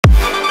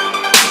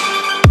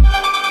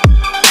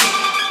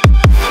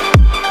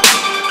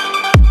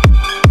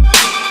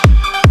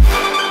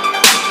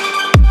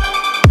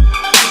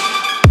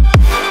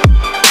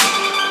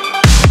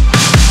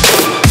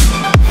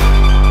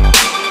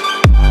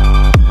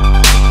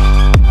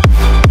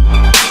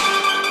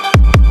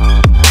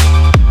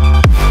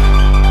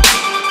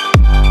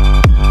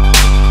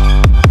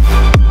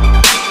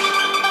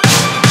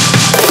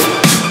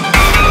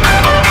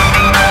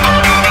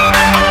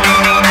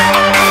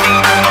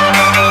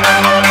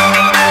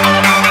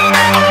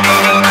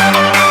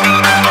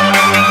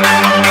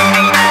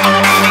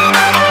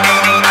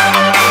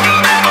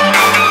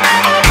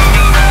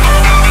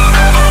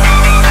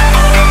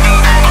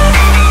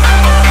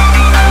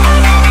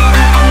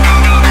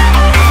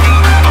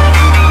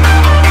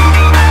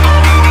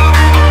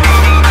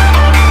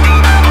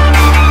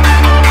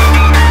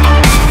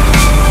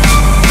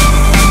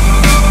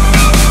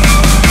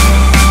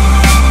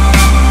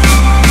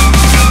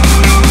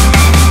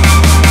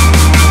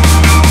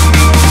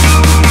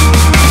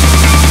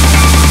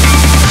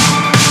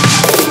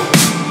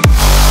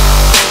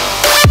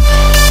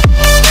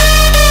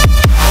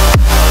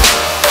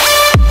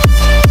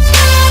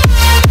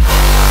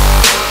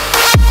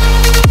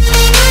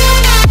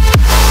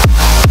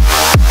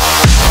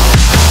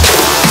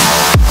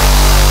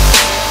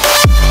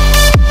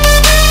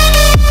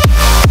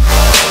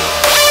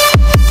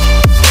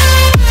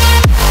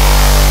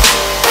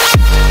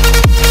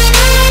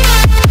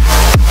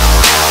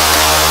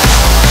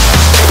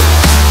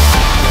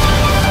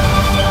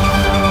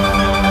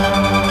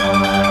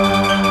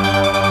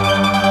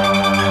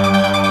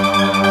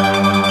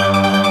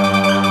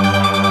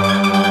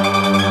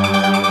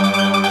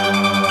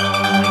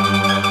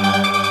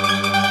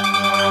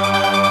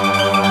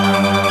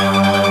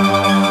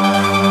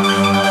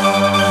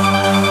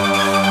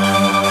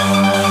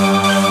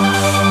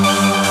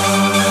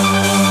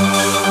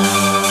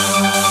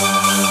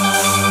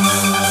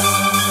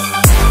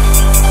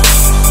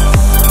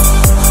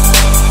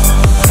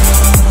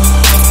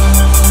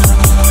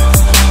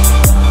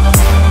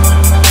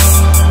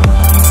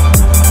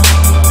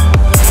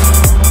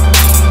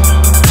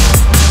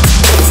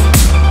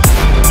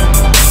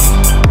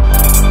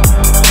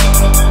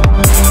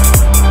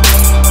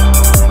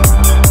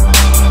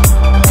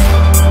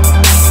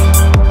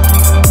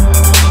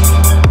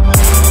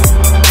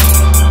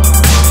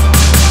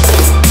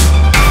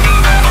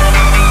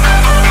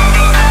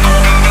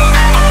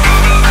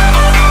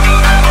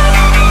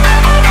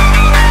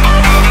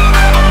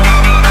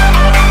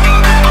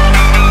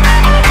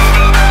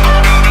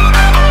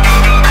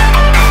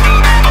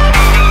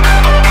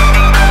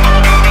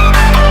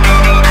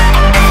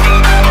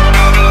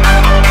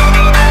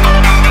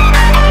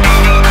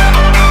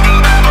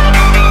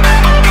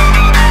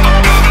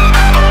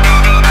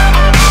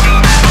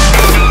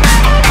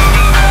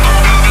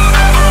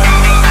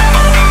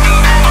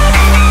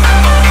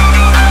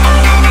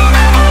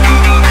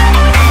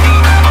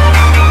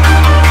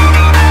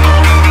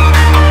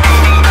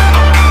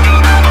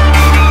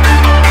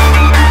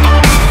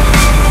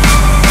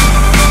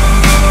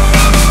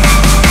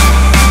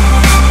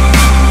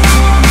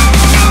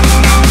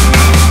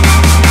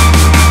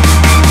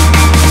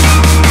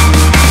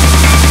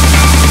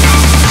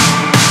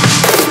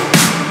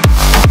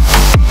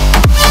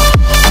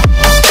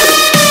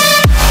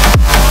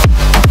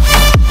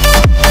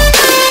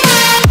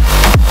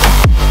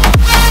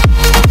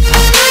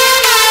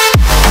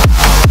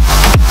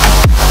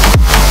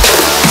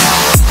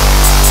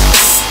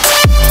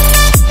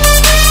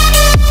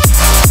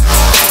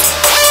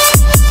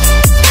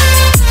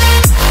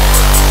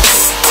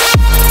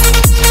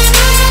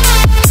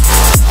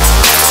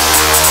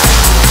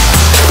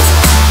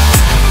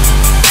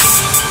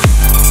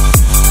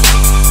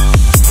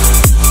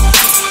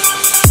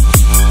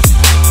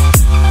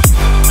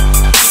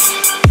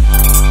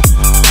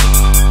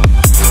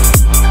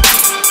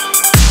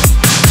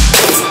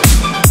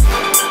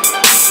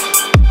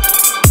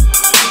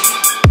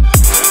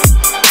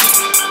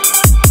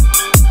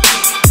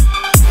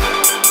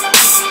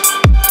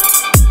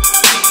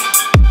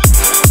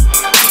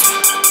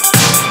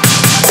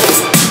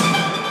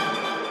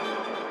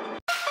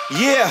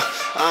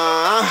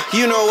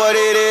you know what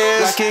it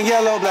is. Black and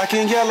yellow, black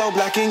and yellow,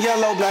 black and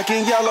yellow, black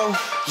and yellow.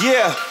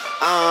 Yeah,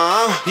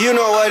 you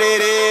know what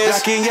it is.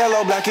 Black and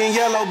yellow, black and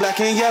yellow, black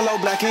and yellow,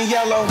 black and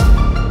yellow.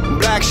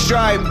 Black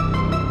stripe,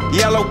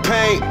 yellow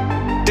paint.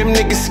 Them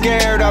niggas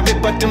scared of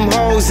it, but them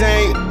hoes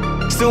ain't.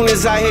 Soon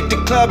as I hit the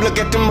club, look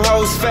at them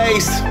hoes'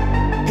 face.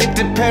 Hit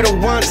the pedal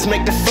once,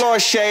 make the floor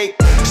shake.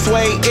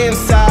 Sway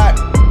inside,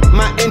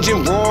 my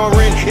engine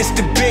roaring. It's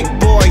the big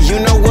boy, you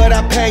know what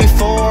I pay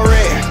for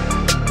it.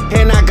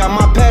 And I got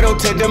my pedal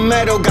to the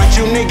metal. Got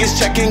you niggas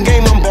checking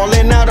game, I'm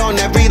ballin' out on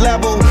every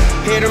level.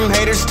 Hear them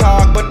haters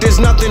talk, but there's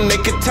nothing they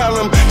could tell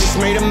them. Just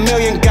made $1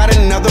 million, got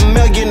another $1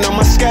 million on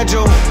my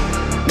schedule.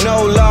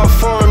 No love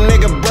for him,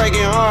 nigga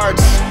breaking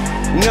hearts.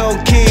 No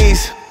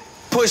keys,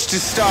 push to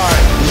start.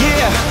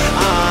 Yeah,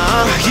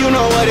 you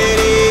know what it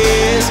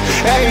is.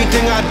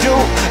 Everything I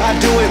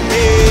do it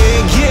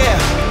big. Yeah,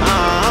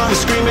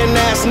 screaming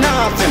that's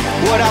nothing.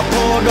 What I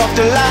pulled off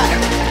the lot,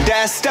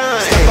 that's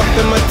done. Step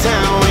up in my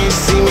town, when you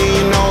see me,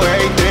 you know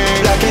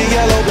everything. Black and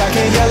yellow, black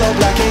and yellow,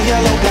 black and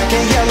yellow, black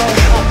and yellow.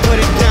 I put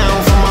it down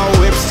from my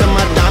whips to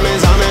my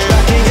diamonds, I'm in.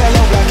 Black and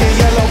yellow, black and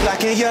yellow,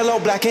 black and yellow,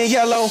 black and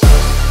yellow.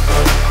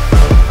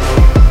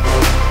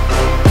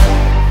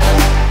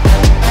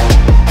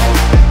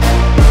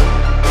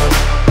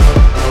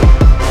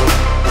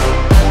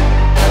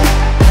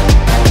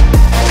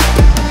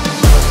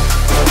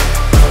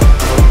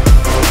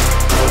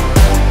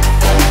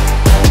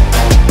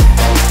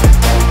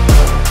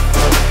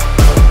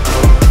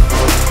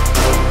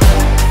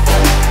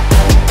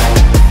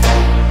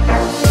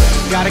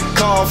 Got a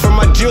call from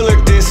my jeweler,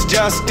 this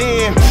just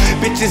in.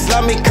 Bitches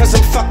love me cause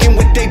I'm fucking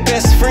with they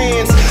best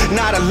friends.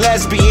 Not a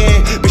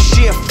lesbian, but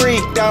she a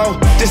freak though.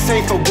 This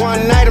ain't for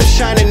one night, I'm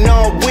shining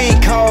all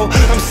week, ho.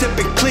 I'm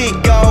sipping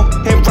Clico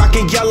and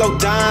rocking yellow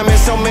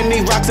diamonds. So many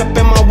rocks up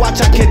in my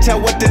watch, I can't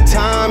tell what the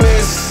time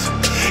is.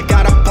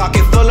 Got a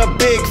pocket full of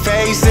big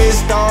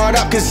faces. Throw it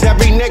up cause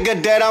every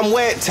nigga that I'm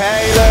with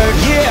tailored.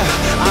 Yeah,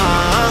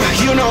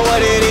 you know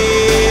what it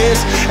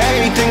is.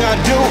 Everything I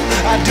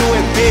do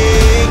it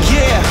big.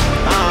 Yeah,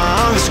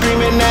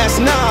 screaming that's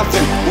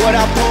nothing. What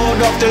I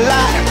pulled off the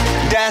lot,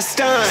 that's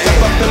done.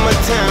 Step up in my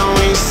town,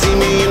 when you see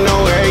me, you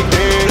know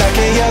everything. Black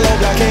and yellow,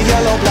 black and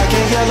yellow, black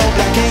and yellow,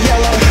 black and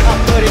yellow. I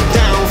put it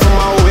down from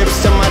my whips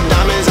to my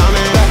diamonds, I'm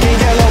in. Black and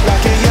yellow,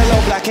 black and yellow,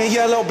 black and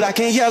yellow, black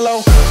and yellow.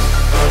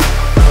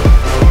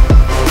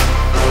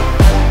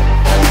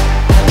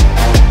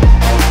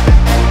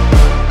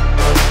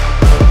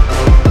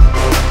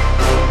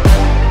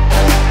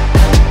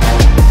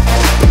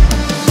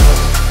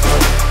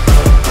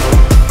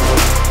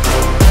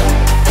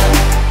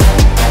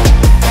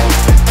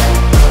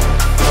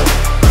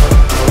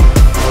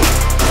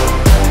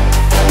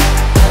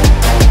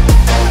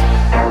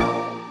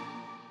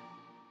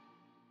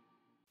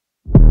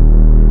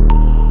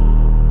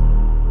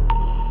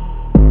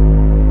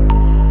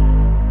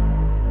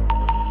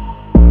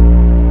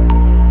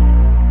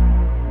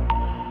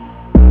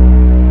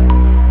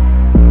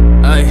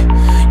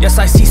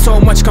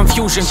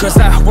 Confusion, cause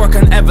I work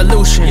on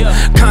evolution.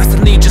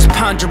 Constantly just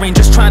pondering,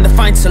 just trying to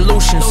find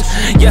solutions.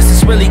 Yes,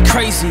 it's really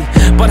crazy,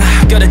 but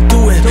I gotta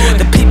do it.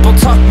 The people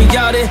talk me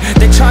out it,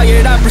 they try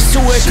it, I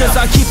pursue it. Cause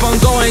I keep on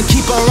going,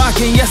 keep on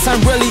rocking, yes,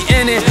 I'm really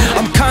in it.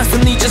 I'm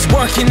constantly just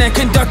working and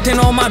conducting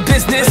all my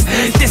business.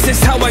 This is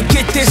how I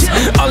get this,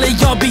 all of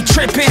y'all be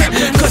tripping.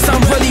 Cause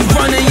I'm really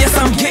running, yes,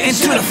 I'm getting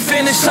to the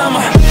finish.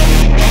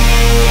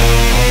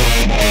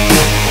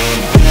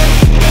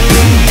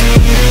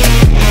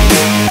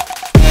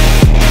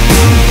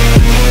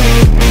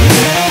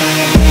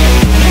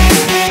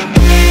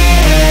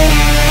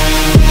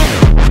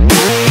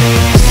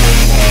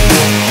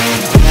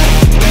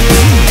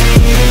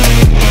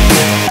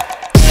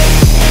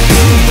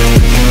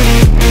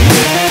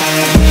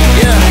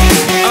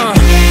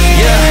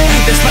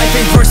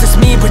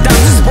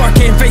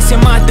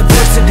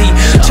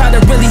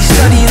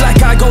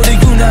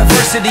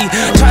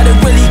 Try to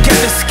really get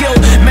the skill,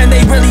 man,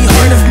 they really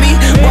heard of me.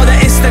 Well,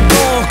 that is the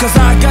goal, cause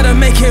I gotta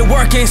make it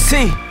work and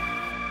see.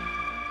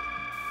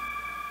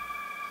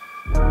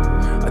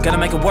 I gotta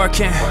make it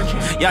working,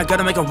 yeah, I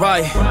gotta make it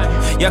right.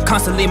 Yeah,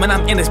 constantly, man,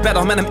 I'm in this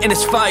battle, man, I'm in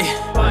this fight.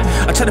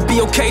 I try to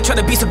be okay, try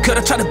to be so good,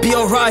 I try to be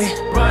alright.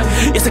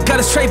 Yes, I got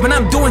it straight, man,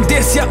 I'm doing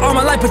this, yeah, all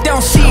my life, but they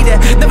don't see that.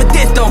 Never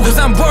did though, cause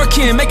I'm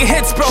working, making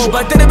hits, bro.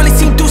 But they don't really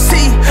seem to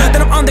see that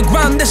I'm on the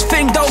ground, this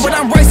thing though. But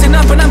I'm rising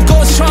up and I'm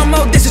going strong,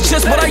 mode, this is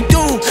just what I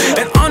do.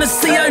 And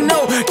honestly, I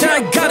know that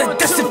I got it,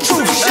 that's the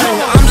truth.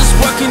 I'm just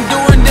working,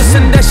 doing this,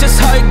 and that's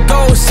just how it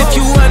goes. If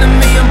you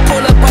enemy and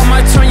pull up, I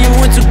might turn you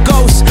into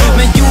ghosts.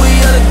 Man, you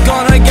ain't other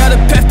gone, I got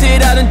it, path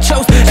it out and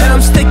chose. And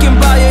I'm sticking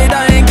by it,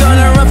 I ain't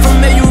gonna run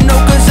from it, you know.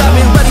 Cause I've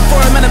been ready for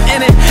it, man, I'm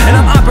in it. And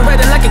I'm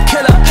operating like a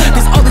killer.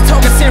 There's all the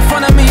targets in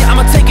front of me,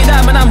 I'ma take it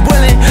out, man, I'm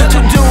willing to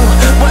do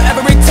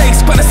whatever it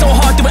takes. But it's so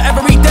hard, do it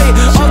every day.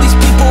 All these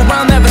people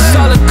around never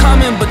saw it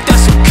coming, but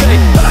that's okay.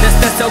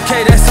 That's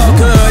okay, that's all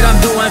good. I'm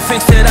doing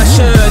things that I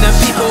should, and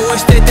people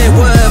wish that they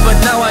would, but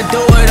now I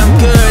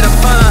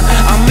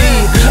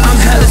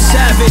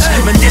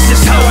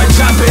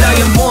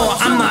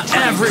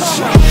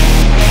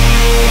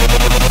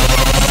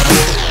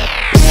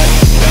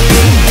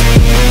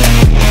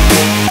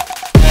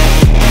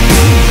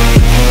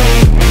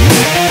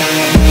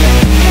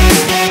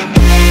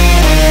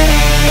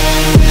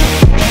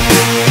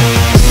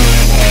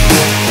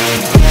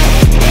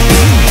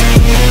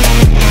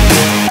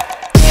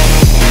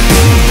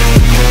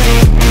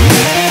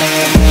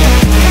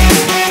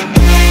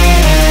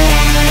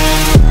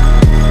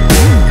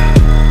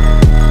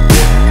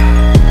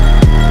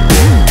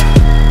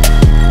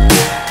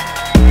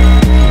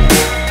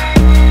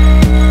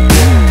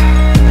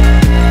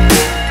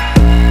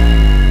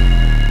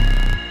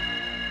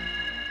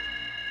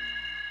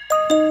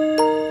I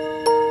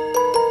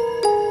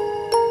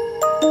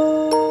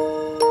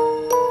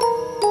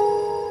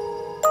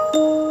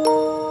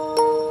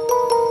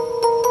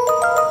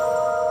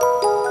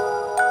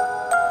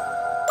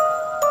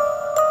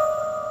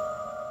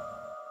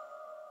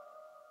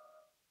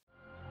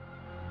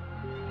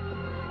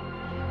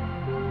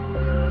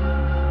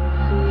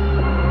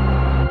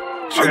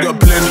got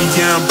plenty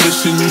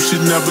ambition, you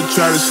should never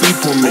try to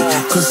sleep on me.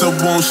 Cause I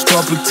won't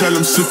stop until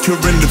I'm securing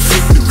the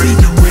victory.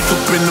 Wake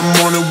up in the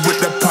morning with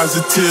that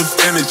positive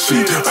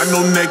energy. I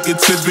know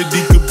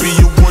negativity could be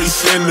your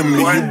worst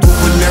enemy. You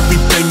ruin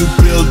everything you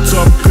build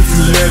up if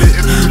you let it.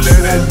 So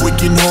I'm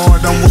working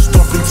hard, I won't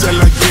stop until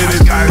I get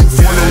it. I don't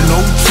follow no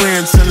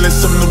trends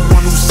unless I'm the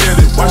one who said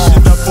it. Why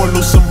should I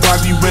follow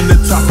somebody when the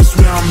top is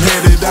where I'm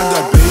headed? I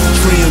got big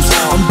dreams,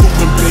 I'm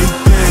doing big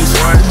things.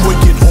 I'm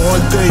working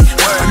all day,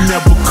 I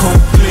never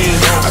complain.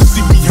 I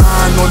see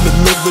behind all the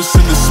mirrors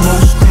and the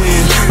smoke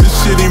screen. This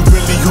shit ain't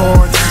really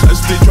hard,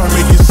 as they try to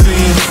make it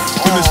seem.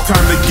 When it's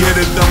time to get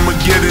it, I'ma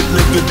get it,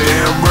 nigga,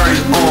 damn right.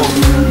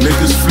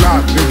 Niggas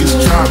flop, niggas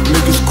chop,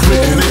 niggas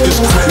quitting not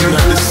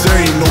the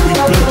same. No, we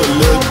built a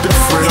little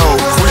different.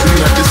 Quitting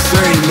not the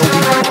same. No,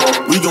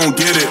 we gon'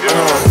 get it. We gon'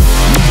 get it.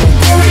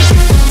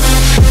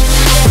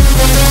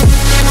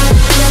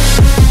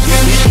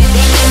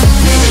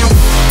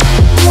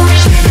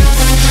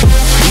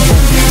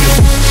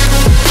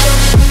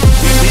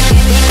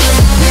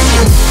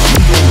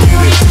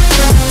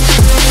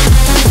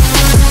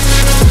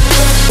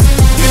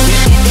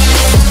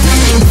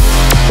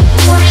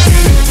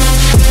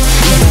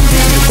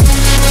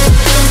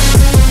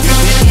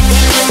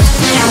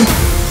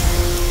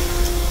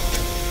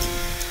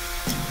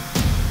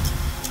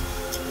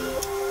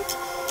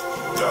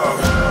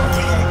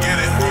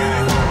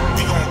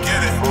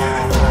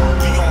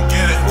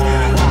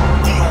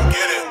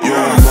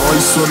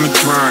 On the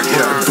grind,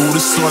 yeah, I do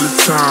this all the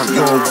time.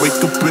 Yo, wake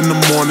up in the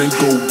morning,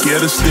 go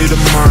get a state of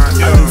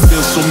mind. I done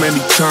feel so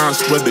many times,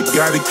 but I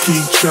gotta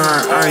keep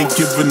trying. I ain't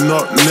giving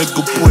up,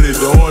 nigga, put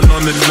it all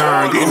on the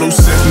line. Ain't no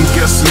second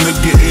guessing,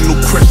 nigga, ain't no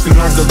question.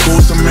 I got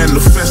goals, I'm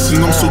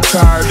manifesting. I'm so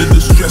tired of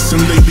the stressing.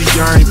 Lately,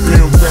 I ain't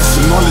been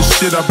resting. All the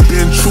shit I've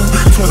been through,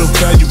 taught a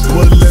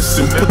valuable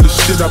lesson. Put the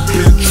shit I've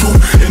been through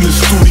in the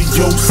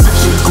studio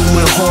session.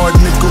 Going hard,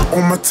 nigga,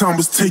 all my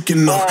time was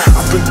taking up.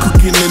 I've been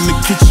cooking in the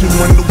kitchen,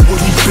 wonder what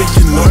he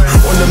baking. All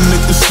them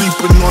niggas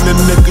sleeping on a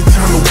nigga,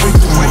 time to wake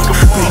them up.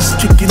 Bass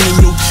kicking in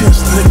your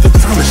chest, nigga,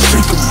 time to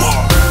shake them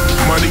up.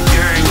 Money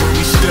gang, when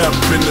we step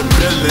in the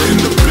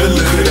building,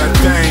 hit that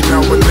thing, now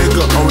a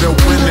nigga, oh, they're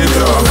winning.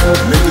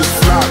 Niggas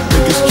flop,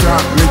 niggas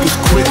drop, niggas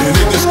quitting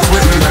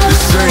not the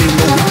same.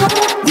 No,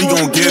 we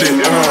gon' get it,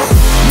 we gon'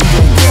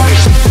 get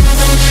it.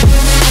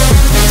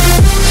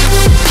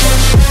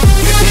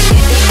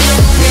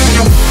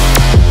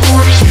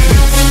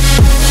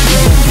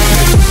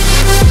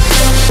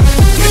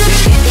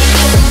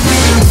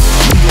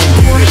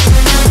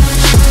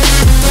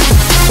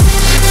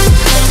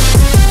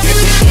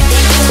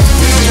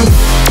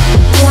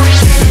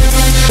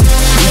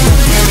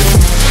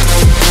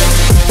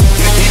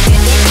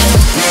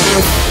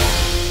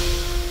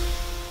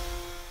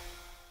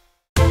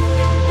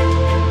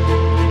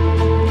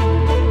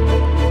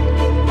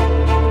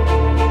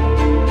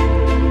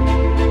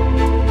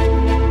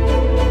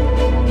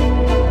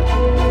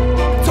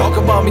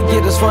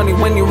 Funny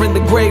when you're in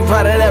the grave,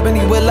 right at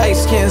ebony with light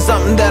skin.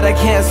 Something that I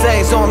can't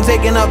say, so I'm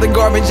taking out the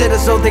garbage at it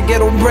so they get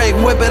a break.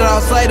 Whip it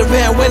out, slide a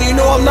van when you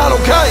know I'm not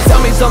okay.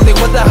 Tell me something,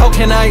 what the hell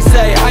can I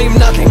say? I am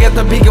nothing at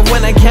the peak of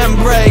when I can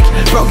break.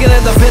 Broken at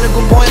the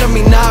pinnacle point of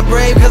me not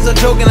brave, cause I'm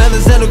choking at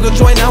the cynical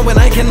joint now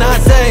when I cannot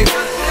save.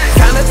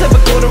 Kinda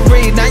typical to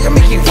read, now you're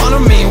making fun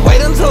of me.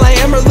 Wait until I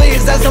am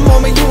released, that's the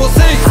moment you will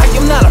see. I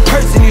am not a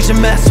person you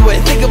should mess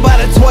with. Think about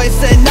it twice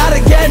and not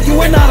again, you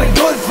are not a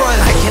good friend.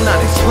 I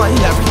cannot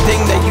explain everything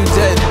that you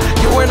did.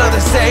 You are not the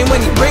same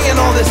when you bring in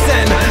all this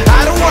in.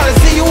 I don't wanna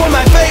see you in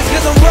my face,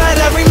 cause I'm red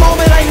every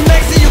moment I'm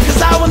next to you, cause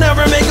I will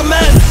never make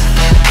amends.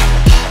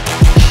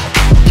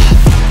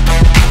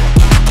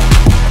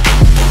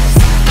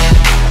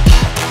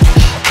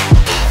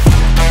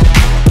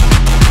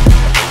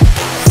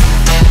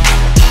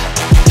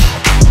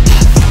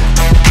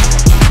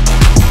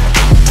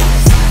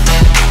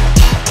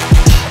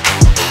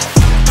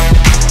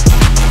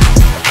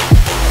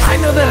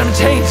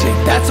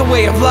 That's a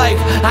way of life.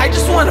 I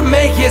just wanna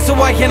make it, so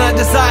why can't I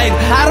decide?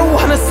 I don't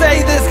wanna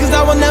say this, cause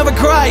I will never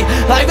cry.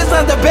 Life is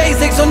not the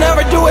basics, so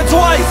never do it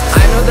twice.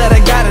 I know that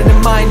I got it in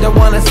mind, I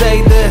wanna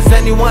say this.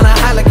 And you wanna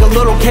hide like a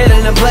little kid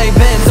in a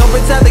playpen. Don't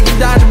pretend that you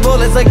dodge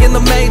bullets like in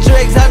the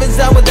Matrix. Haven't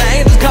sound with the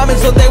angels coming,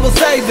 so they will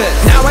save it.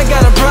 Now I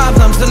got a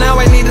problem, so now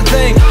I need to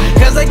think.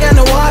 Cause I got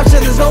no option,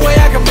 there's no way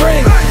I can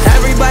bring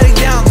everybody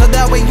down, so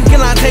that way you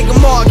cannot take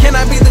them all. Can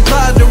I be the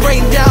cloud to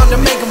rain down to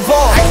make them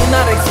fall? I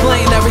cannot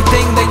explain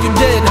everything that you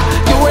did.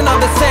 You were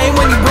not the same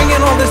when you bring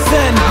in all this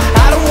in.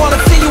 I don't wanna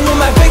see you in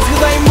my face,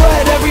 cause I'm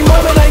red every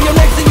moment I am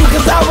next to you,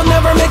 cause I will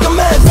never make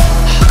amends.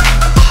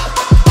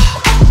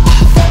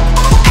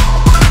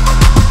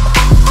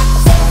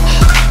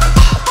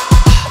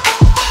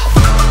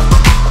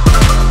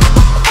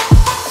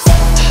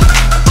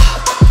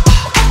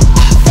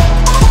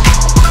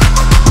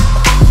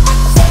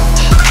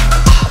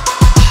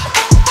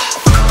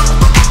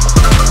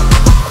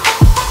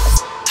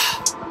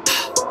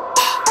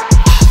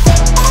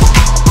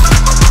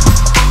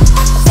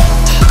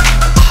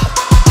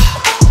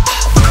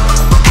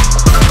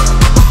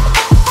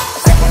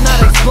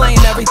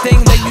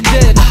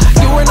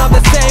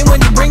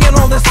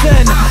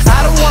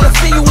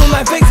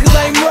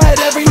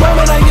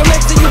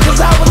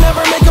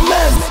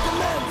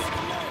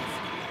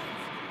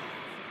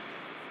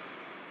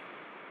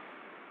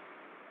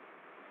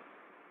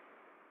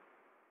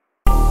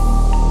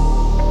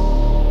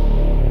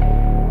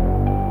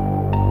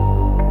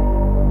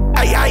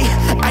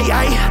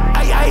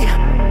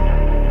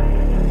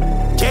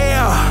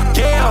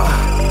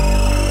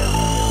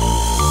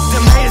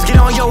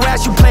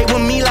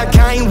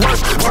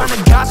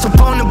 Tryna gossip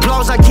on the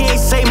blows like he ain't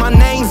say my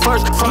name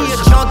first. He a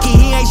junkie,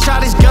 he ain't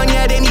shot his gun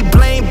yet and he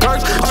blame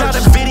Burks. Shot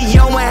a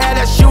video and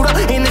had that shooter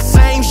in the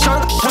same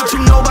shirt. What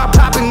you know about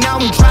popping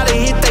out and try to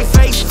hit they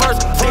face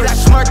first? Say that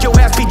smirk, your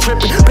ass be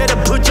tripping, better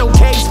put your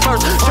case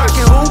first.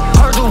 Shocking who?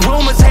 Heard the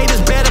rumors,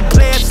 haters better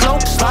play it slow.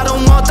 I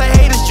don't want the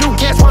haters, you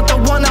cats want the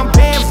one I'm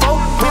paying for.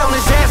 We on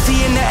his ass,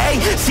 he in the A,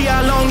 see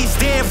how long he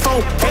stand for.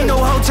 Ain't no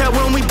hotel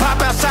room, we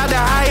pop outside the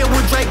higher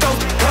with Draco.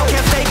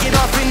 Hellcats take it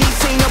off and he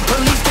seen the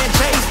police can't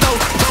chase those.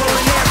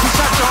 Rolling ass, we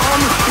shot your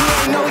homie, he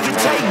ain't know you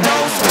take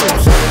those.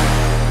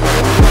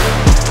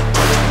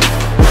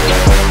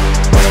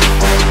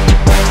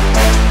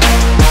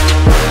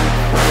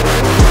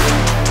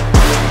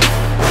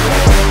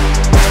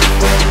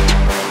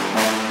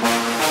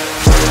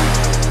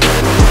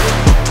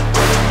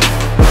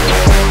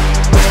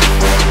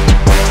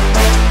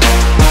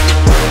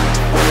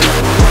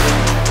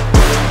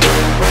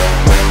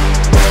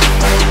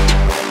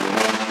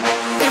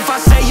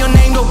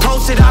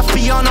 I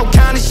be on no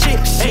kind of shit.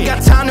 Ain't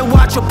got time to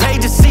watch your page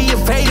to see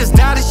if haters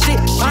die to shit.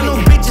 I know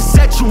bitches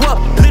set you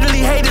up,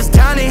 literally haters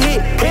down to hit.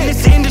 In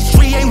this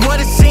industry ain't what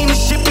it seems, the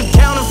shit be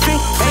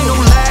counterfeit. Ain't no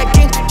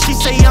lagging, she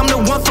say I'm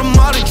the one from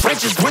all the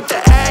trenches with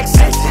the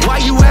accent. Why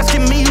you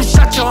asking me, you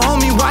shot your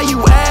homie, why you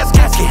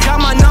asking?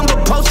 Got my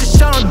number posted,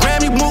 shot on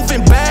gram, you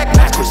moving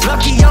backwards.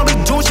 Lucky I be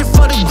doing shit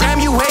for the gram,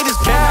 you haters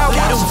cow.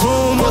 The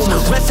rumors,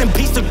 rest in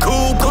peace to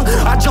Cougar.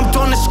 I jumped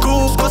on the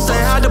school bus and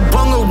had a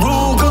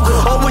bungaroo.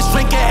 Always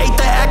drinking, hate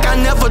the act, I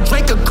never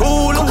drank a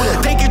cooler.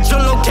 They get your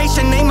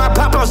location, name I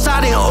pop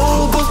outside in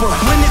Uber.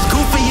 When this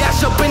goofy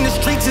ass up in the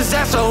streets, his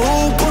ass a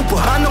hooper.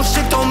 I know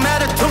shit don't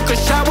matter, took a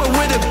shower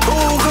with a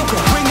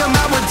cougar. Bring him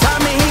out with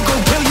time and he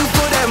gon' kill you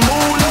for that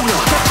moolah.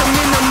 Catch him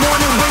in the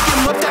morning, wake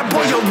him up, that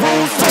boy a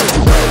rooster.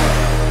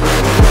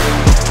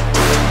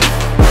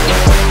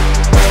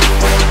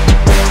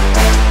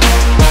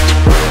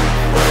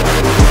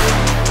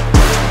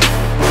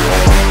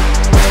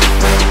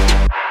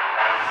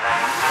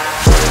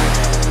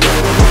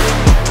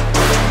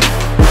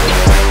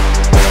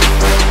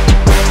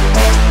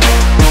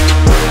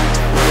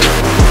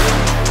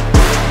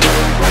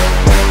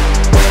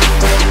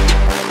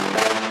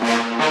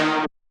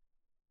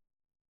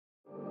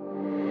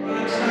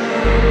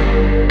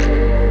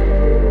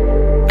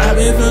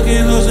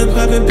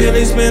 Popping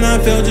pills, man, I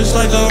feel just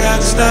like a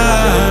rock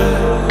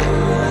star.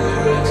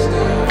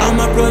 All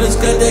my brothers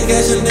got that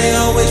gas and they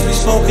always be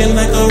smoking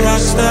like a rock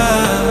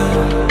star.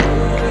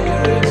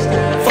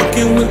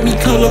 Fucking with me,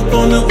 call up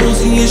on the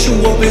Uzi and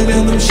shoot open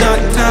in them shot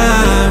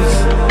ties.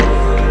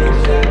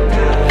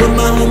 When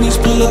my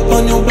homies pull up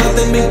on your block,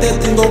 they make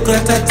that thing go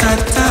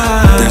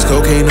grata-ta-ta. There's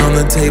cocaine on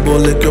the table,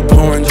 liquor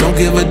pouring, don't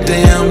give a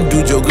damn.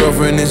 Dude, your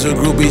girlfriend is a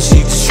groupie,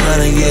 she just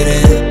tryna get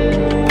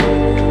in.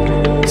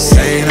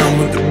 Saying I'm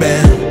with the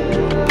band.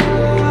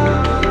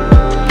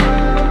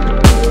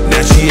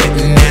 Now she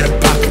acting out of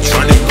pocket,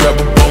 tryna grab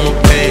up on my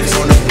pants.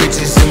 On the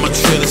bitches in my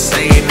trailer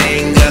saying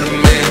they ain't got a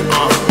man,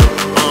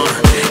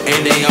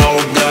 and they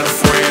all got a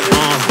friend,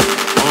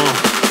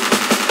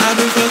 I've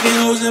been fucking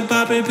hoes and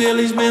popping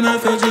pills, man, I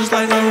feel just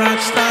like a rock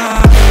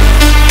star.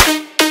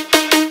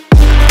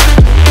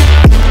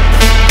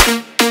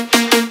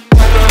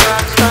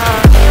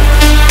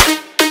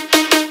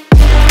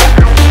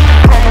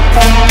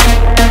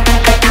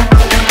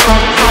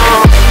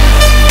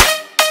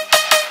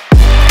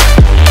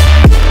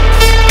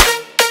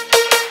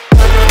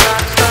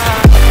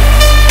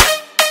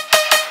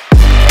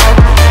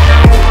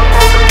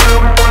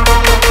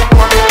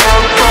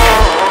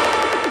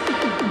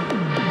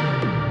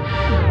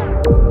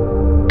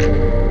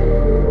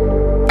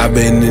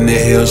 Been in the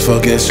hills,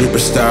 fucking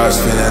superstars,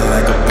 feeling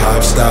like a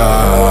pop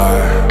star.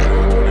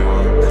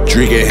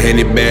 Drinking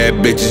Henny, bad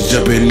bitches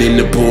jumping in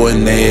the pool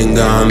and they ain't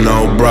got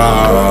no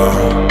bra.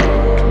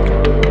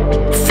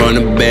 From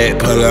the back,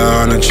 put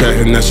her on the track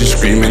and now she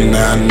screaming,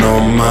 I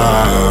know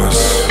mas.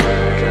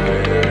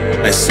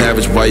 Hey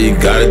Savage, why you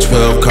got a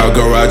 12-car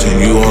garage and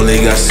you only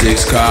got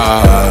 6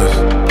 cars?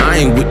 I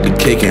ain't with the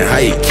cake and how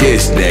you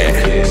kiss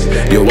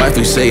that. Your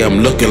wifey say I'm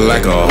looking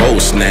like a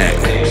whole snack.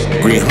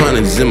 Green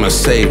hundreds in my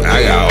safe,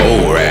 I got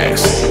old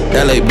racks.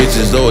 LA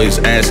bitches always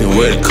asking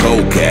where the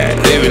coke at.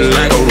 Living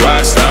like a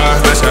rock star,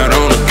 smash out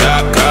on a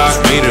cop car.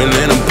 Sweeter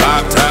than a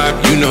pop top,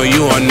 you know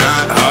you are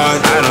not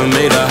hard. I done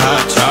made a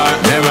hot chart,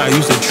 never I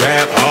used to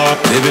trap hard.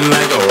 Living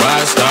like a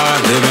rock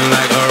star, living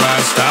like a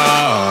rock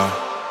star.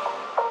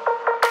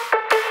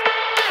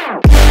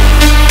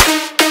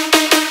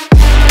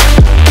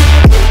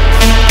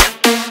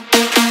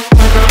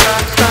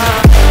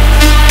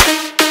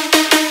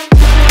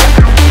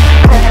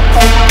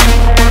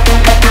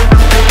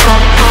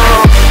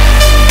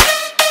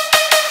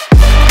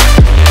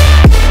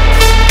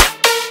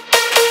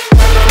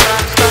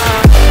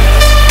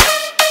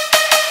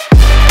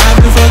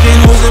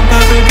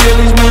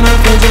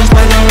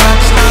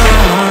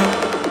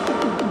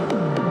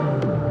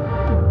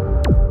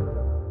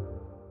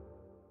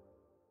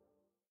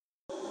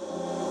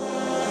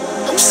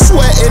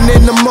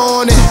 sweating in the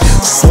morning,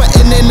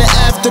 sweating in the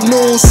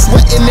afternoon,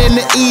 sweating in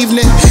the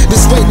evening.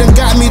 This weight done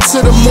got me to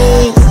the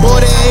moon.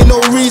 Boy, there ain't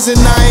no reason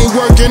I ain't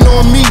working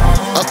on me.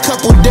 A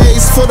couple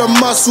days for the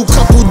muscle,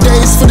 couple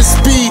days for the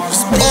speed.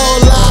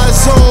 All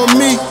eyes on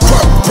me.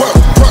 Work, work,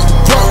 work,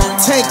 work.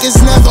 Tank is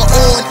never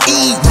on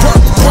E.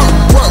 Work, work,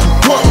 work,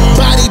 work.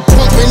 Body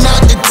pumping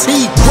out the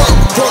teeth. Work,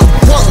 work,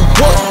 work,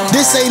 work.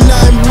 This ain't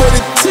nothing but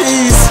a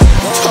tease.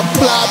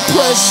 Apply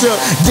pressure.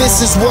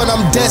 This is what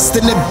I'm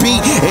destined to be.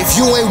 If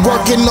you ain't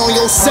working on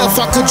yourself,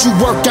 how could you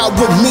work out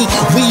with me?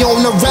 We on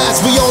the rise,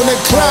 we on the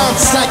climb.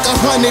 It's like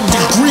 100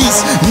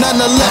 degrees.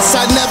 Nonetheless,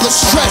 I never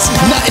stress.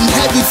 Nothing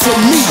heavy for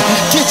me.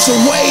 Get your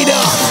weight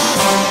up.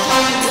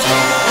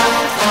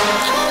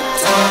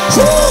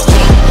 Woo!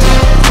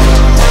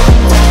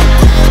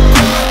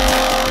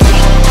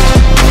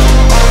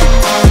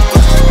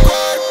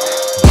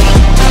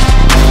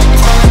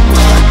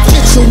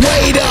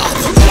 Weight up.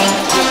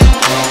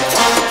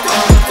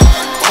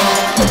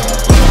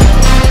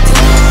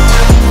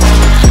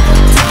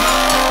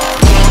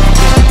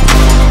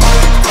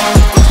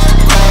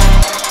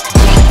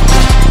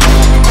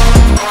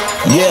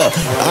 Yeah,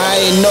 I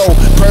ain't no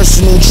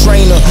personal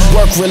trainer.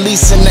 Work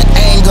releasing the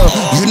anger.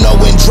 You know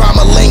when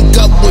drama link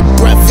up with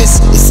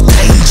BREVIS, it's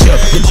danger.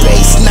 The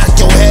bass knock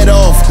your head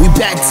off. We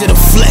back to the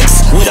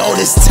flex. With all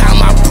this time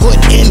I put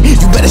in, you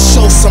better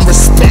show some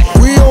respect.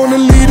 We on the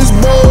leaders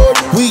board.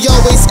 We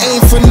always aim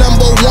for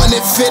number one.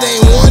 If it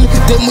ain't one,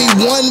 then we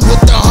won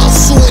with the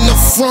hustle in the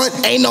front.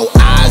 Ain't no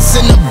eyes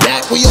in the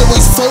back. We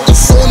always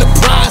focus on the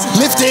prize.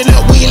 Lift it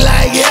up, we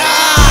like, yeah,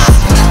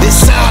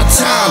 this our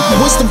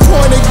time. What's the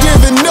point of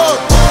giving up?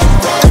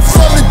 And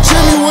from the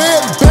gym you hear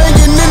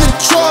banging in the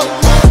truck.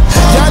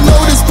 Y'all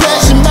know this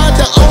passion not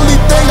the only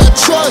thing I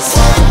trust.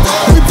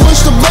 We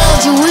push the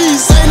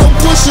boundaries, ain't no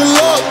pushing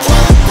luck.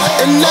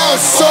 And now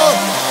it's up.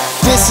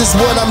 This is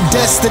what I'm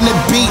destined to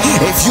be.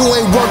 If you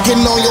ain't working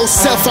on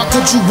yourself, how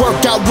could you work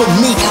out with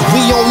me?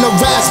 We on the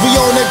rise, we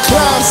on the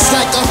climb. It's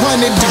like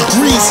 100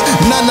 degrees.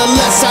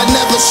 Nonetheless, I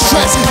never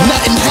stress.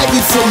 Nothing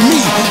heavy for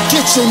me.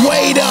 Get your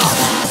weight up.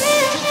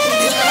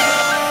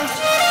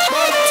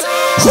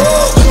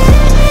 Woo!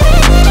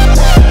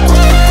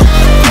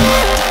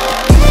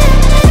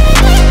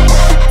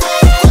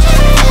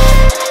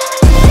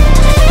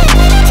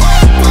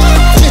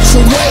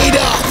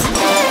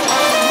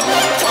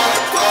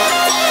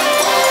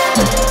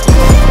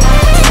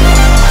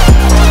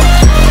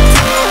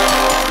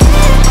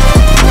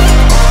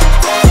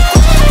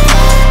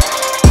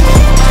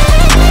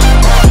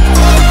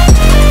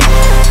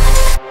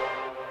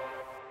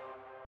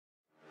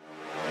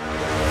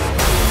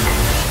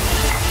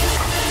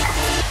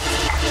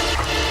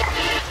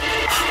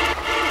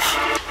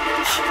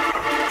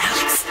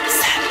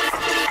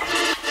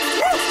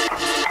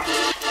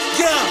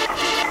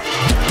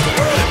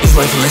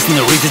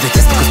 Listening to read the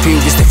test because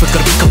POV's they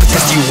gotta pick up a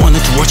test. You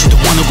wanted to watch it, don't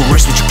wanna go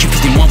rest. What you keep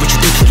it in one, what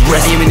you do to the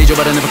rest. I am in a job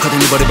but I never cut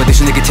anybody, but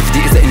this negativity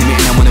is the enemy.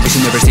 And I wanna wish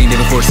you never seen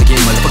it before. So game,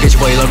 motherfucker, you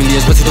why you loving the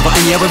but to over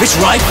any other bitch,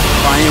 right?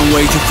 I am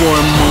waiting for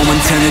a moment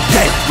and a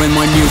day when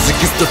my music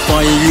is the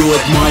fire you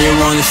admire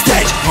on the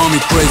stage. Homie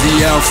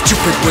crazy elf,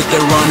 stupid with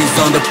their rhymes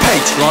on the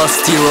page.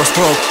 Lost heroes,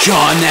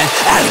 Prokyon and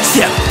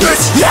Alixsep,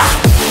 bitch, yeah!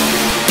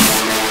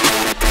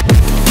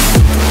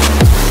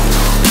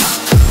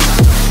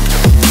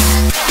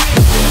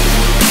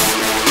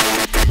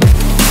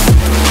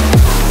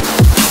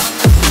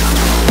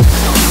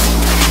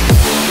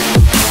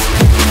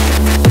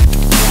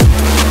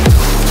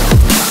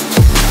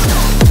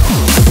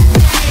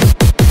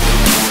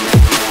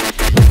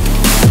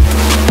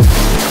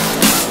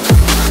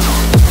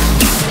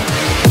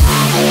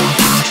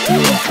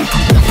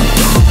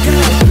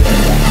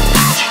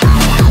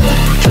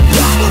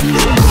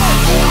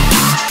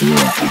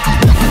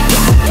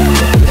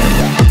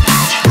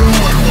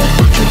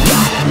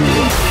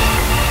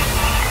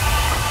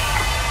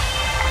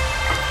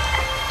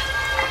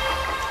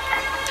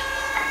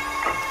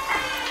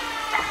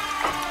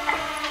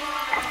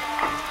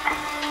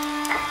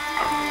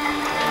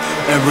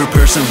 Every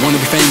person wanna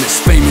be famous.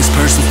 Famous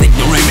persons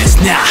ignoramus.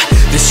 Nah,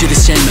 this shit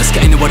is shameless.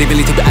 Ain't nobody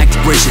willing to be active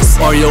gracious.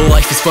 Or your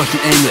life is fucking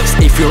aimless.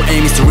 If your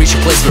aim is to reach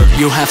a place where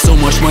you have so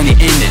much money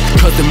in it,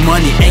 cause the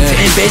money ain't the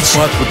end, bitch.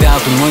 But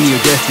without the money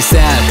you're death be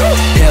sad.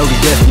 Hell you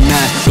death be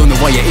mad. Don't know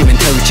why I even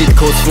tell you cheat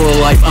codes for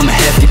life. I'm a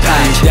hefty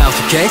package. Doubt,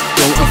 okay?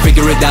 Go and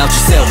figure it out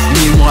yourself.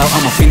 Meanwhile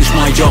I'ma finish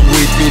my job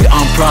with me.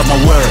 I'm proud my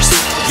worst.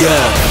 Yeah,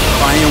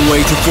 I am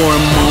waiting for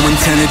a moment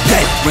and a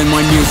day when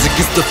my music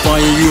is the fire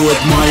you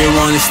admire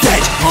on the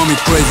stage. Homie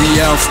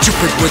crazy elf,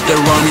 stupid with their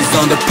rhymes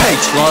on the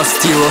page.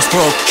 Lost heroes,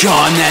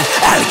 Prokyon and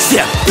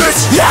Alixsep,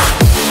 bitch, yeah!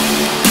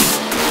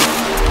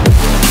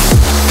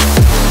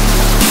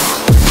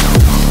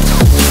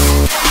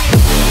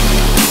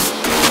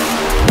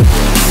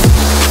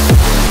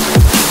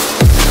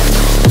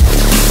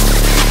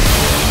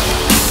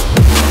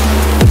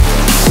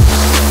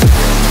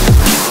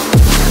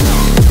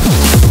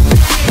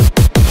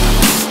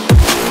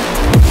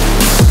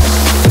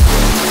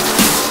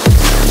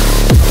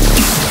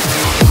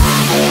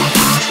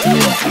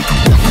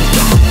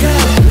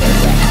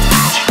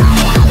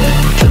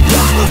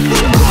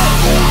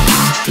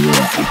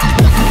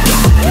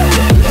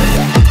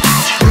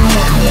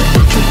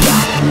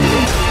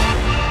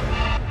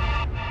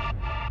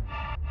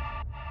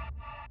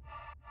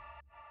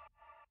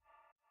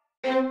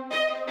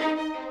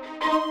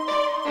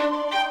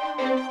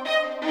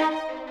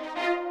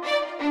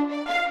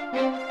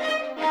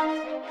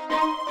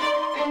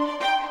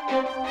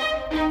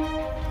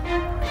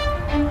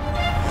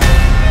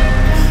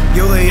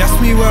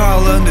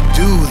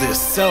 do this.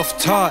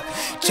 Self-taught,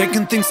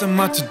 checking things on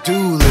my to-do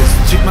list.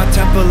 Treat my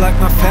temper like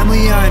my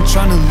family, I ain't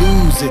trying to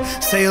lose it.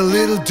 Say a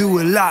little, do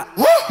a lot,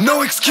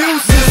 no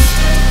excuses.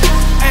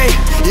 Hey,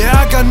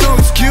 yeah, I got no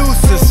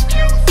excuses.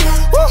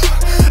 Woo,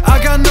 I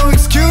got no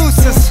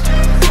excuses.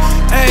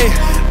 Hey,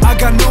 I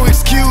got no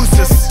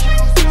excuses.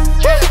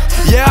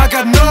 Yeah, I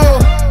got no.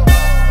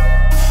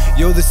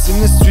 Yo, this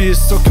industry is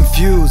so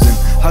confusing.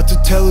 How to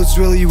tell who's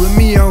really with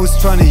me or who's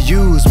trying to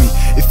use me?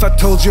 If I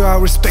told you I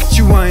respect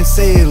you, I ain't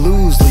say it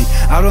loosely.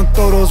 I don't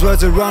throw those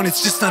words around,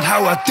 it's just not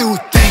how I do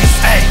things.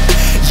 Hey,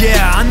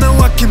 yeah, I know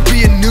I can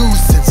be a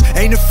nuisance.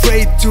 Ain't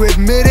afraid to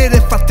admit it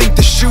if I think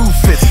the shoe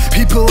fits.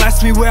 People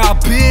ask me where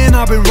I've been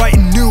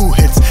writing new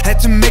hits. Had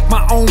to make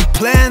my own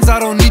plans, I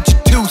don't need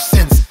your 2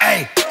 cents.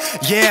 Hey,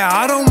 yeah,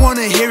 I don't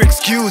wanna hear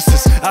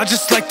excuses. I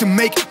just like to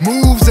make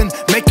moves and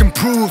make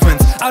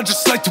improvements. I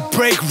just like to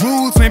break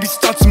rules, maybe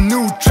start some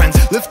new trends.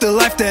 Live the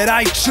life that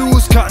I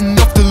choose, cutting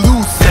off the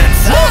loose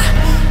ends.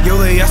 Yo,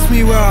 they ask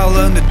me where I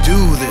learned to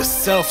do this.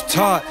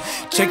 Self-taught,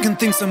 checking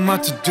things on my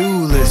to-do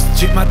list.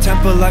 Treat my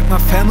temper like my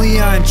family,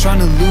 I ain't trying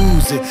to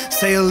lose it.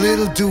 Say a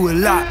little, do a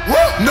lot,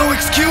 no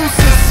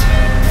excuses.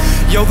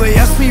 Yo, they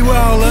ask me where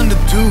I learned to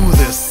do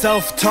this.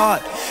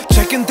 Self-taught,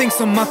 checking things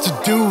on my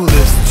to-do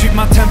list. Treat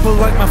my temper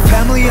like my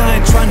family, I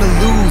ain't trying to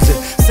lose it.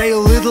 Say a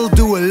little,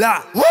 do a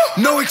lot,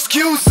 no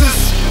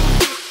excuses.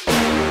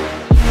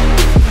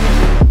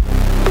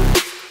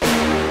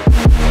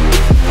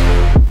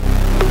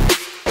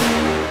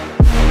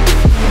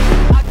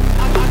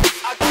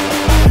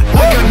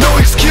 I got no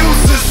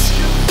excuses.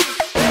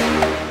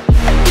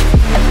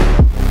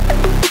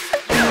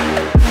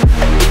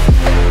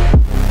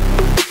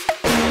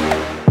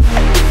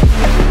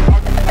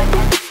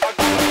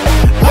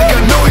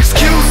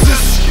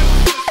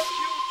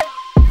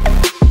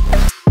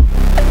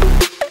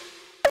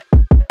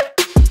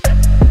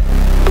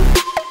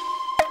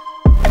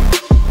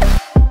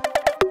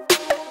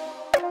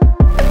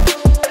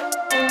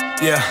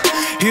 Yeah,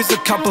 here's a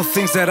couple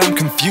things that I'm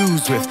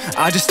confused with.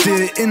 I just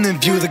did an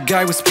interview, the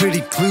guy was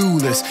pretty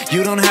clueless.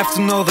 You don't have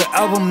to know the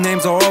album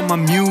names or all my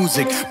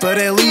music, but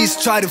at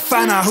least try to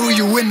find out who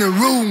you in the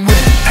room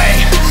with.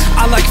 Ay,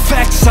 I like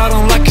facts, I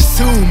don't like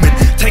assuming.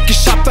 Take a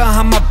shot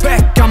behind my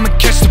back, I'ma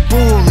catch the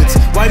bullets.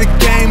 Why the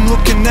game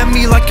looking at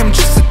me like I'm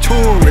just a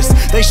tourist?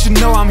 They should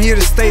know I'm here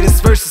to stay,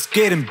 this verse is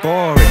getting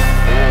boring.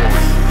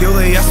 Yo,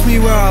 they ask me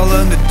where I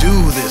learned to do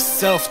this.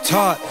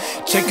 Self-taught,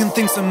 checking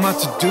things on my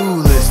to-do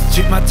list.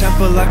 Treat my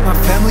temper like my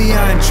family,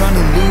 I ain't trying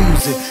to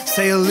lose it.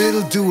 Say a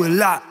little, do a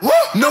lot,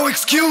 no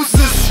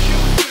excuses.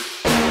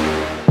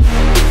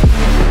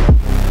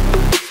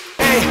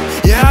 Hey,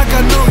 yeah, I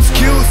got no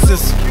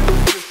excuses.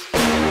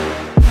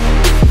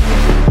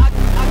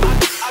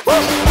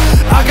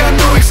 I got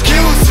no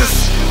excuses.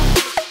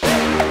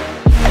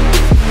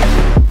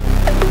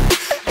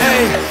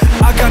 Hey,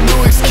 I got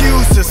no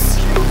excuses.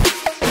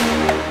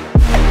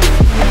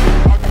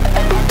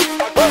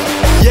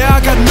 Yeah,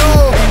 I got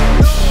no.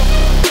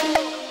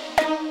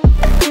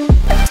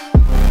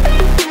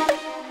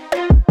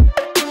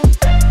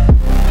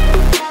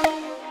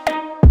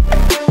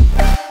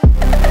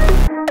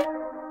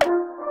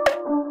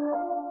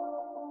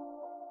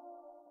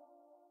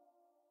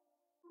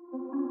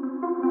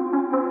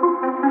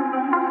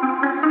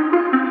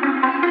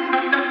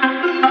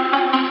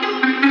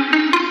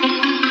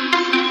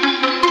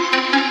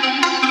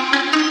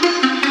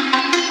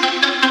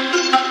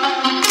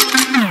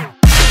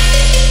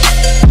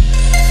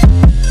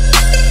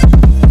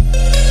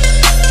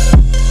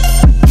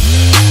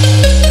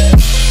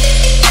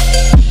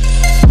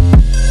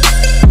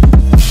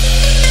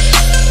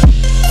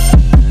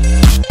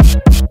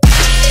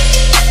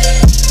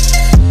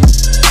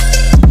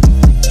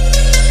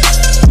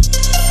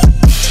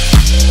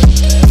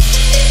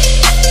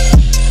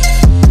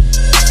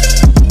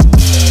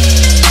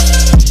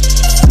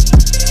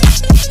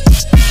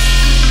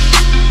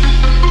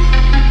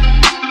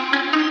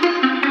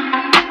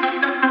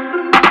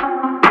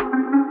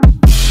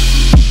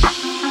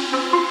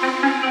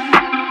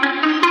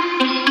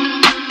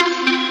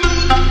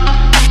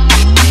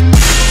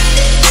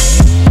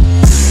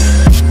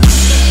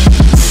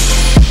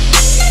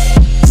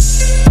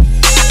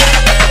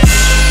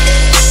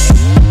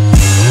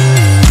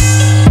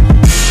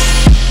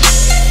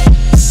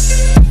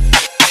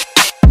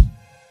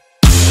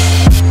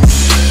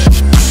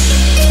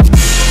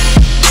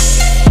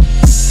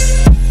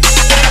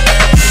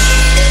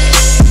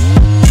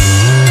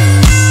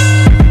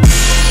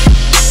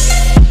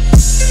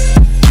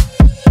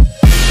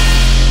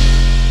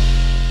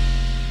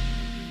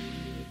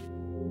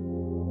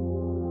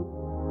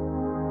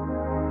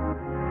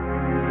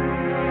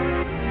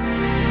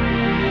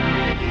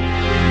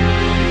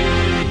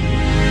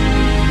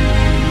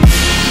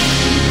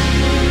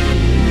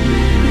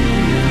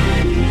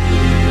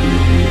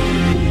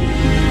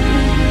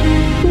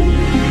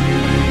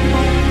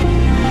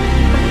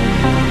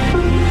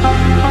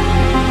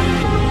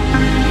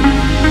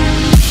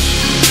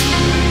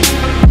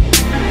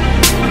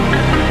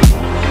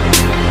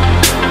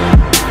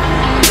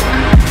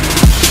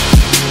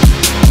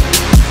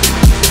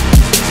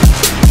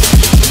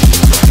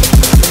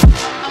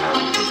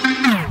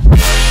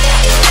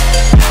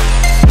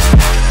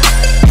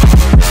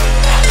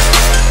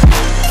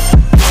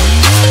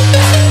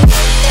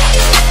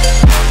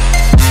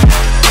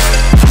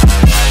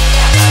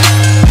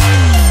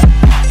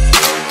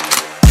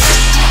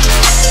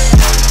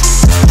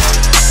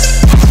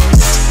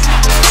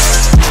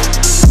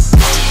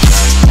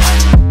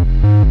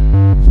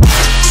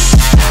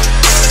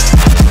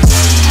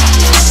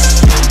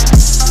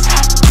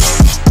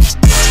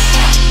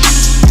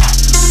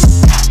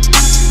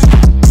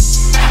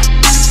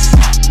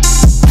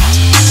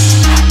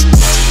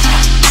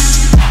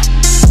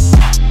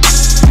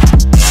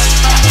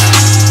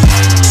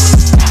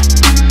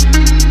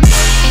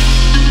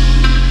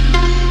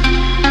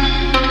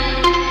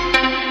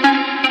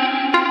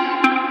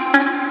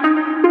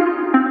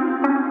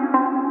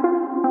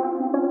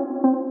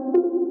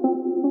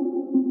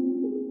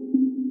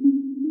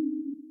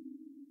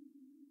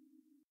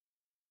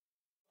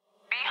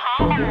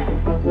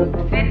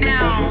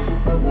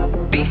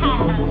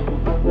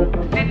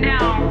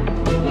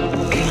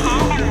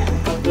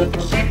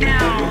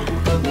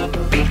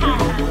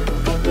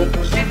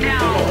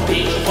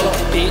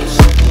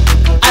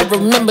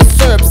 remember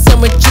syrup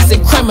sandwiches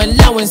and crime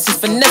allowances.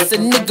 Finesse a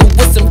nigga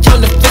with some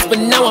counterfeits, but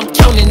now I'm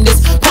counting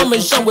this.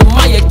 Parmesan with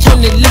my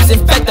accountant lips.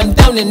 In fact, I'm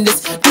down in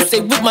this. You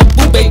say with my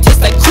boo babe tastes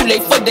like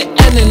Kool-Aid for the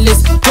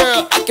analyst.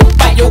 Girl, I can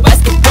buy your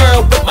ass the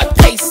world with my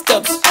taste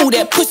stubs. Ooh,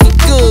 that pussy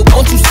good,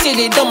 won't you sit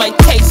it on my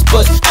taste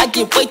buds? I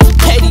get way too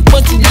petty,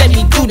 won't you let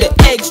me do the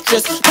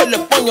extras? Pull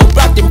up on your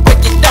block, then break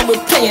it down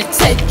with playing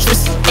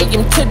Tetris.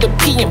 AM to the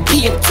PM,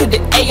 PM to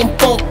the AM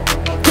phone.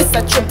 Piss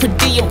out your per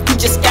diem, you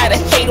just gotta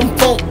hate them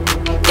phone.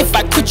 If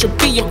I quit your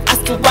BM, I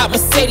still ride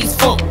Mercedes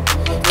phone.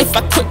 If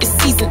I quit the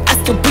season, I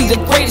still be the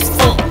greatest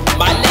phone.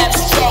 My left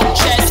stroke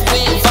just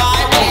went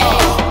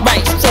viral.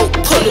 Right stroke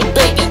put a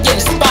baby in a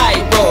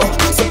spiral.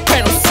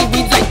 Soprano see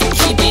we like to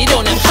keep it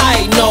on a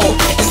high note.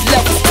 It's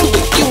levels to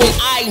it, you and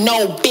I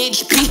know,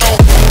 bitch. P.O.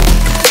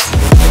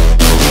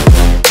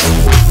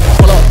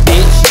 Hold up,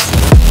 bitch.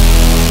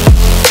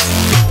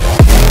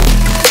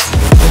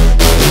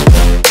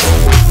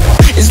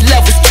 It's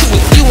levels to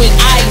it, you and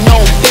I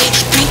know, bitch.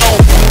 P.O.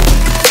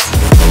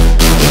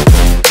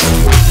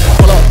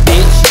 Hold up,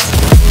 bitch.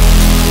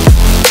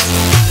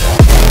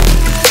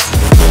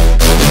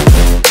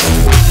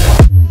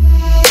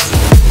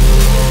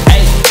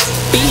 Hey,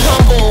 be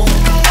humble,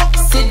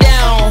 sit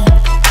down.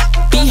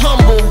 Be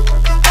humble,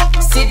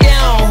 sit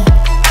down.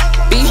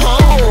 Be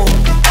humble,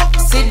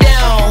 sit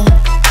down.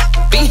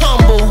 Be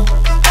humble,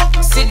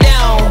 sit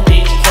down.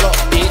 Hold up,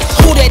 bitch.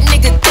 Who that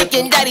nigga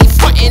thinking that he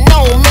frontin'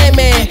 on,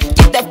 man?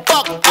 Get the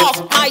fuck off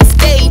my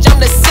stage, I'm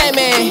the same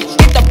man.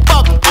 Get the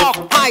fuck off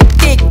my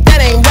dick, that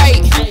ain't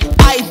right.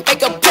 I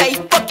make a play,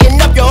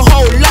 fucking up your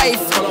whole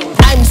life.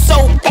 I'm so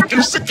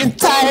fucking sick and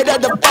tired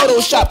of the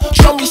Photoshop.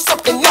 Show me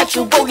something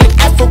natural, like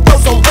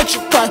afros on what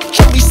you cry.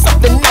 Show me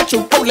something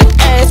natural, like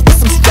ass with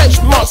some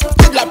stretch marks.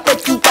 Till I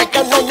break you right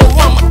down on your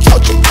mama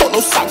couch and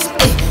polo socks.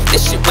 Ay,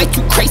 this shit way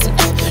too crazy.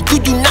 You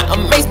do not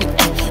amaze me.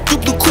 You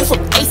do cool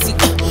from AC.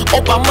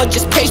 Obama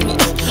just page me.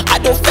 I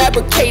don't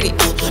fabricate it.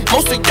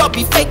 Most of y'all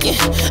be faking.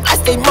 I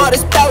stay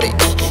modest about it.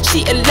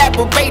 She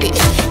elaborated.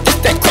 This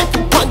that crap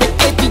you ponder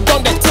AP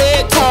on that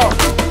TED talk.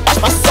 Watch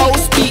my soul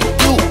speak.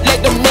 You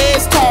let the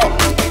mans talk.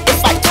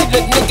 If I kill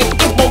a nigga,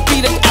 it won't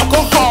be the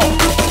alcohol.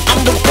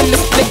 I'm the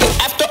realest nigga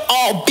after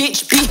all,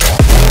 bitch. P.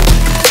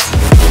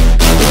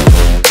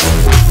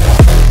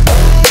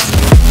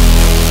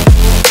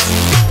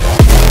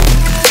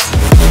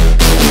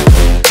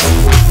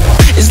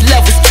 It's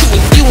levels to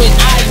it, you and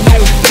I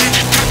know.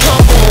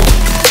 Humble,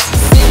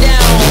 sit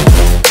down.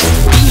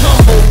 Be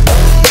humble,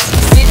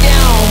 sit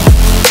down.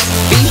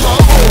 Be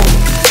humble,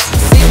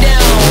 sit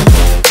down.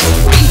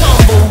 Be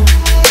humble,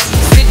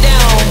 sit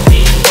down.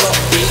 Hold up,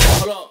 bitch.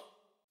 Hold up.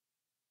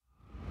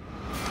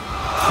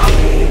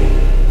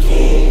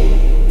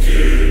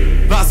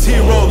 Lost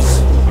heroes.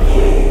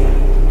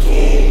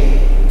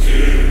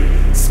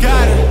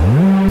 Skyder.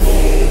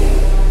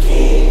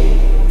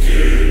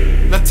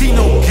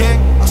 Latino gang,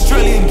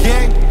 Australian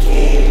gang.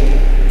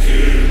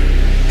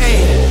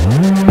 Hey.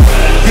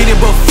 Been here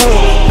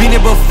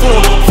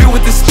before. Filled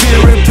with the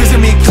spirit, prison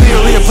me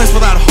clearly. A place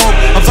without hope.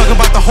 I'm talking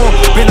about the hope.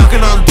 Been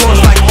knocking on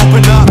doors like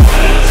open up.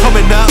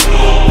 Coming up.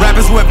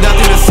 Rappers who have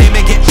nothing to say,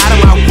 man, get out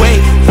of my way.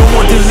 No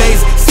more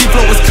delays.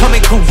 CFLOW is coming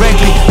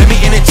correctly. Let me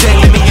interject.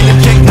 I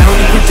don't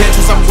need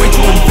credentials, I'm way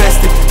too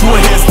invested. Two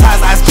hands,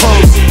 ties, eyes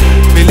closed.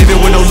 Been living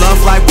with no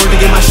love life, working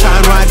to get my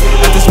shine right.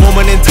 At this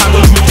moment in time,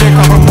 don't you dare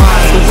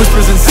compromise. The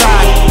whispers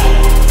inside.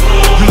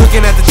 You're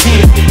looking at the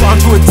team, on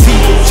to a team,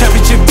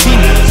 championship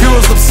team,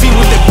 heroes of C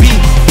with that beat.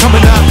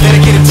 Coming up,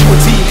 dedicated to a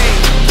team.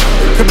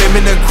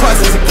 Commitment to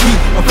Christ is a key.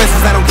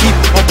 Offenses I don't keep.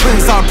 All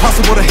things are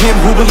impossible to him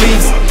who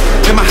believes.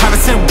 Then my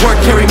habits and work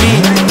carry me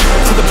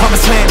to the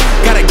promised land.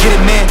 Gotta get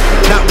it, man.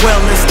 Not well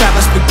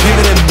established, but give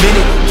it a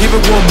minute. Give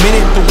it 1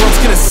 minute, the world's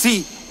gonna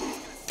see.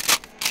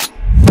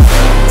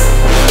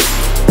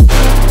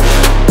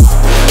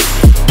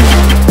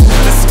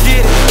 Let's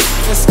get it.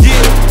 Let's get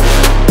it.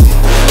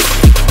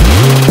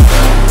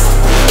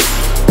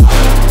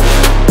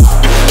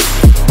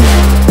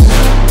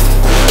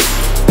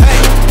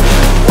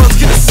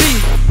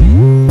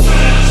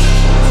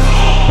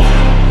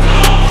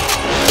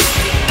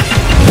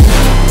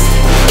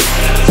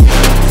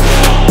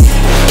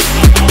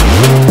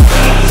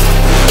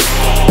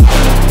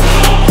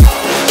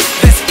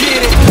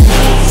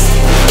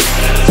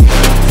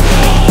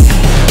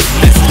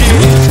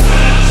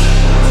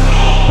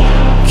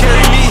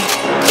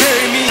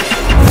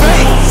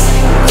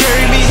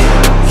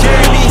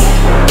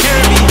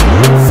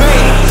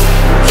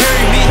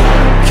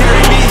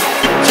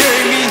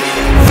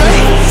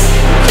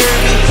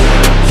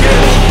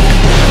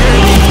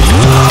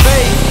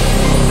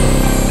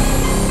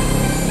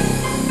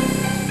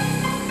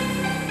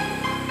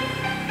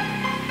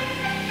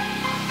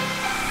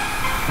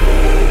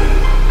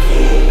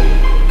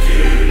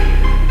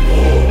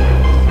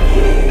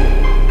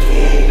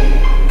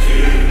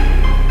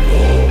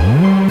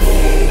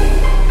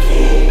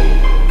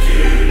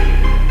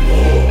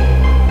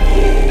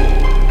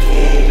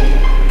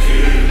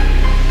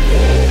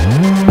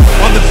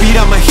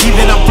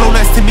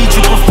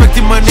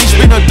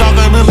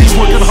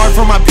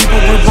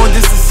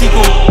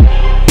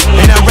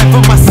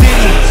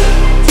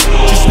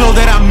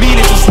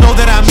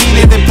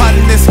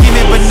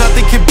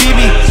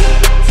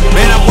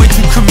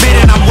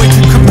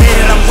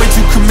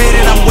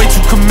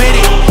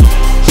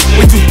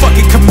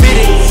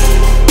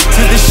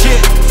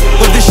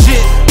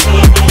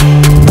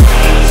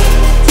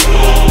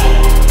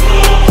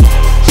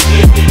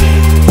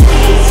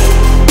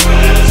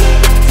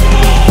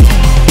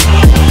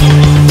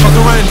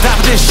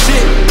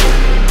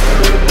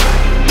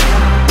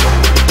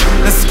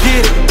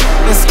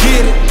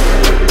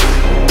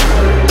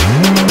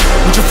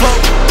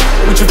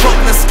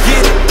 let's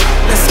get it,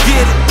 let's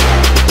get it.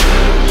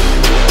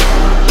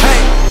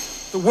 Hey,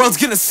 the world's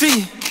gonna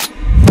see.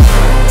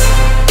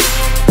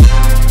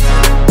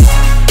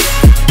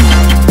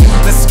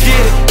 Let's get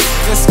it,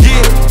 let's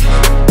get it.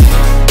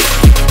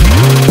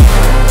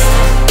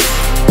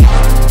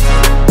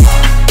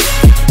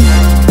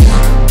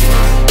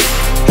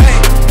 Hey,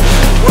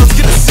 world's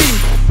gonna see.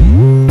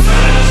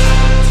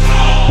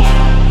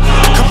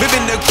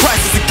 Commitment to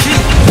Christ is the key.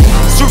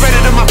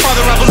 Surrendered to my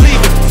Father, I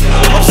believe it.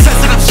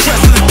 Obsessed and I'm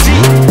stressed to the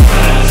deep.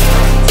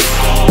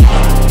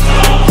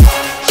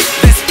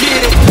 Let's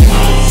get it.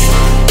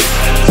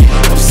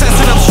 Obsessed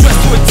and I'm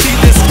stressed to a T.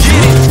 Let's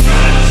get it.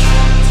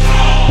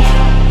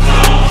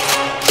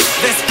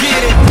 Let's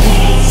get it.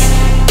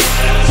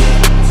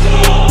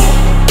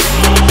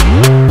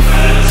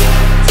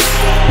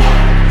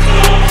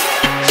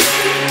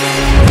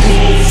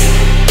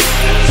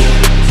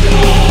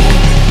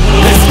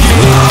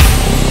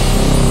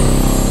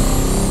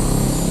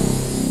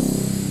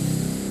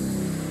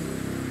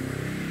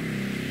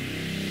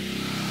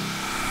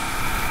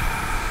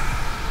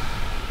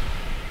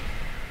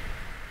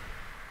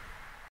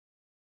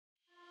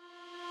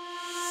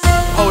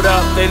 Hold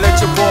up, they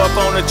let your boy up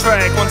on the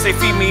track. Once they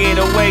feed me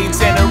 808s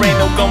and there ain't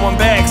no going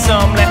back.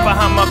 Some left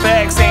behind my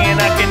back saying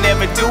I can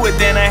never do it.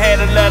 Then I had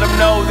to let them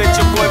know that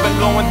your boy been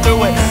going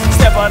through it.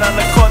 Step out on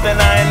the court, then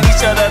I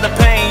unleash out of the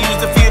pain.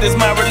 Use the field as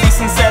my release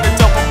and set it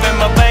dope up in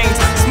my veins.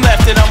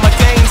 Slapped it on my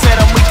game,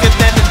 said I'm weaker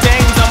than the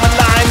Danes. I'm a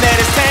lion that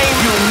is tame.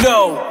 You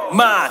know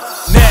my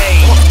name.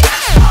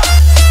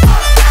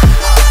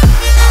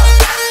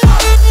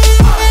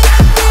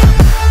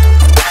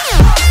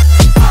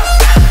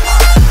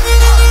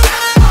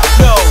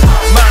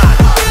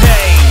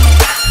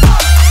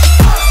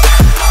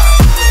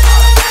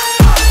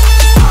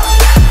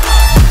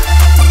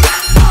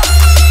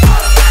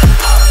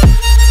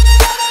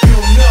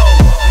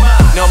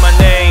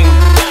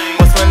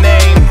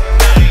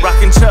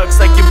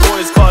 Like your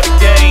boys call the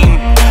game.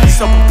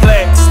 So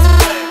perplexed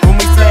when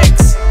we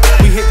flex.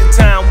 We hit the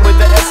town with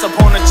the S up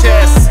on the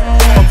chest.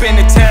 Up in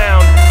the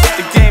town,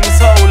 the game is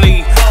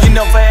holy. You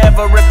know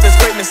forever if there's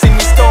greatness in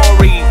your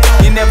story.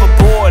 You're never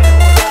bored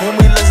when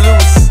we let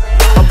loose.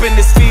 Up in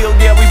this field,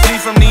 yeah, we bleed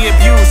from the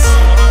abuse.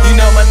 You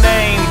know my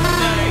name,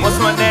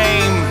 what's my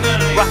name?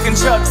 Rockin'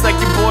 chucks like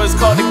your boys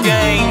call the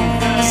game.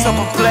 So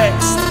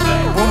perplexed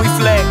when we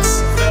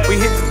flex. We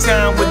hit the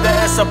town with the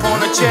S up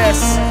on the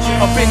chest.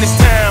 Up in this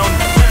town,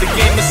 the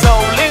game is so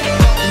lit.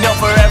 You know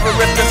forever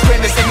if there's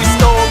greatness in your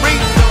story.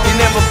 You're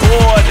never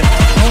bored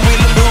when we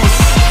loose.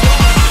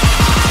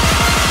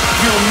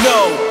 You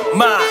know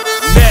my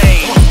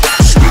name.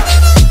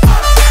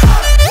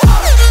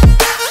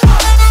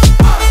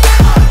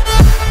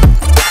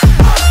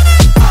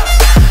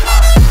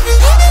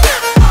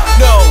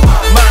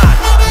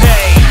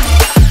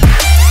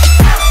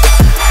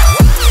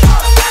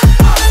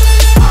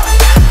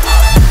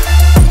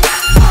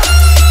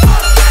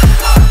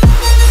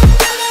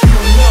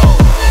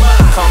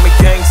 Call me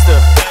gangster,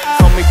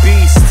 call me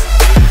beast.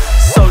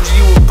 Soldier,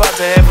 you about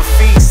to have a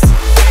feast.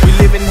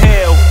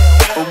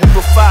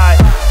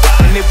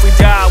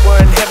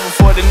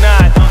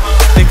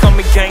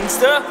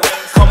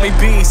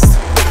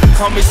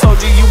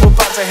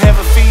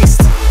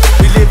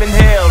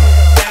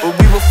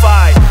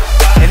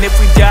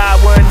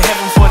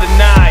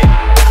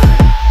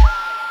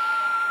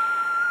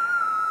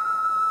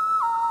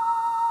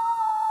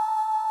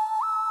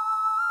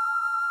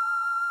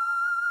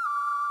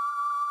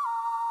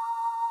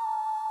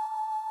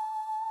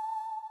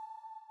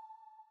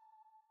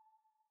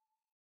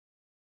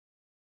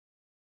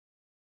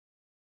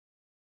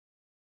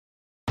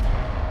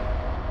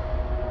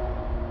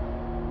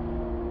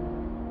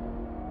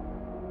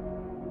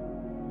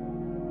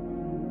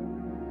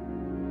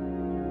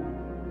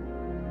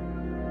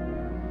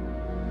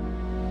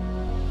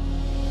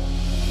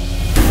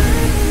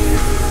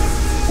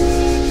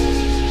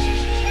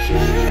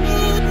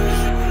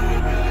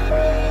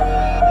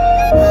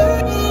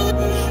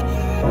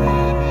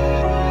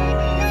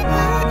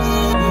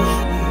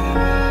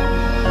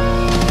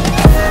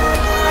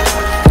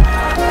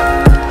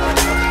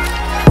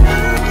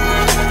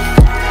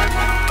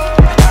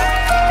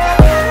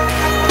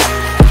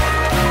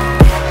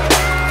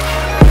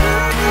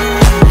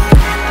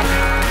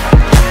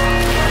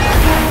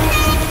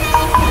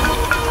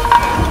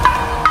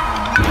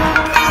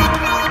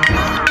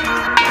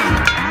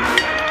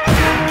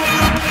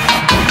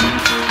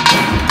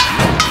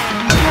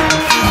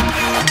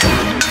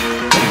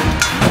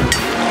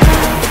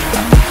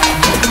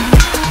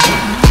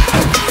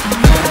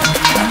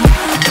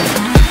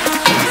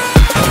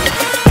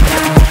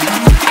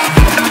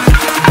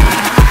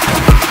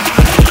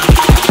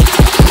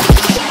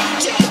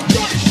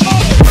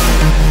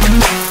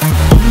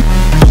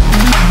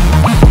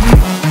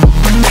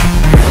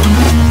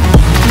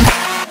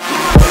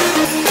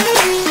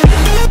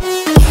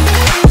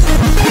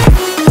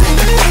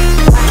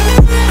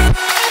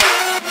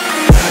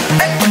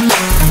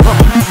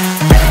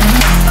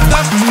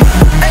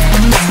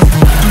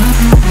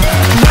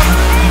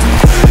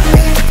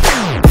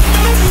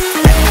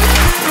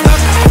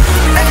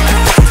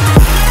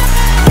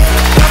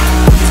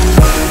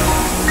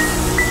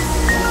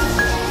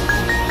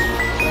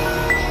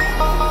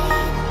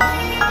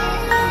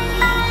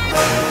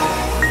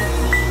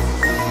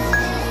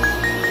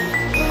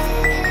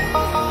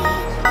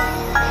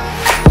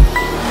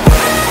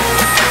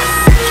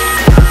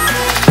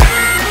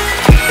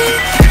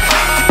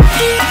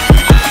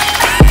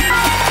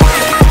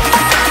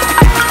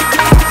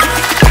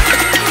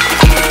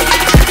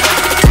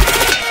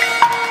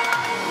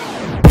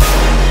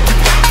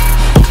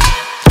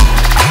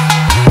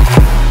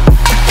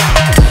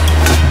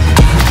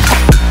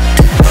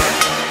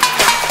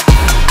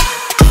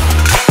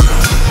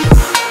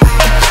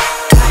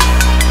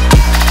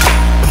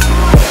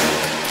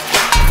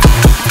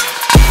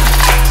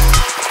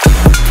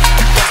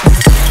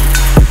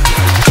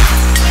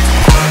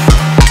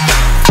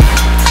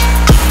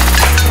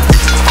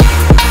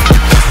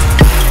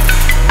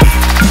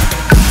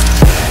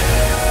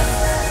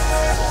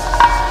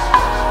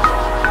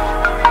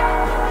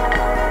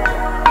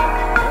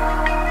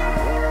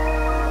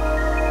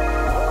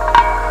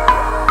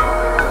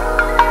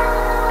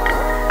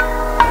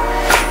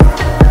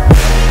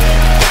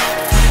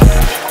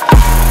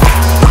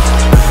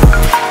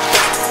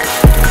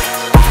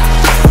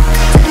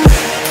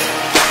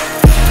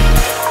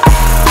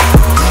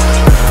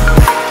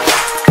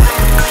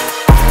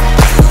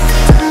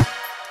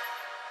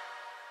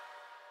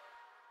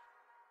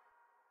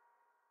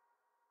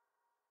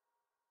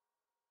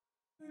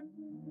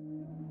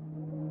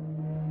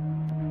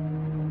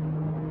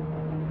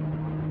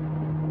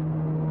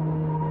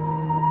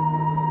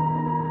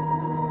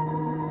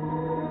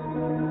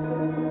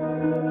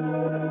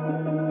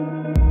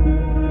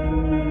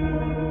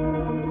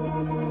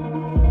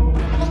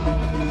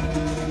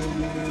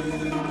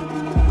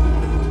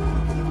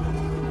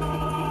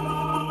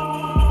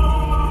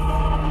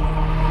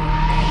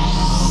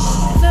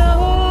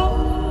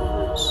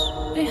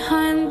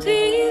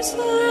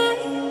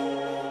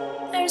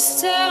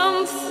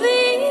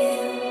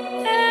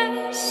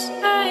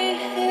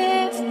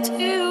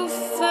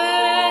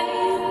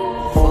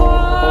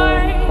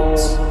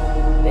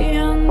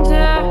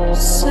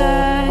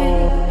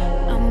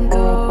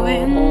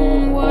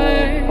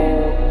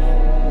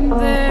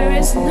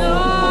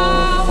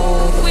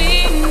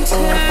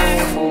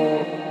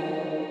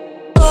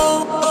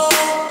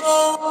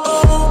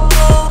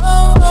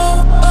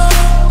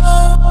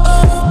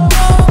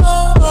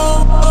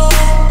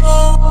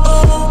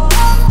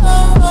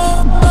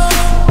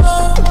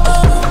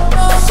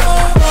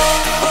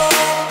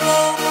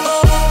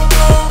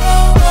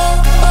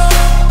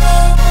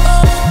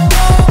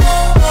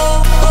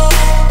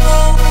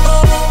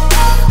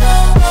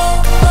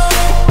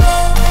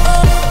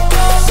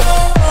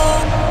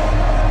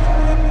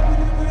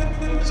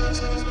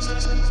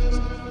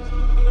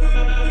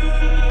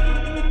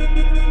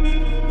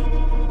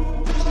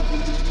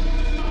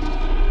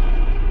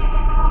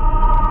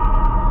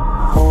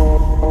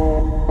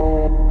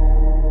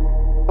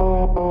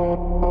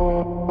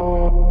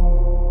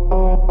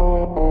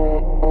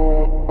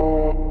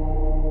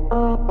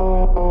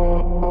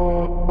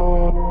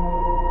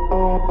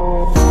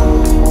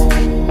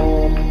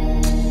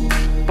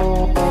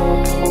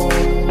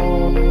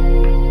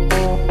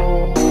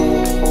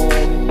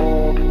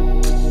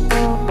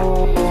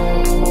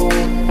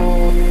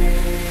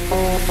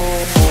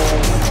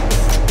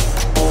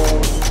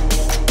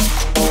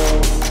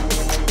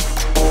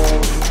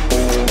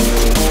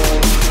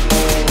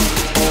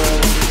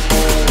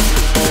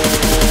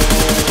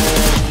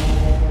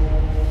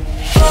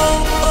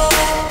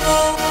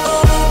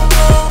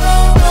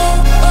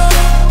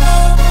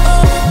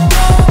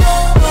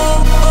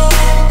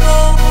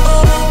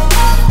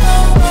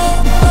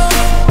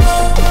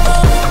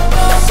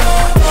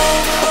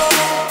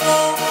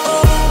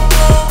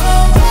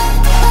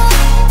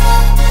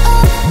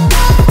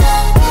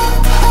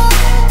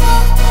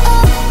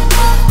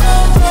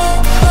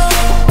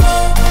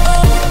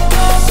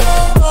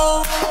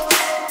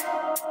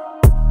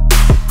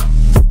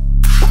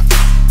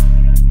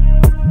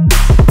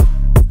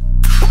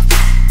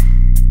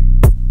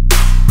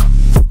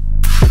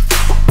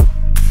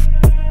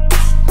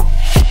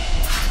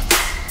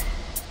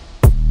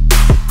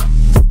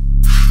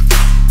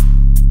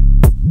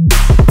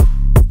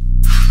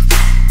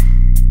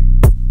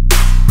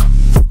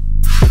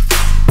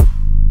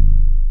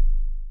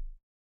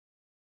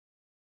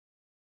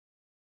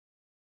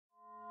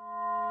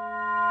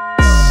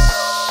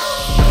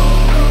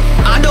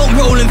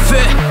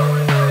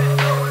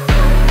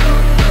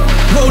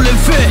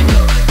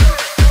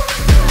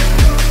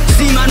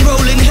 See man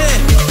rolling here.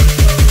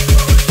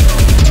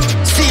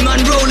 See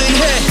man rolling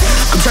here.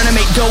 I'm tryna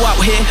make dough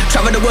out here,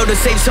 travel the world to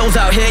save souls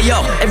out here,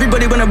 yo.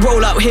 Everybody wanna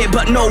roll out here,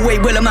 but no way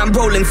will a man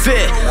roll in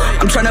fear.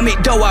 I'm tryna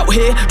make dough out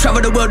here,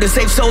 travel the world to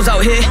save souls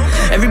out here.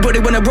 Everybody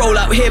wanna roll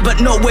out here,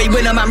 but no way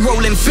will a man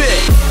roll in fear.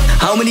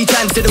 How many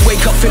times did I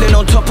wake up feeling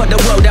on top of the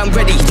world? I'm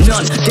ready,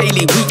 none.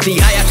 Daily,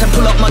 weekly, I had to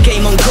pull up my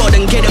game on God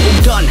and get it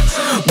all done.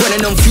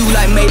 Running on fuel,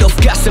 I made off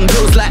gas and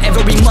bills like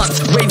every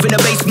month. Rave in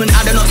the basement,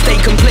 I do not stay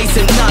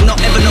complacent, nah,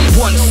 not ever, not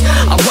once.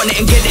 I run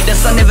it and get it, the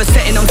sun never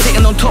setting, I'm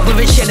sitting on top of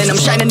it, shelling.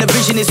 I'm shining, the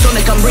vision is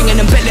sonic, I'm ringing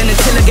and belling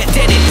until I get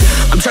deaded.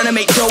 I'm trying to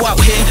make dough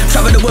out here,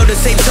 travel the world to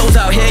save souls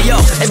out here,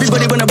 yo.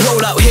 Everybody wanna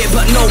roll out here,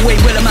 but no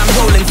way will a man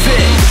roll in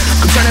fear.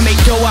 I'm trying to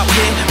make dough out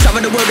here,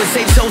 travel the world to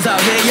save souls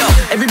out here, yo.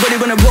 Everybody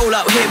wanna roll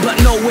out here, but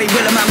no way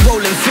will a man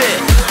roll in fear.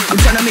 I'm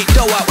trying to make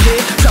dough out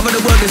here, travel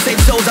the world to save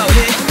souls out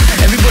here.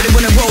 Everybody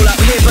wanna roll out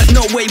here, but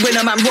no way will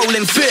a man roll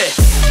in fear.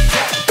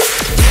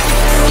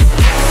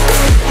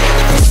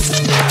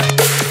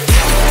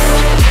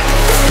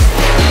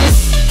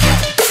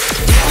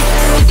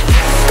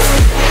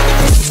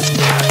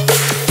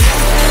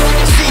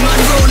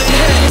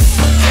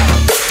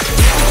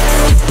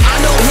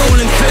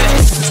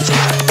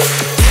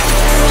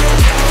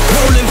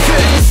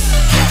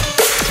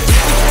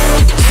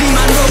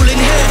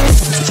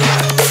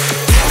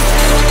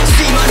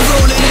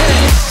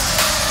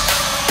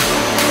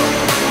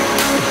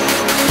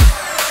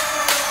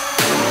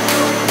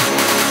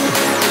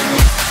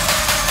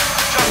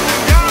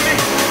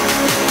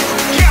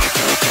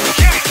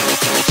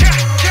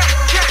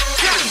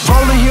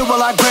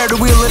 I grab the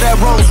wheel of that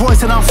Rolls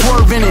Royce and I'm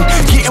swerving it.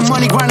 Getting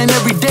money, grinding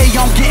every day,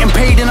 I'm getting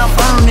paid and I'm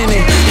earning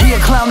it. He a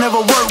clown,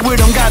 never worked with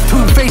him, got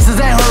two faces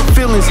and hurt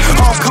feelings.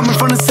 All coming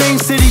from the same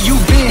city,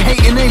 you been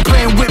hating, ain't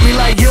playing with me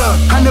like yeah.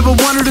 I never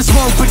wanted to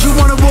smoke, but you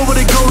wanna roll where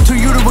they go to,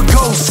 you to a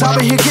ghost. I've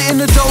been here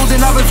getting the dough, then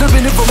I've been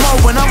flipping it for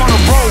more when I'm on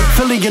the road.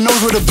 Filling your nose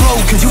with a blow,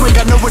 cause you ain't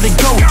got nowhere to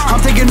go.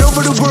 I'm taking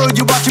over the world,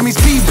 you watching me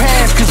speed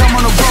past, cause I'm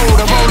on the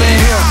road, I'm rolling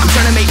here. I'm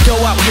trying to make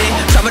dough out here,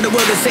 travel the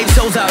world to save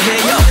souls out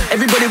here, yo.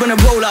 Everybody wanna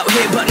roll out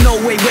here, but no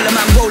way will a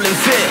man roll in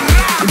fear.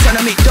 I'm trying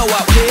to make dough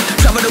out here,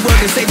 travel the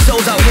world and save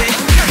souls out here.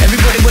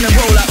 Everybody wanna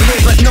roll out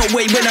here, but no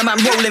way will a man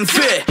roll in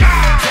fear.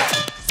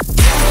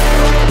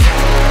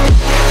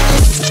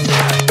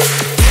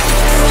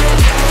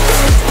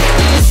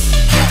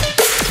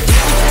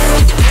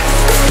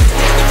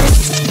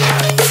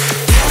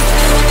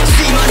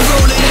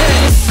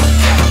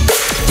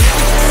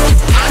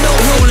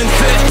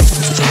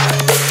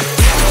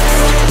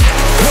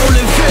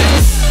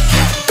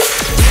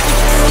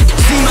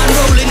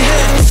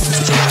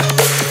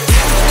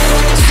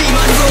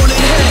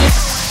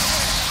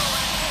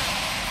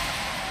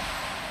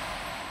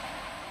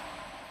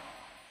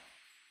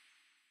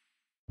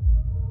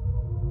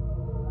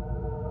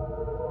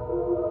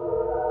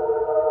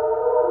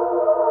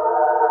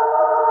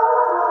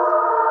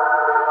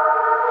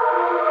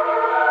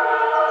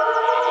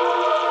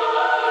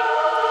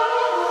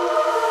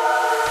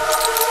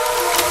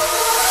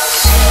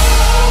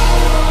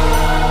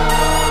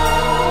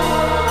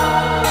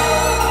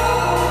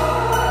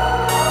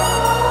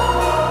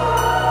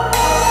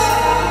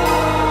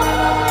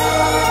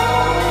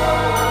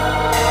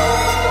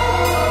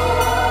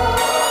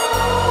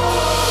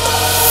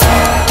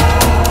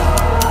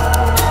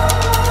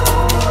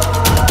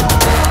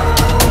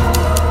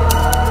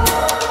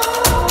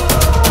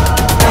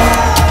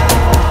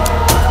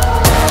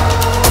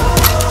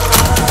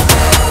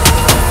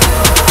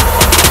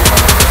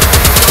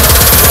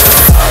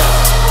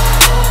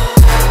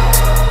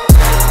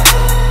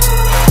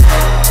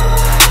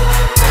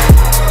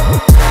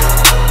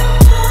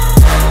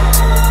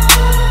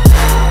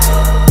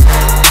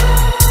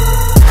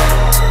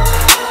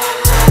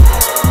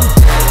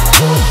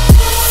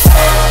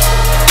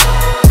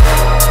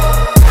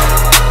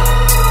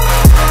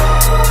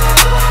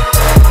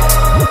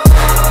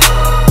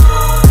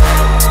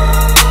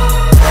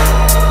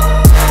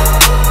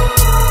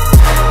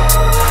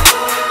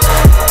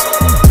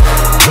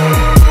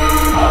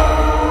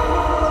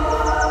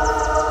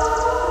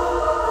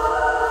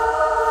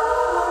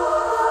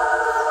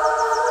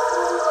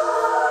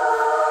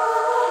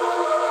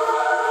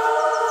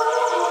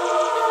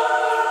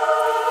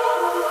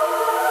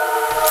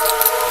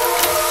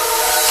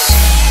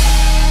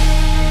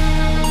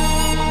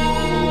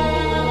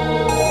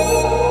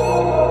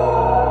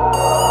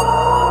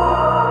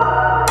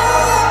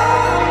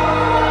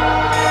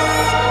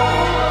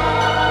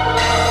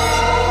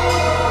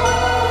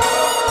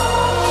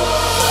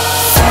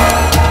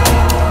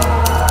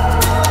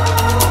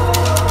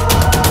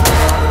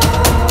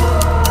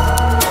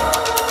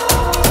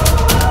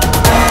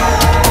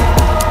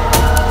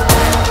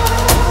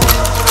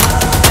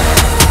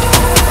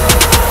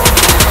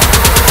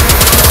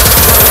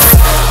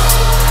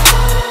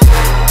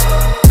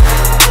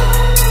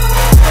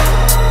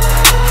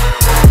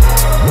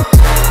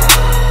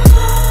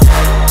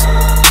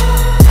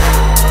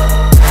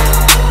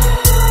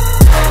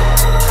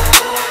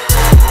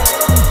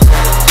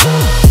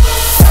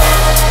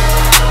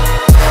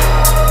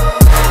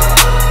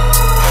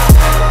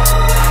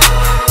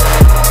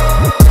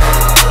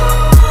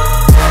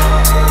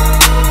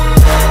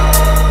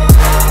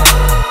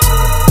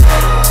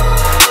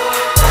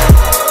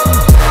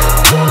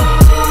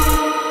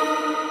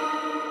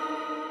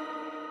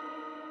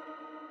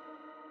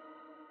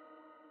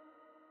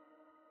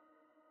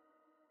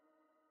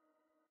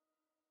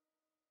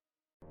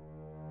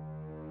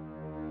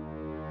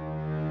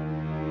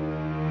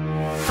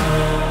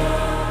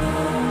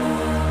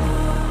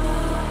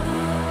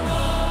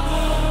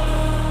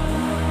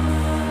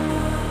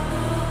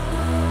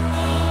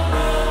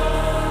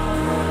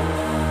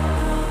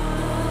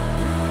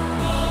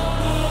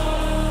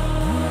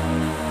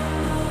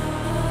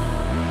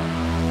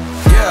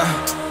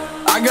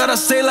 I gotta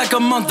say, like a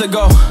month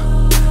ago,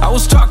 I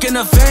was talking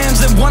to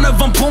fans and one of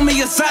them pulled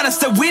me aside and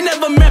said we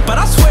never met, but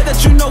I swear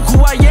that you know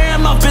who I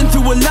am. I've been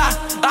through a lot,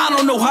 I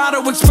don't know how to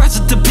express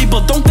it to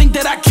people. Don't think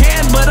that I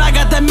can, but I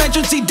got that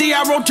mention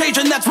CDI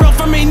rotation. That's real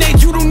for me,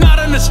 Nate, you do not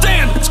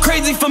understand. It's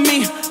crazy for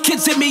me,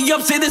 kids hit me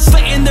up, say they're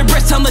slating their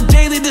wrists on the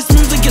daily. This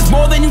music is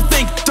more than you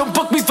think, don't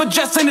book me for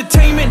just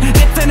entertainment.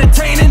 It's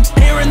entertaining,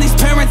 hearing these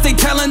parents, they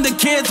telling the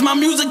kids my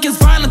music is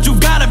violent, you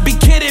gotta be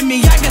kidding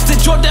me. I guess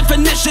it's your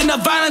definition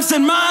of violence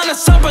and mine, or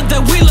something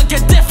that we look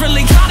at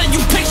differently. How do you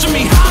picture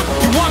me, huh?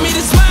 You want me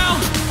to smile?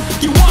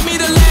 You want me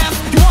to laugh?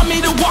 You want me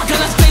to walk on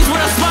the stage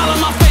with a smile on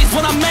my face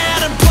when I'm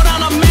mad and put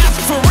on a mask?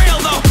 For real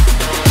though,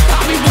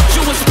 I'll be what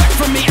you expect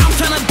from me. I'm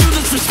trying to do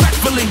this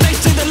respectfully. They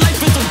say that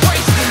life is a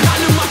race, I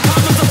knew my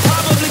problems would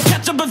probably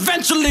catch up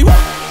eventually.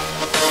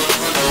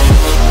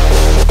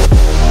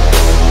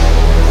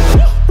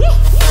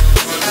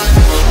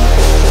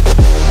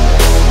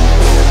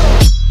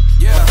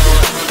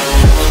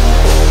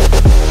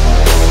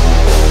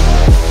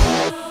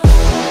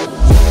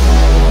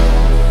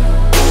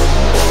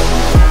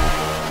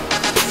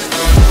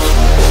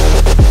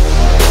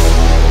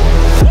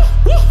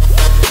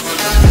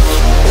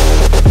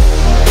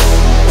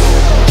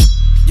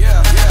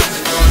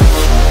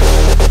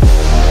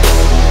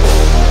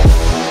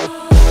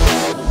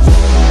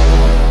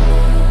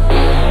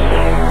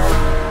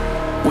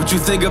 What you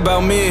think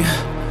about me?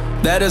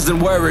 That doesn't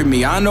worry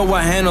me. I know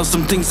I handle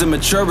some things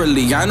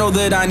immaturely. I know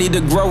that I need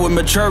to grow in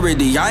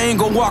maturity. I ain't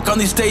gonna walk on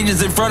these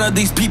stages in front of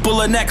these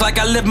people and act like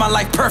I live my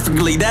life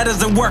perfectly. That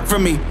doesn't work for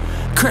me.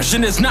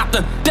 Christian is not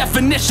the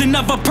definition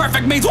of a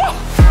perfect means. Whoa!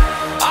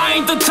 I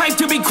ain't the type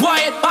to be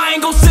quiet. I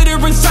ain't gon' sit here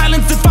in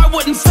silence if I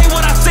wouldn't say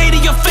what I say to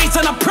your face.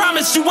 And I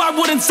promise you I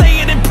wouldn't say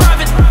it in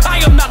private.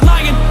 I am not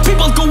lying.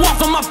 People go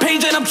off on my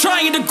page and I'm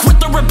trying to quit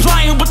the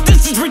replying, but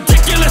this is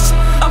ridiculous.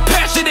 I'm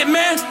passionate,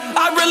 man.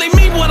 I really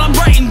mean what I'm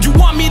writing. You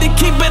want me to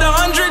keep it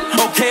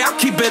 100? Okay, I'll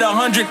keep it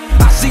 100.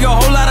 I see a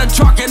whole lot of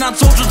talking on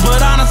socials,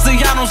 but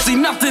honestly I don't see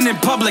nothing in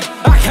public.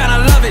 I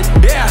kinda love it,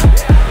 yeah.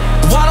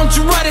 Why don't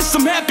you write us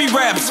some happy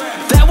raps?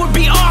 That would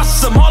be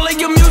awesome. All of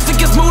your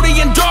music is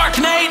moody and dark,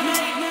 Nate.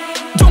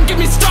 Don't get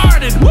me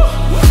started. Woo!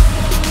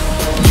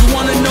 You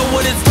wanna know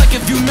what it's like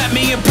if you met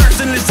me in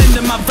person? Listen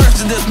to my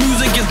verses. This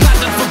music is not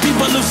just for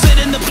people who sit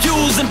in the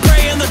pews and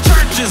pray in the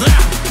churches.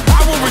 I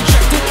will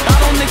reject it. I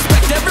don't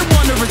expect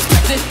everyone to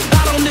respect it.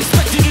 I don't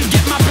expect you to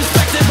get my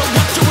perspective, but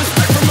what you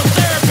expect from a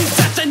therapy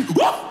session?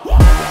 Woo!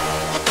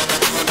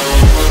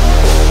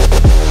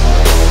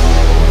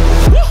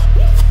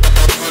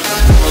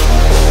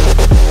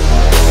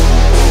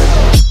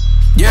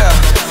 Yeah.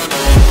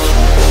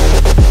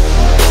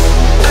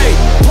 Hey,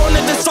 point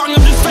at this song,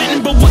 I'm just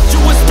venting, but what you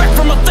expect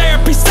from a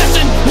therapy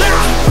session?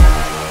 Nah.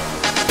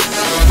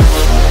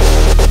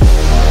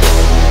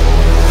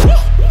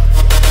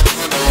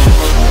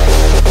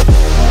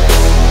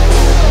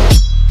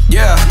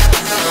 Yeah.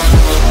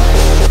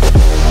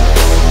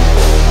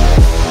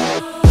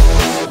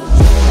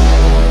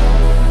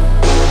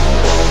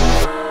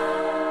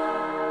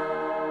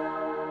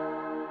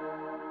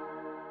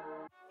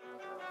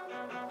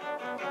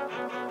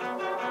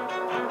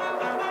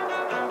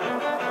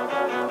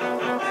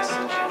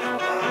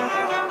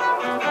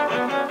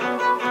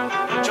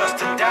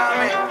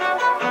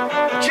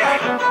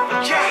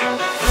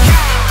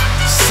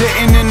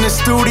 Sitting in the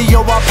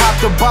studio, I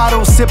popped a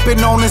bottle,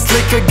 sipping on this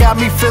liquor, got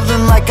me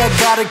feeling like I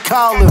got a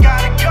collar.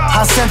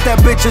 I sent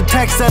that bitch a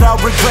text that I'll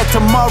regret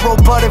tomorrow,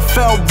 but it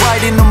felt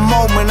right in the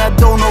moment, I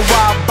don't know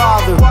why I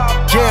bothered.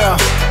 Yeah,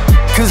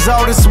 cause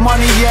all this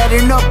money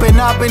adding up,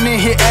 and I've been in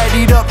here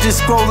added up,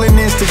 just scrolling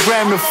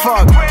Instagram to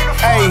fuck.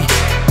 Ayy,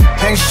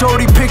 and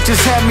shorty pictures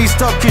had me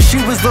stuck, cause she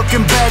was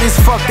looking bad as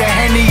fuck. The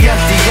Henny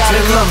empty, gotta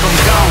love, I'm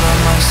gone.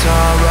 My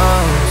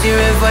sorrows,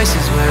 hearing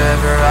voices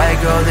wherever I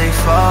go, they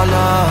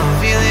follow.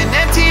 Feeling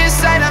empty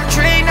inside, I'm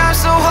drained, I'm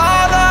so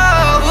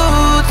hollow.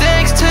 Ooh,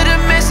 thanks to the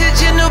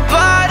message in the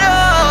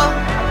bottle.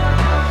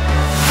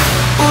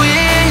 Ooh,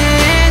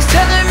 yeah, it's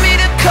telling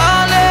me to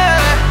call her.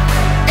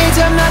 And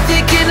I'm not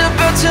thinking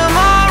about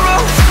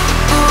tomorrow.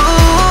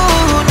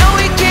 Ooh, no,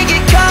 we can't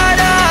get caught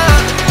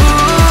up.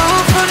 Ooh,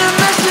 from the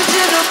message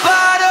in the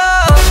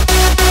bottle.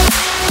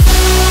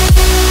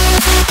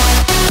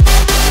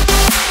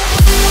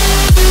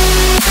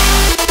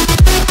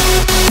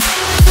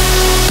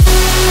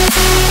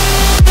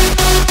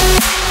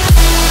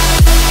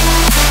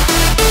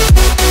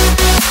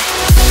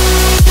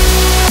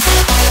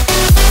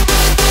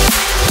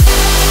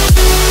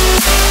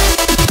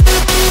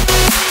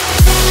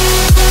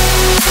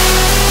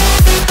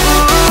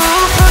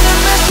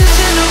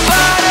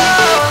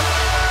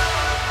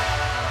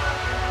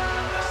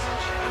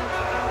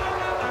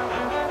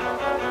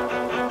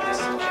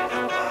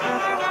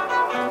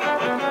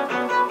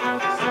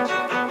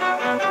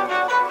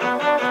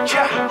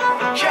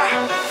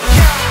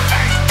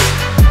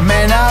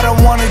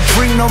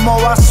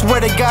 more. I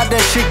swear to God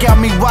that shit got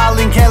me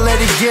wildin', can't let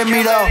it get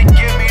me though.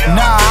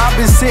 Nah, I've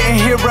been sitting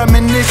here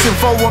reminiscing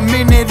for a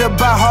minute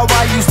about how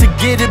I used to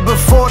get it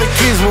before the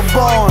kids were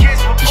born.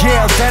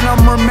 Yeah, then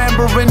I'm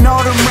remembering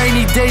all the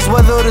rainy days,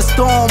 weather the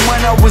storm,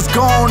 when I was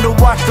gone to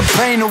wash the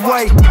pain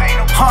away.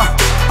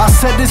 I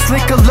said this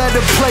liquor, let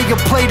it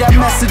play that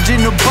message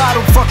in the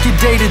bottle, fuck your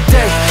day to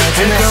day.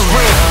 And that's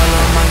real. All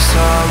of my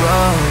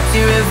sorrow,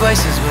 hearing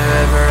voices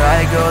wherever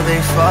I go,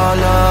 they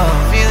follow.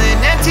 Feeling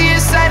empty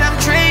inside, I'm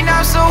drained,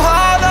 I'm so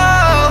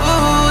hollow.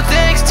 Ooh,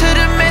 thanks to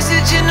the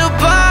message in the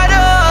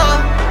bottle.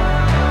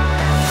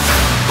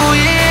 Ooh,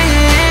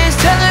 yeah, it's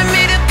telling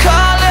me to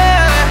call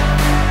her,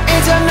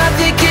 and I'm not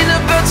thinking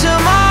about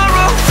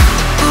tomorrow.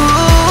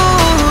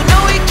 Ooh, no,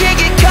 we can't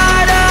get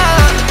caught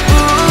up.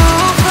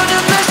 Ooh, from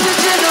the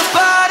message in the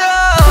bottle.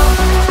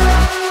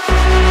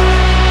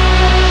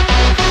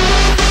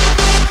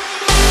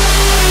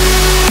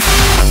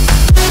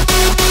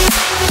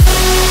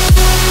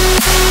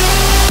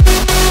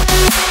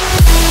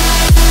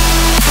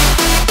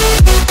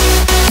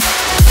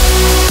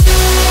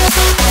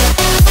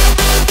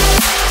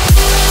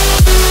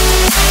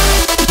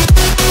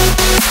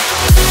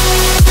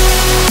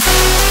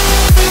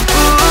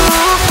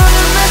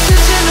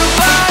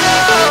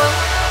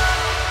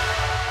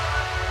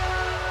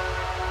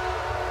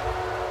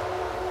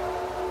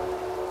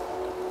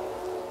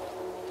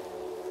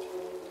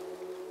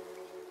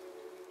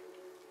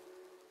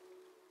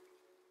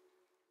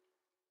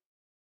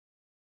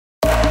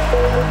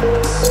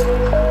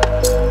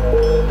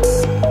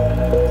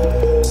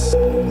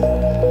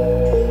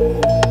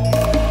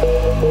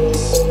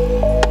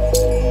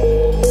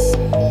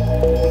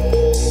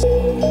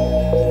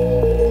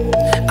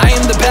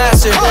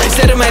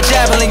 Instead of my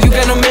javelin, you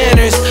got no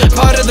manners.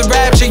 Part of the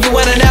rapture, you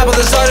want an apple,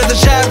 the start of the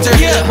chapter.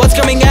 What's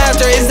coming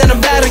after? Is that a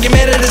battle? You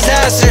made a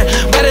disaster.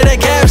 Why did I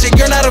capture?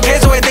 You're not okay,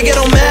 so I think it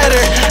don't matter.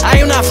 I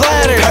am not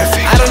flattered.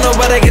 I don't know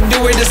what I can do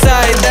or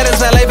decide. That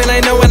is my life and I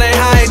know when I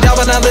hide.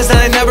 Double not listen,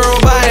 I never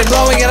abide.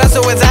 Blowing it up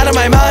so it's out of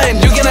my mind.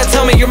 You cannot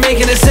tell me you're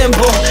making it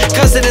simple,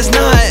 cause it is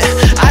not.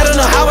 I don't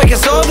know how I can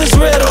solve this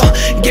riddle.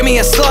 Give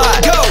me a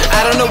slot. Go.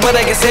 I don't know what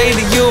I can say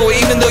to you,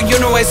 even though you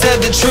know I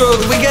said the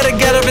truth. We gotta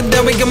get up and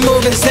then we can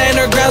move and stand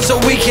our ground so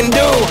we can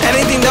do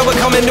anything that will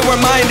come into our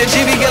mind.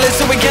 Achieve it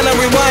so we cannot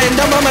rewind.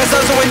 I'm on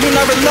myself so I do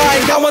not rely.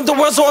 I want the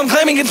world so I'm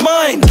claiming it's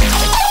mine.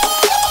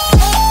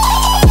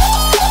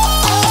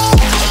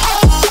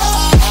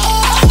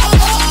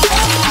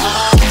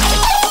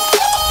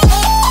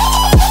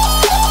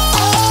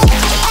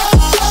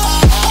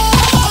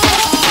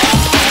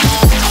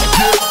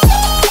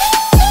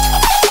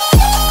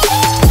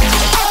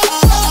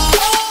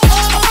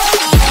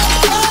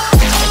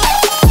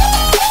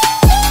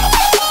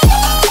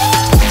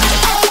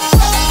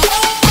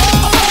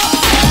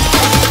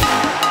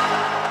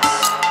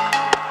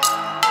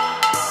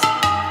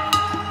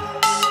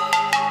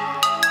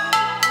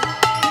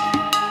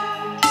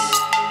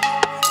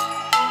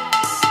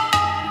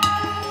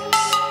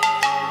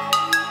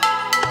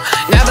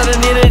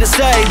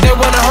 They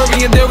wanna hurt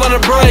me and they wanna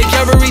break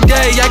every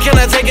day. I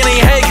cannot take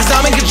any hate, cause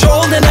I'm in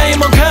control and I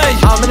am okay.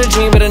 I'm in a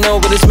dream but I know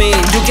what it's mean.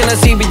 You cannot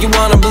see but you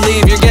wanna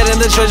believe. You're getting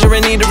the treasure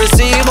I need to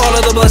receive. All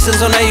of the blessings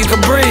so now you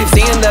can breathe.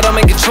 Seeing that I'm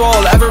in control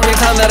every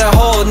time that I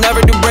hold. Never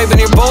do brave when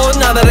you're bold.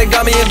 Now that I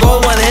got me a goal,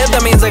 one hit,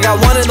 that means I got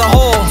one in the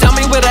hole. Tell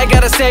me what I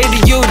gotta say to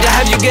you to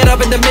have you get up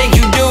and to make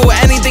you do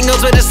anything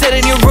else but to sit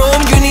in your room.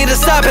 You need to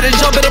stop it and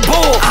jump in a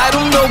pool. I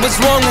don't know what's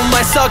wrong with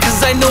myself cause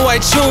I know I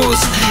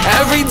choose.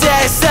 Every day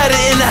I set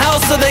it in the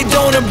house so they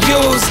don't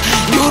abuse.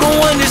 You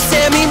don't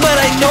understand me but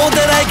I know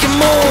that I can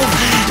move.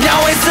 Now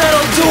I said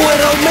I'll do it,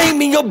 I'll make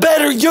me a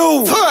better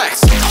you.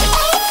 Flex.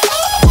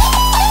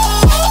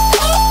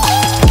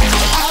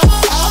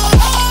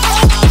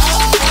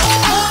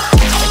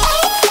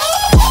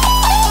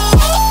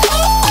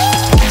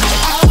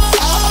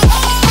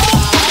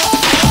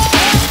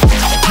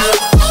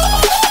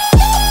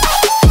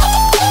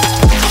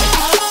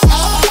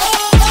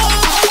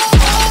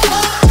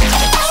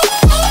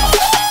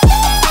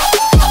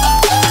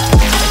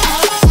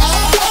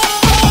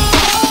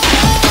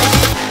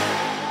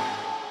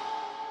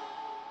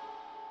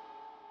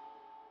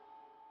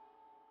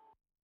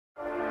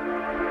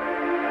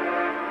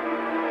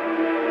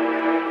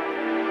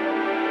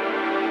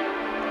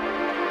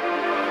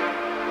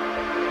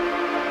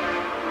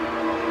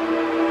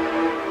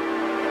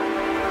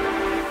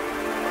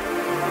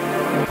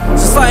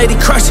 Society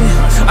crushing,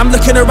 I'm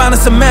looking around,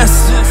 it's a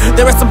mess.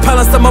 There are some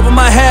problems I'm over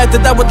my head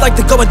that I would like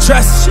to go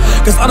address.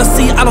 Cause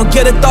honestly, I don't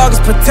get it, dog,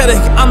 it's pathetic.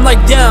 I'm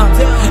like, damn,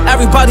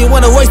 everybody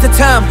wanna waste the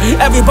time.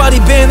 Everybody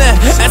been there,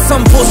 and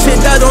some bullshit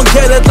I don't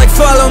get it. Like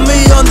follow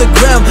me on the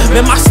gram.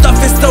 Man, my stuff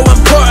is so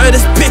important,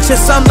 it's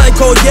bitches. I'm like,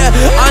 oh yeah,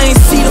 I ain't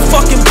see the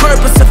fucking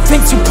purpose of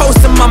things you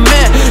posting, my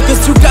man.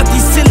 Cause you got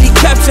these silly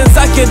captions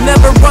I could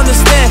never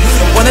understand.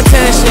 Want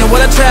attention,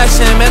 what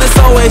attraction, man, it's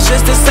always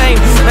just the same.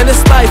 Man,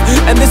 this life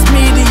and this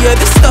media,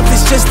 this stuff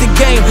is just a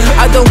game.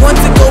 I don't want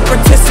to go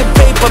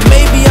participate, but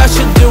maybe I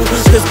should do,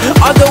 cause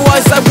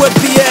otherwise I would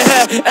be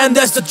ahead, and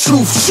that's the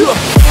truth, sure.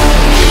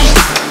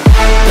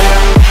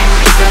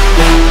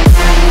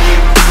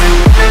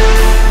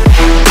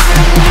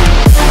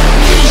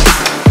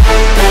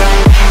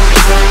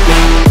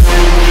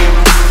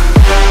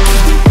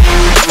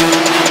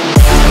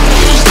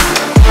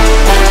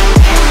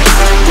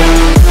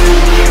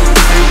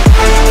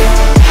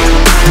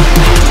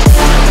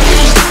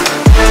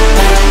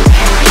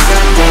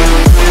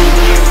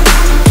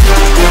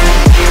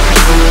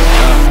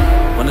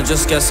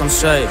 Just get some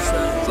straight.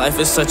 Life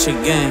is such a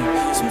game.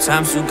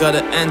 Sometimes you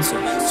gotta enter,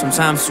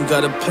 sometimes you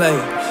gotta play.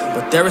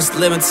 But there is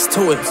limits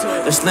to it,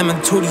 there's limit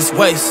to these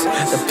ways.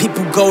 That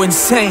people go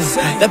insane,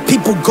 that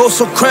people go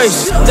so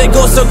crazy. They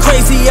go so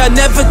crazy, I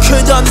never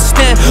could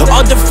understand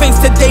all the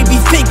things that they be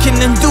thinking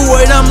and do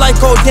it. I'm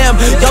like, oh damn,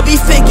 y'all be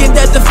thinking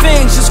that the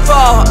things just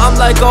fall. I'm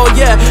like, oh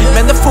yeah,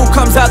 man, the food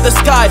comes out the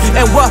sky.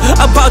 And what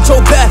about your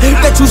bed?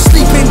 That you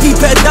sleeping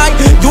deep at night?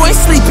 You ain't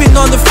sleeping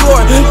on the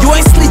floor, you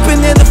ain't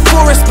sleeping in the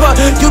forest, but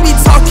you be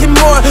talking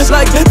more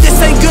like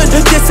this ain't good,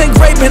 this ain't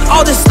great, man,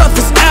 all this stuff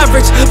is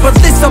average. But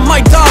listen,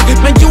 my dog,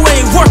 man, you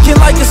ain't working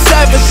like a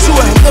savage. You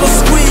a little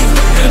squeeze,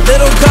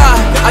 little guy,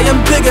 I am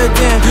bigger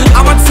than.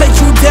 I'ma take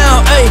you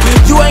down, ayy,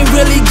 you ain't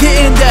really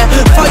getting that.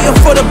 Fire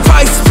for the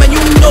price, man, you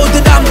know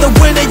that I'm the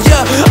winner,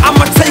 yeah.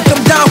 I'ma take them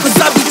down, cause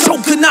I be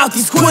choking out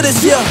these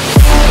quitters, yeah.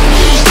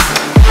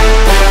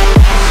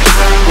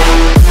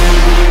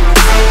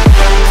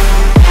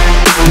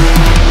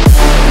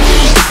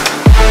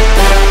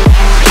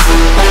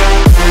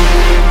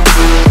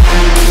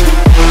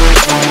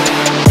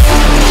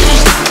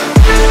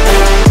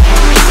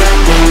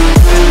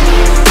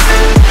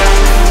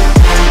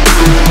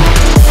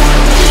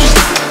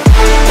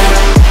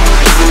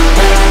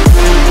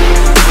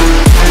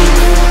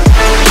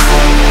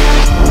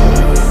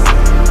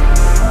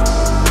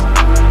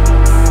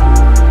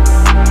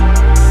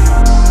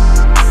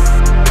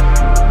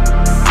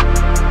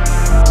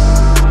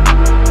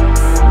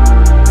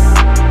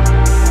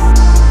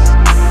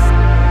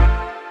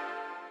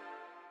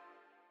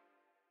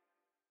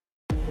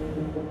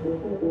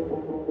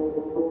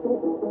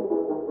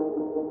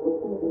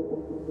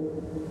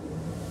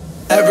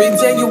 Every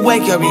day you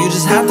wake up, you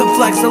just have to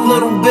flex a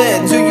little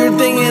bit. Do your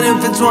thing, and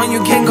if it's wrong,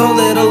 you can call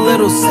it a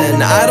little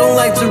sin. I don't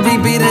like to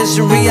repeat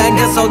history, I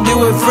guess I'll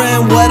do it,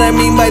 friend. What I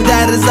mean by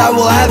that is I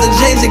will have to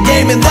change the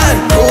game and then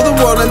rule the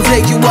world and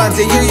take you out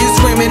to hear you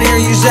scream and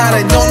hear you shout.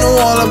 I don't know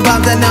all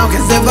about that now,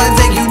 cause if I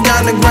take you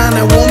down the ground,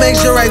 I will make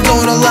sure I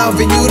don't allow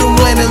for you to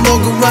win and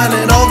look around.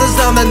 And all the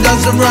sound that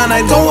doesn't run,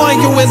 I don't want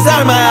you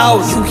inside my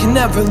house. You can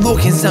never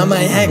look inside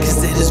my head,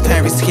 cause it is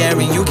very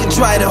scary. You can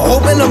try to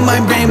open up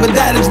my brain, but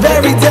that is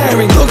very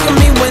daring. Look at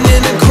me when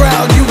in a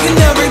crowd, you can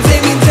never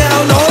take me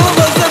down. All of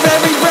us are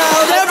very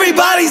proud,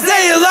 everybody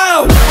say it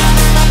loud.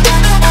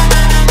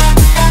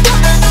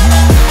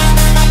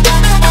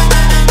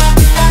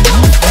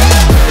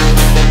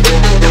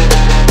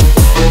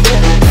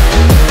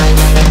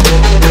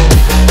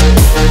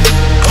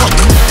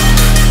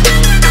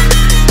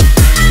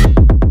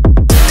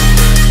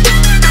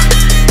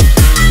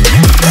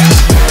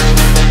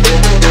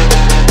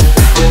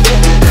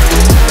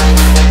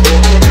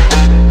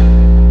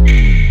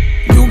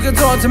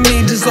 To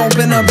me, just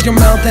open up your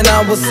mouth and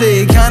I will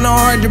see. Kinda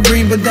hard to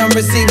breathe, but then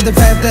receive the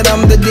fact that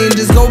I'm the dean.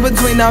 Just go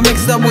between, I'm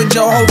mixed up with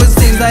Jehovah's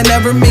teams. I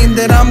never mean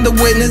that I'm the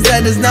witness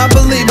that does not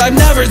believe I've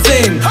never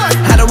seen.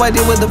 How do I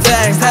deal with the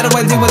facts? How do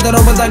I deal with it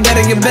all once I'm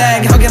getting it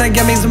back? How can I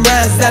get me some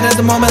rest? That is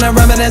the moment I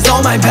reminisce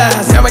on my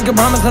past. Now I can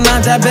promise I'm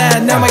not that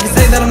bad. Now I can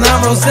say that I'm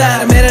not real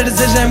sad. I made a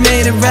decision, I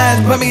made it right.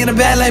 Put me in a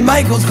bed like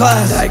Michael's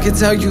class. I can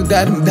tell you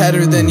that I'm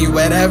better than you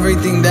at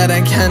everything that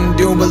I can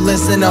do. But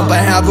listen up, I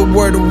have a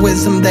word of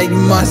wisdom that you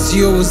must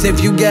use.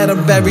 If you get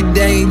up every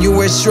day and you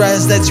are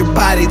stressed, that's your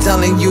body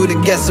telling you to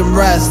get some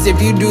rest.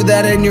 If you do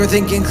that and you're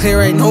thinking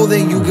clear, I know that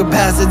you can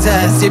pass the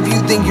test. If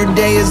you think your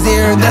day is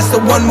near, that's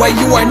the one way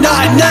you are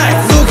not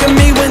next. Look at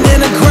me when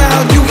in a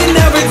crowd, you can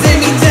never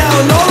take me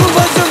down. All of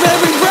us are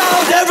very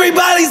proud,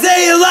 everybody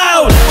say it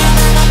loud.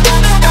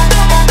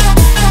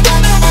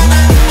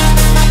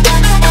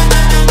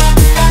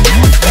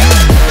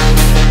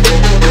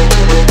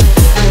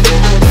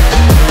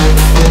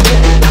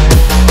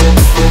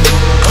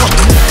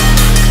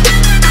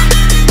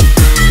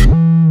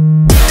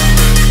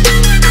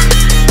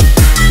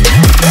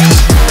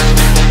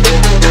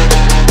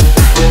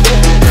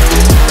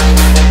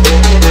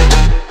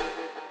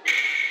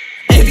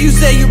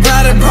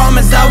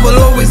 I will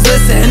always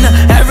listen.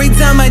 Every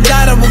time I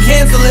die, I will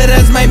cancel it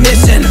as my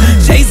mission.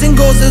 Chasing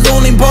goals is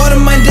only part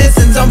of my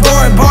distance. I'm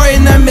far apart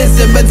and I miss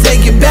it, but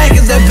take it back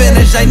as I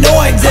finish. I know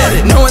I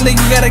did it. Knowing that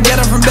you gotta get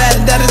up from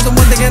bed, that is the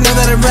one thing I know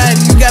that I read.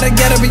 You gotta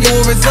get up and you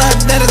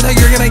overslept, that is how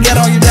you're gonna get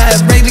all your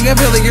debt. Raging, I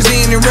feel like you're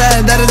seeing your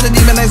red. That is the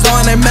demon I saw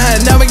and I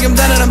met. Now I am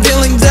done and I'm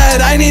feeling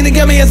dead. I need to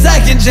give me a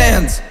second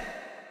chance.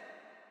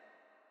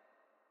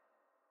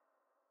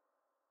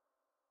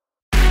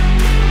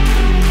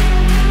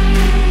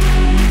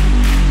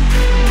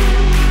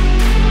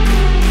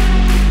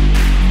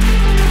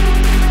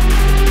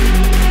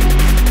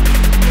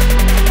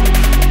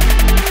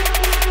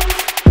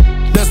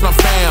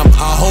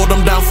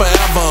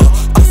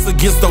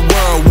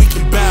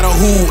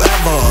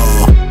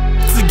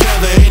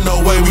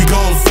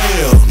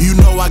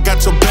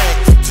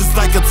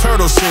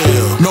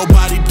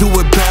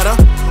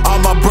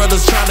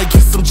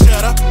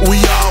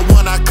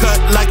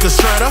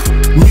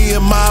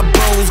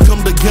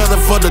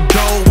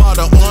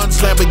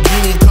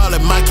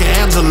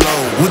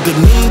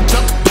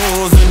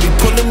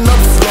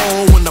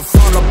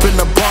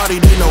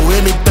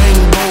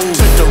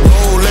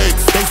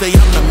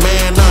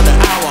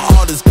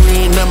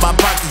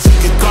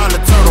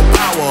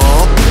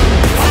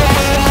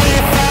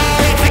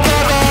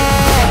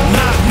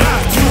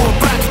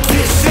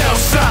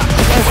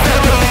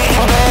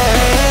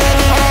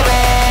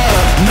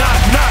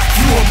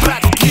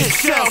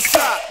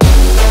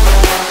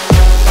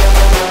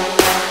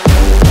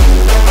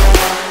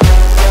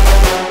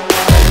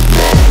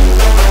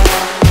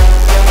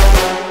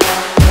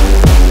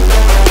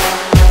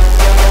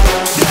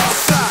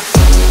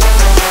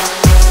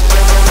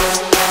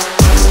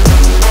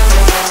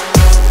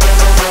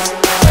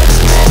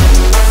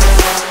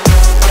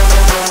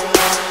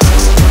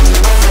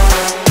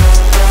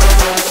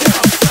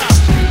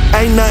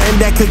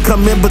 could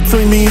come in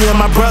between me and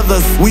my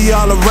brothers. We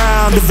all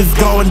around if it's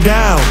going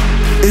down.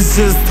 It's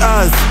just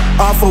us,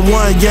 all for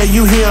one, yeah,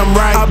 you hear him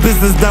right. Our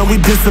business done, we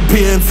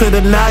disappear into the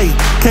night.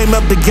 Came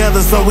up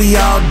together, so we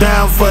all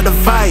down for the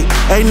fight.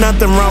 Ain't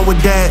nothing wrong with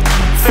that.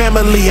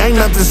 Family, ain't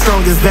nothing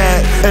strong as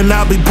that. And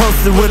I'll be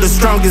posted with the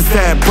strongest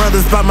at.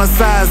 Brothers by my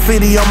side,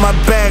 city on my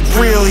back,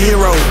 real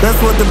hero. That's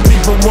what the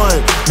people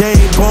want. They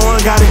ain't born,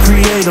 gotta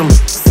create them.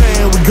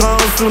 Saying we gone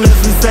soon as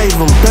we save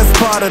them. That's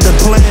part of the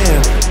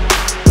plan.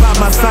 By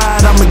my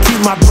side, I'ma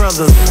keep my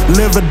brothers.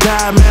 Live or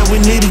die, man, we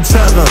need each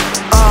other.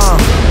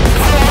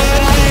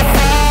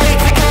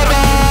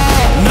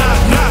 Knock,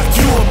 knock,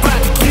 you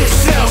about to get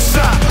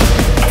shell-shocked.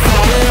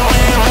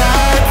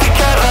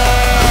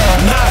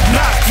 Knock,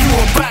 knock, you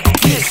about to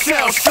get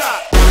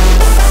shell-shocked.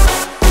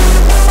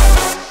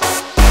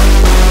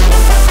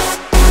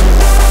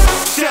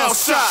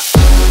 Shell-shocked.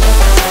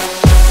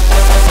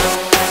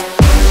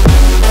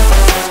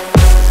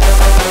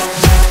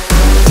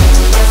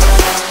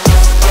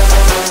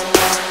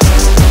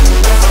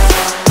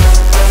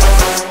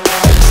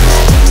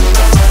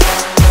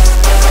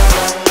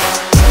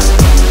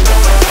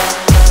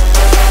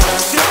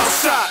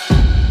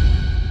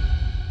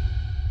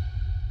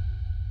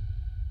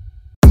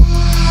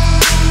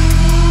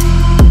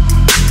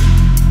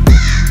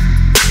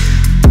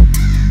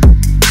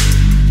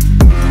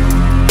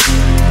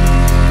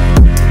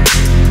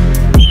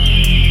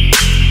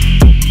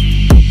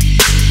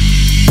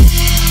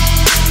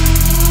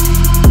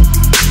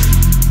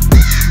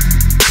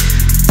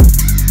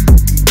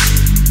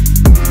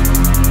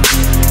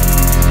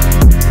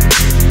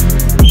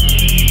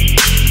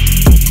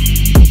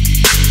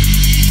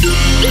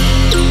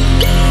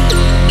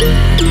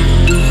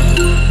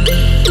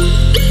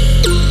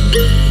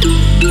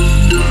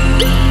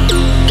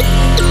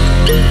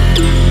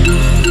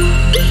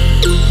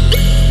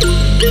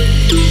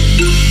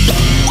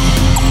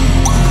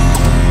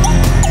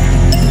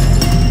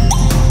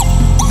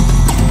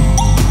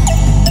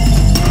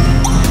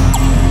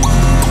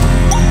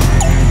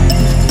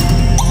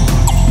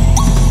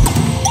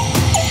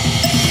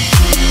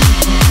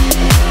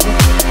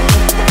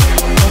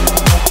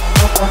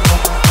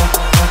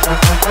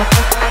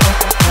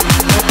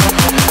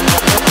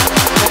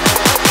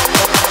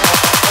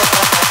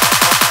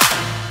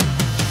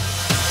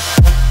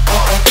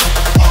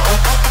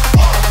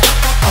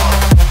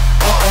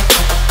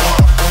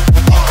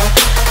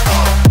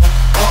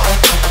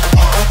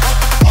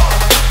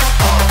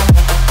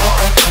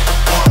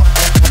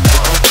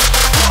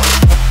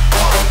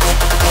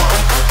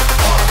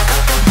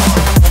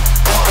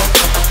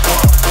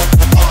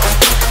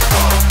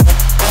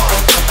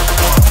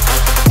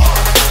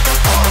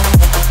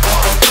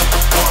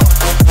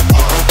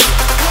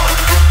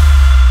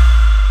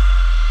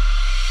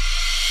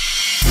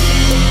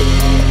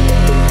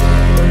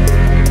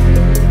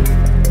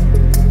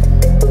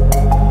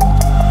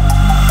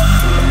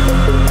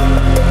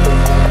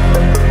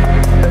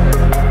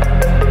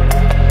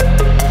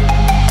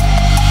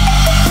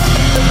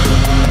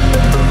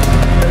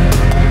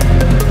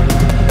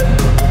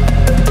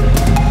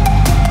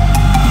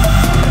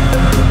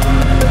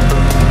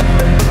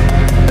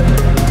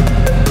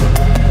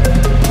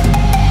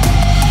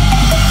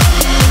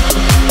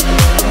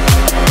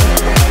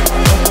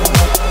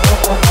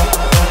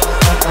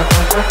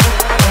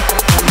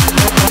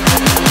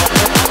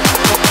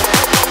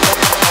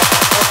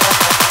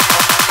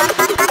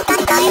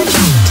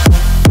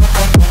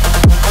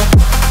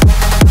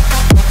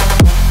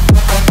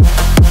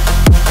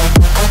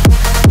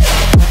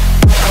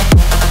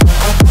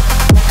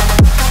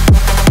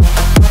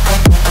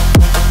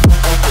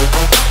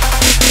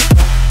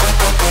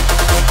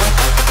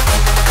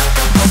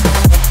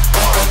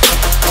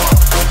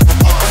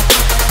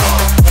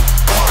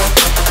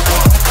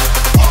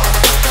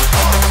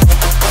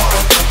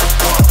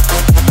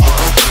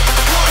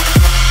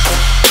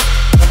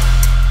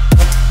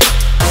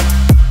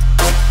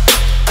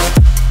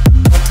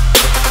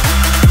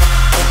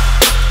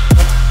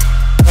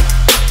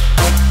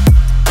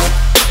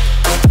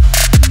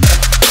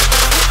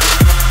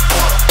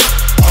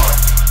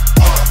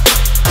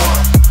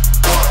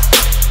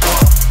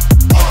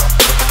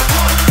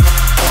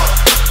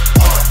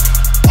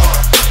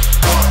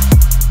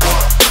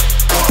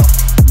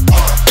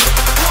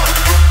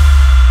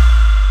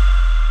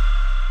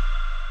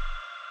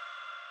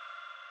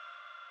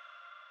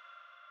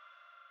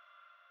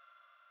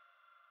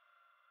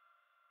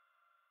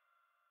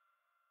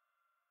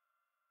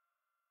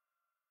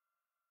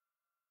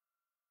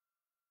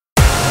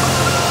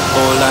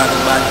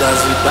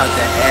 does we bout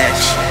that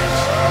action.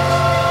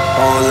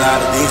 Whole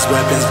lot of these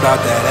weapons bout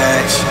that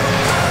action.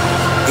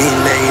 He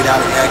laid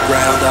out in that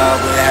ground, all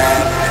what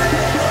happened.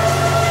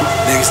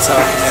 Niggas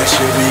talking that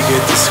shit, we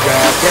get to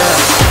scrap,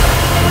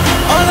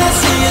 yeah. All I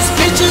see is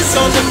bitches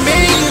on the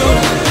menu.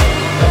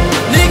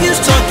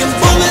 Niggas talking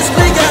bullets,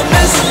 we got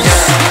missiles.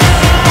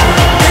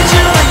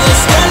 Picture on your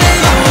skelly,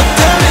 you a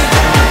dummy.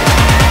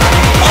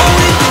 All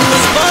we do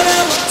is buy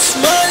that with this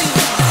money.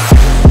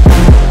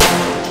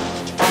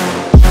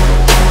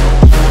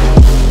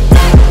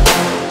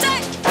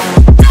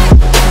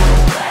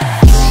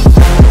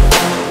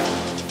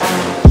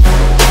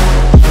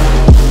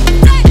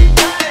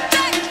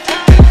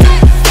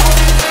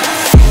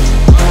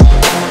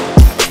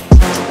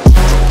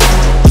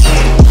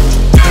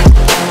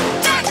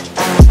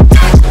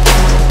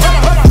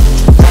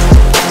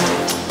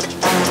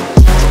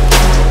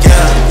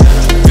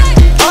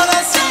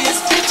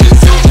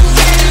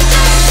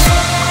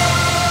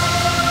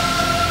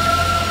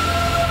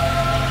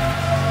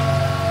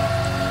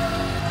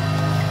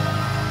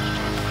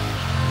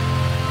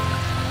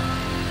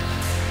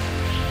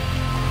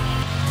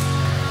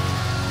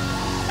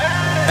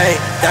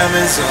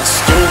 Diamonds on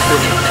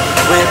stupid,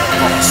 whip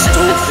on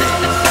stupid.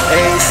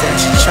 Hey, said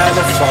she tryna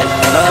fall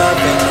in love,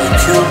 ain't no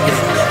Cupid.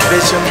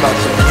 Bitch, I'm about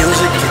the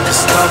music, get the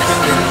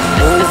stomping and the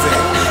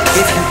moving.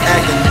 If you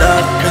acting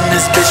up in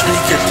this bitch, we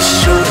get the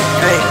shooting.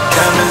 Hey,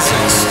 diamonds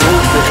on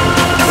stupid,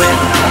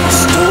 whip on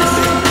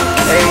stupid.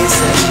 Hey,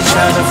 said she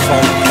tryna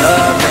fall in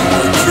love, ain't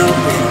no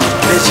Cupid.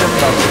 Bitch, I'm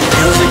about the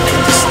music, get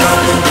the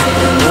stomping and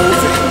the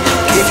moving.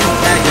 If you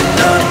acting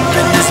up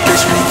in this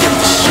bitch, we get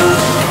the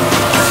shooting.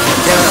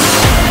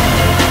 Yeah.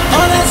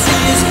 All I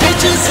see is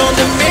bitches on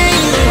the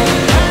menu.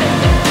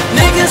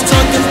 Niggas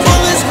talking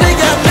bullets, we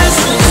got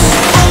missiles.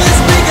 Bullets,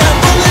 we got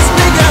bullets,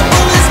 we got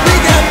bullets, we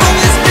got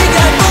bullets, we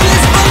got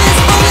bullets,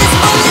 bullets, bullets,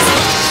 bullets.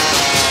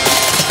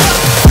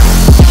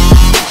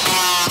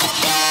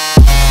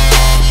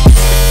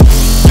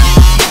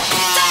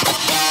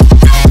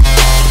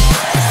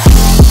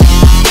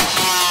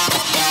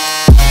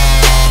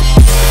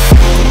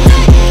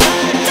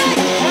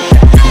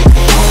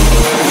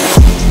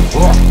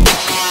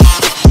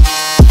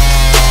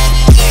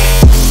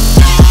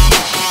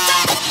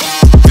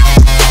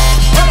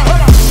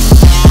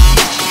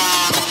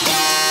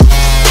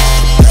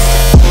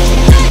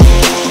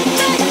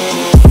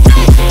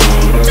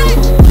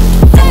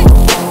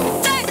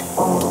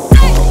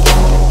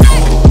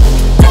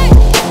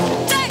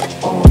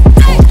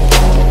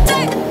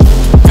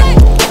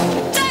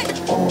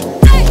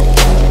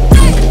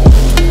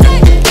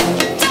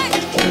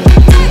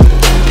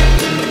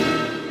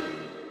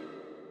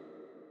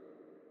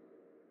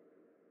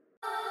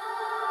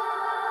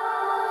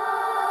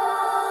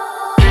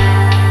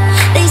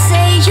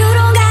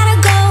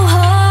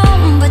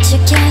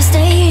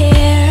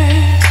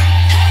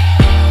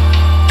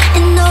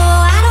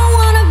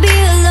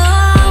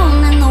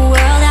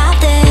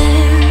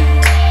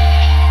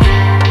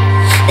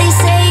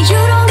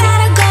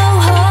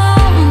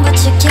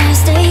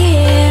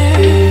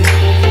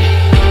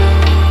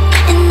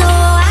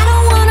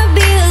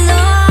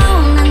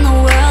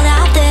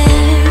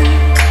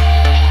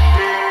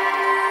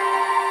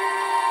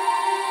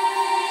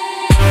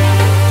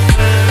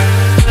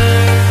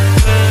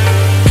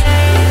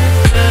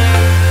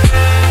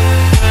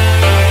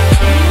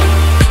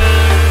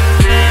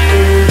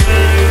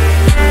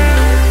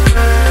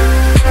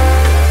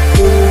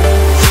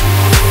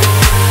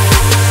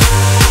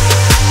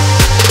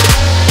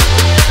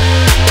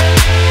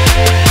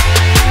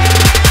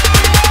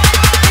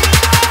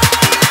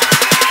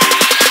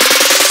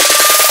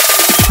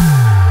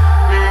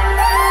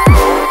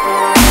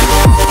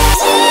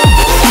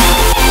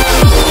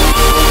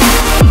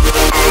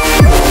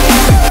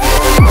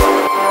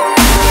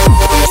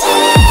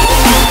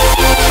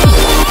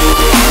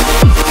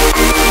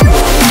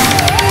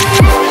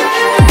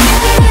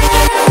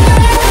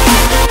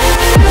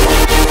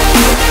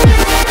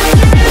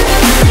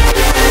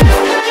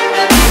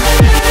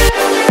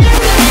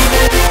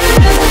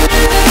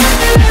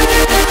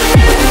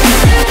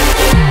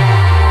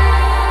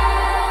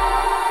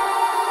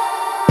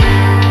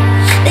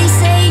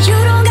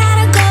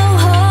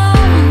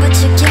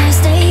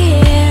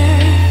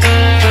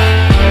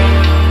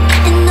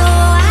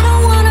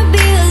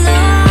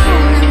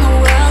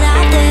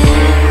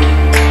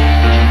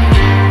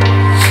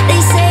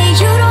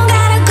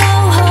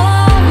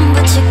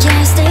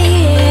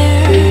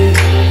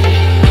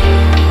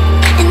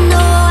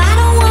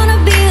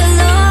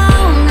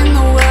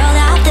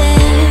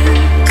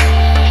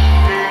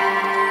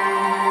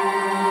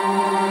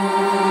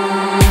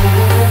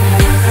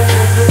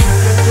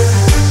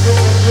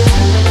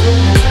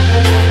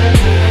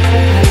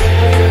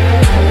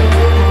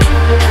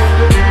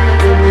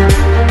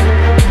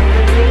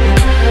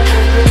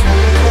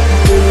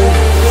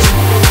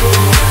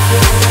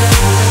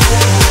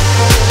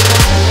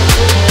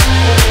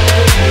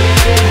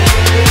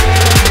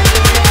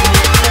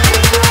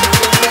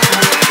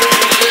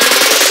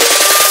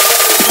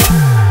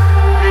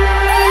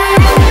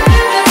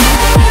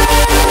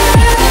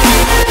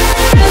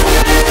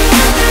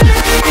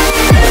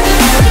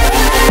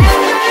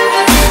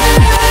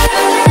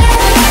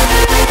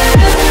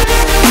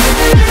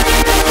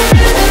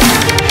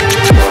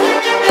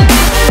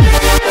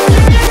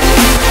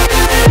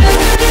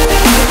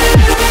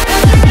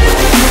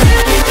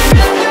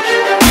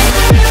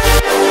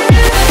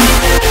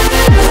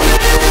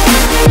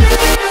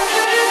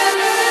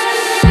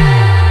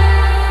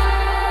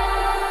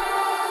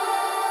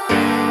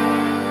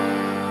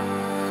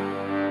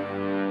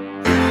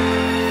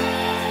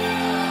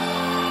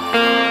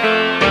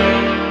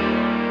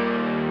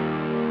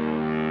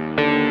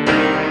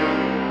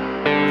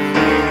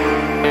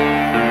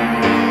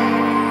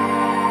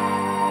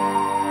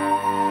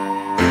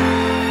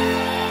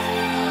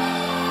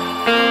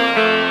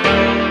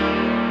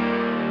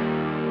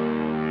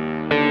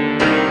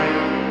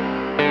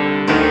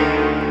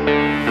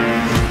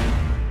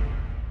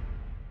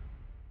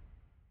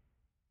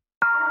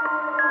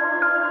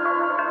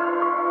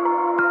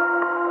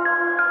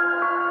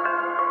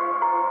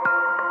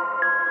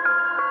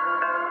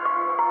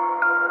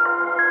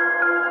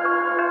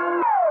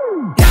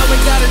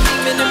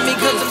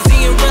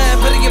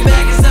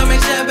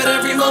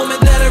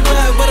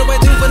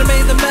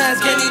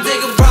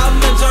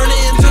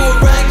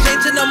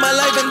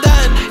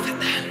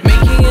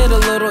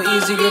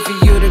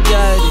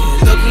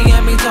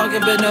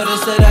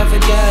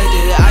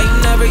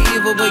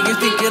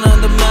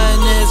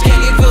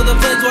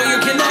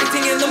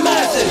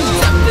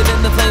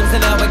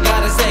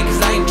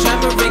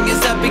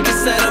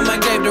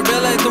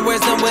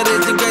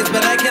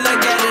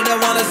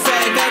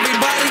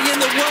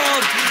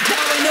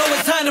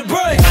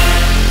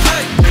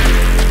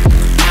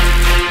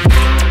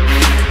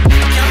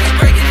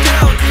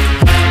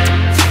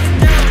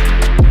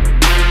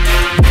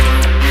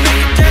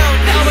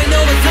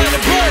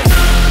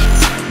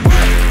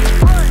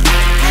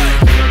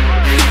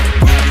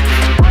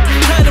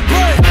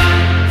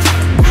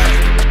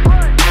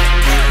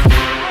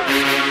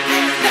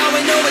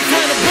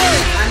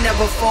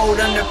 never fold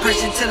under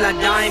pressure till I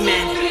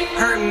diamond.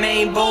 Hurt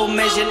main, bold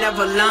measure,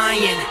 never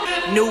lying.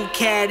 New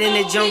cat in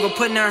the jungle,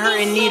 putting a hurt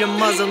and need a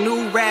muzzle.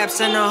 New raps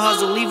and a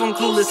hustle, leave them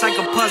clueless like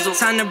a puzzle.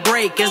 Time to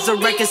break, as the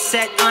record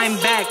set, I'm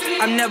back.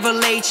 I'm never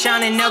late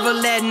shining, never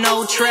let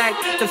no track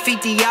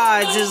defeat the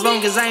odds, as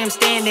long as I am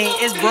standing.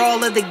 It's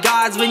brawl of the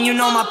gods when you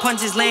know my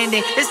punch is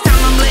landing. It's time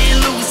I'm letting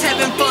loose,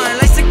 having fun,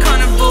 like a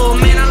carnival.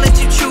 Man, I let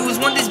you choose,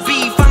 want this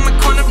beef, I'm a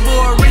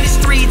carnivore. In the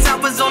streets, I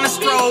was on a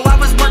stroll. I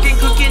was working,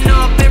 cooking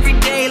up every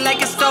day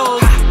like a stove.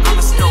 I'm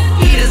a stove,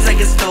 heaters like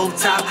a stove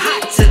top,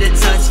 hot to the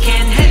touch.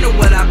 Can't handle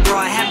what I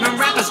brought, having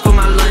rappers for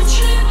my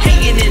lunch.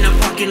 Hanging in a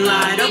parking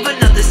lot of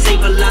another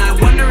saber lie.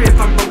 Wonder if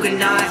I'm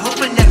broken eye,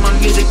 hoping that my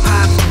music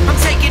pop. I'm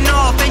taking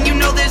off and you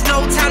know there's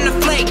no time to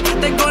flake.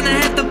 They're gonna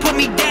have to put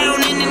me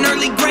down in an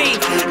early grave,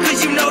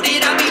 cause you know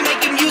that I be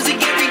making music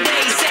every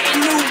day,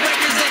 setting new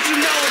records that you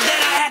know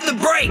that I have to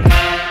break.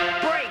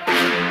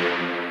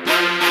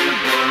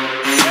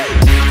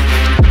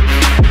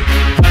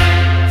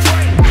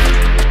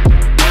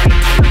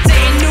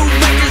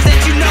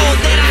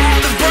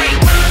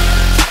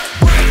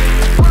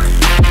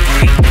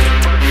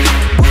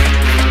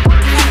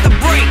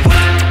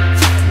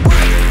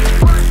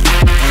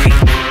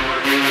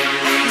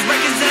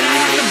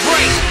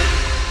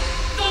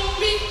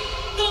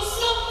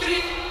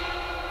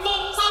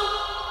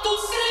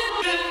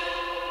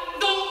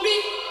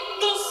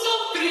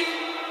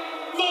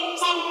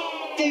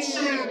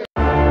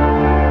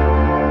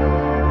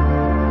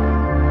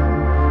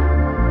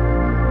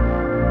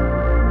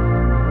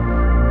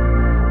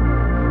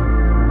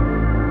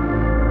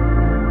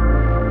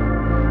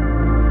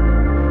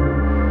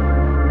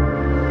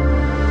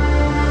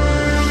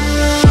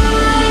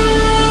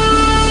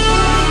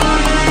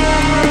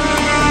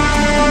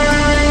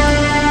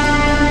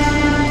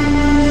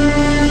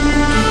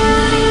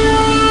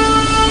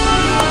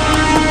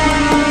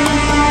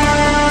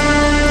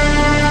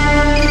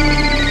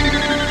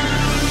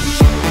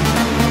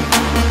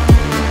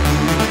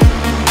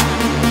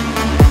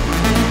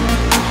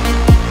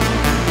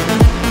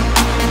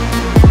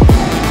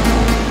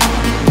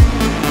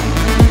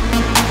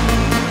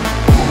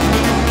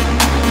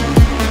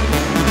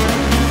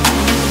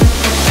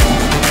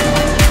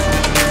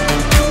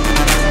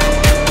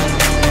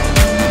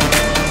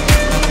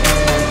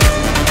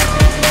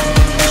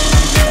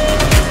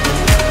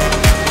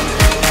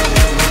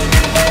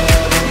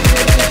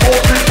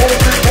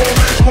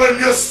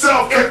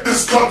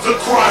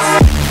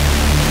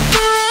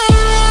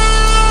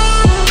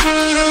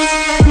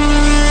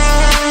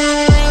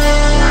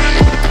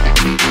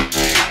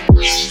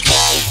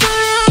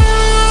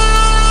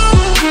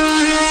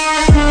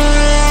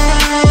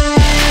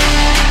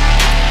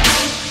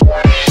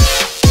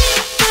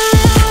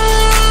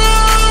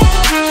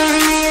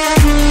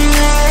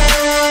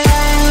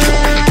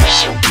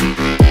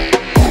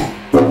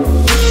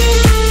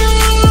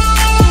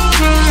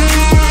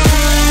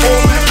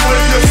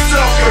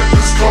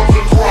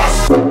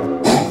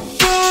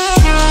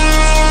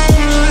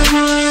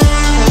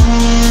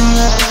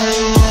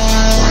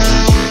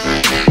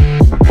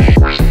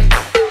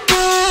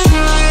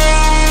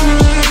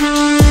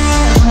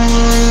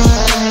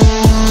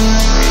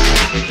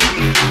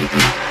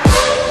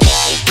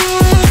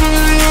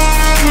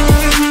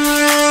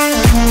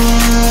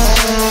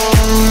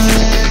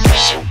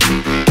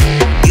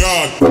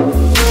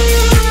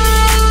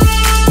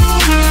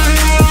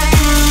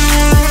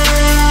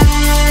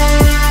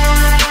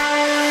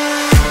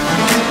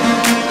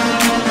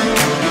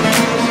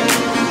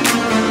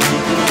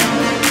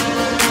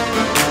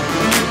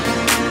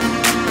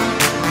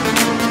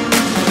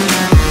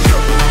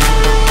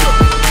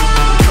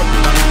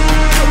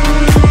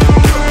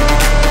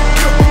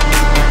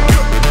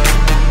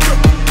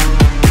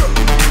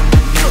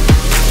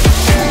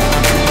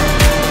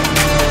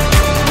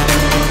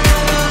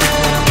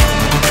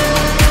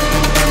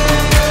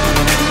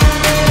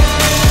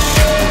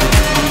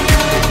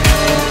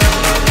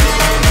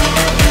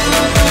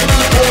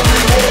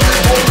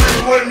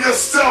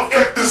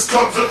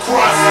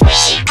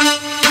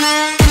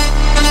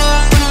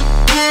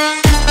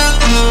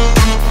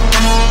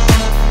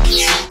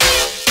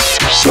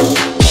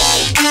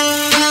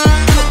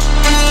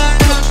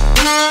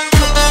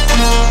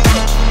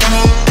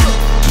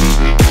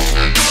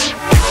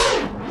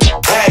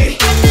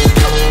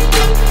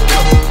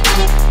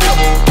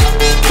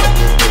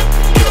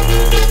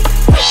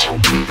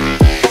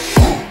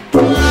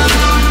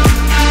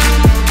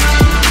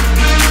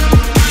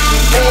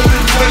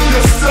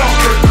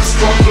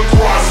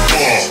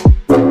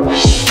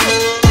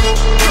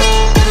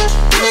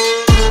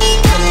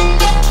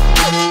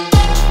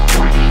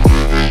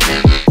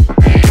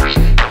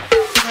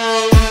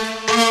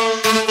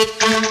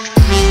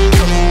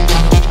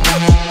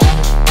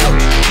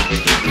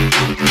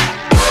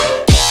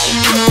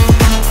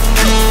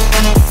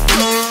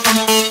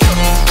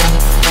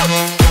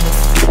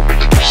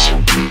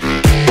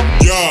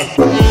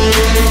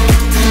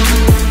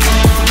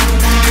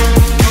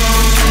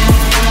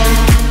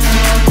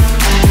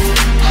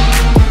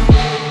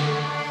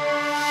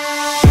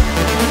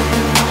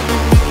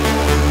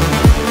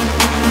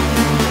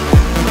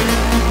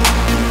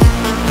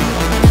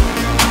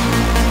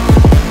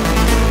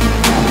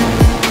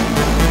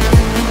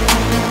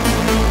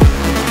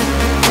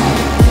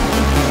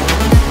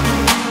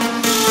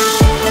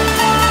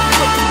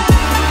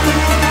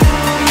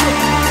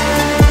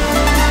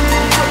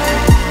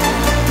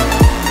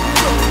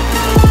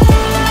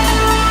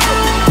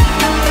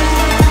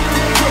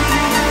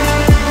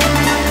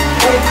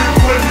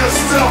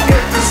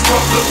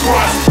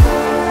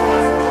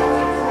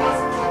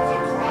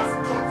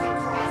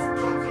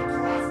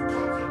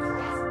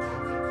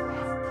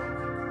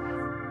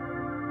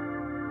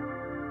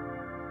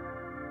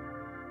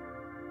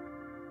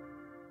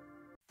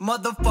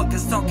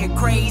 motherfuckers talking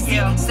crazy,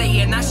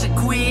 saying I should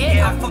quit.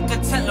 I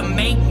fucking tell them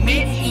make me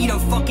eat a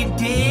fucking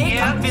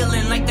dick. I'm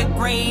feeling like the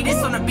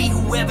greatest, gonna be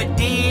whoever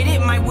did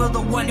it. Might will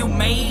the one who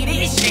made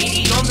it. It's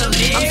shady on the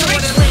list. I'm from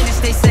Atlantis,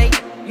 they say.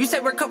 You say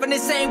we're covering the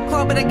same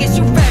club, but I guess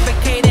you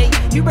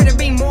fabricated. You better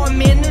be more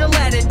men in the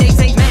latter days.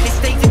 Say United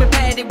States even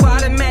padded, while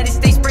automatic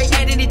they spray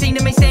at anything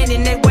that may stand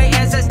in their way.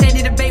 As I stand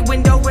in the bay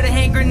window with a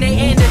hand grenade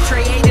and a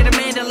tray. Hated a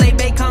Mandalay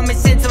Bay, common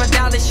sense of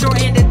 $1 short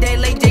and a day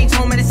late. Dates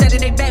home at a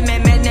Saturday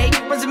Batman matinee.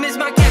 Must have missed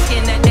my casket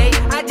in that day.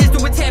 I just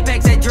do a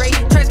tampax at Dre.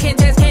 Trash can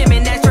test cam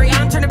and that's straight.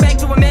 I'm turning back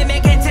to a man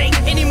can't take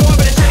anymore,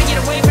 but I try to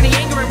get away from the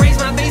anger and raise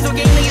my basal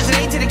game. Niggas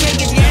an A to the cake,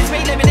 get your ass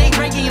made lemonade,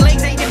 breaking your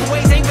legs 8 different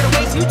ways. Ain't for the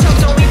waste. You choke,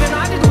 don't even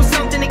know how to do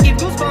something to give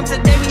goosebumps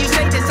a day when you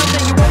say that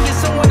something you won't get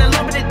someone to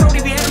love it and throat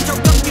if you had them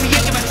choked up. Give me a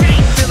yank in my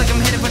chain. Feel like I'm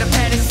headed for the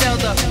padded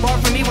Zelda. Bar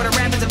for me with a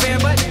rap is a bear,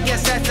 but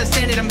yes, that's the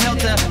standard I'm held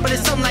to. But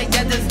it's something like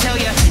that doesn't tell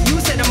ya. You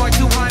said I'm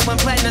too high when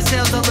platinum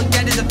sales don't look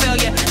that as a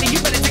failure. Then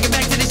you better take it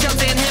back to the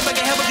shelter and head back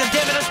and help because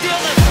damn it, I'm still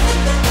living.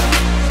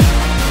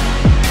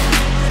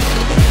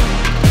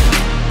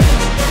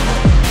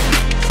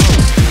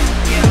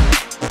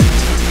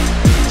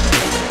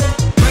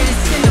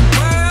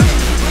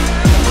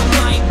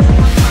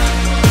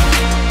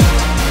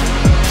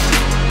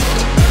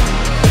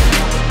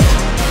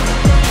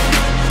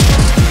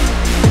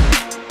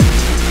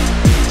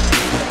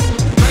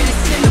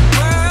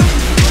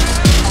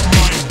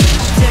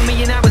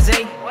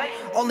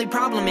 Only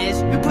problem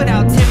is, you put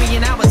out 10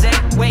 million hours, eh?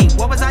 Wait,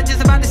 what was I just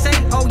about to say?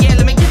 Oh yeah,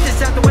 let me get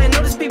this out the way.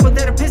 Notice people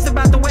that are pissed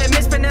about the way I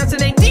mispronounce the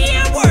name.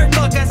 Damn word!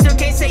 Look, I still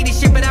can't say this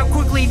shit, but out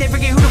quickly they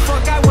forget who the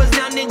fuck I was.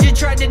 Now Ninja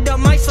tried to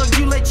dump my slugs.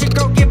 You let your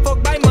girl get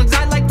fucked by mugs.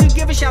 I like to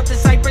give a shout to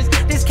Cypress.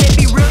 This can't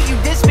be real, you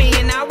diss me,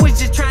 and I was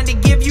just trying to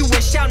give you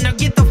a shout. Now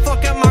get the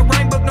fuck out my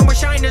rhyme book. No more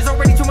shine, there's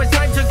already too much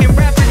time took in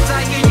rappers.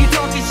 I hear you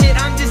talking shit,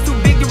 I'm just too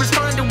big to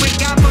respond to it.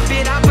 God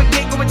forbid, I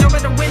forget, go and jump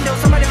in the window.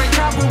 Somebody might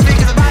try proof it,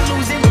 'cause if I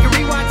lose it, we can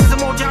rewind to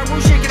some old John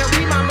Rule shit. Get a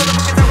remind,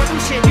 motherfuckers, how I do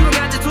shit. You don't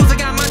got the tools, I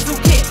got my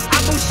toolkit. I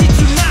bullshit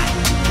you not.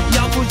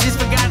 Y'all fools just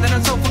forgot that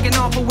I'm so fucking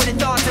awful with the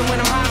thoughts. And when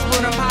I'm possible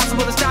and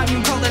impossible to stop, you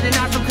can call it an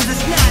option, 'cause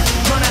it's not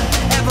gonna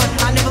ever.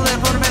 I never let a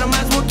photo battle,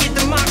 might as well get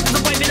the mock, 'cause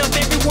I'm wiping up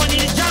everyone in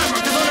the genre.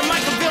 'Cause on the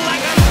mic I feel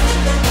like I'm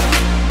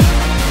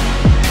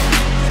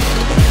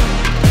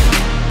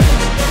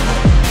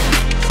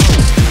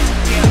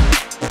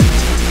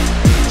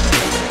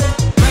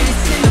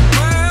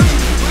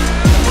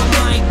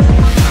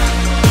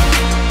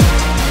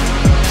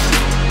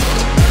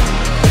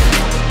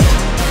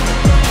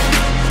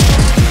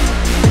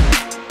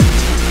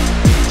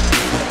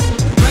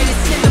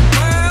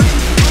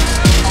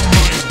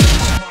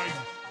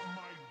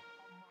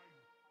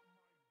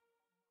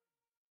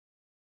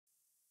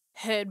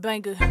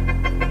Headbanger.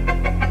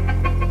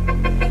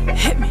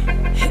 Hit me,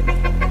 hit me,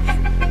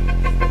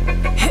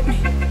 hit me, hit me,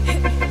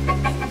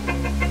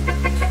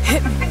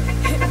 hit me,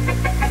 hit me.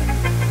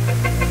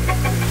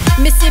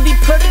 Mississippi,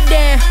 put it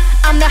down.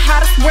 I'm the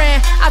hottest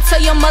brand. I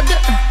tell your mother,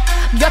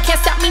 y'all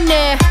can't stop me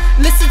now.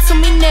 Listen to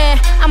me now.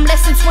 I'm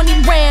less than 20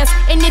 brands,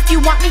 and if you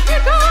want me,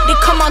 then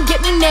come on,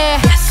 get me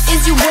now.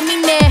 Is you with me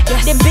now?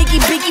 Then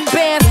biggie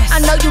bands. I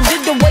know you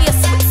dig the way I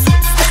switch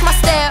my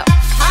style.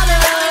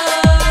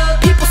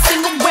 People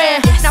sing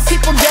around, now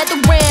people gather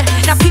around,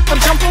 now people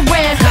jump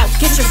around.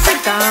 Get your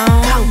freak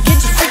on, get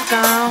your freak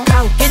on,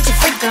 get your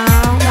freak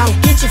on,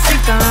 get your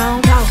freak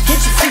on,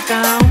 get your freak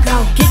on, get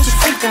your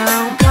freak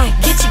on, get your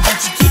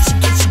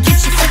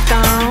freak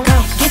on,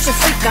 get your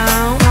freak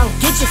on,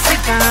 get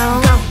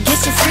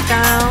your freak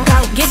on,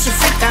 get your freak on, get your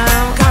freak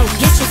on,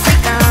 get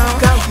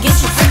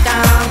your freak on, get your freak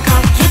on,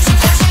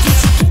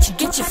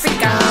 get your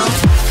freak on.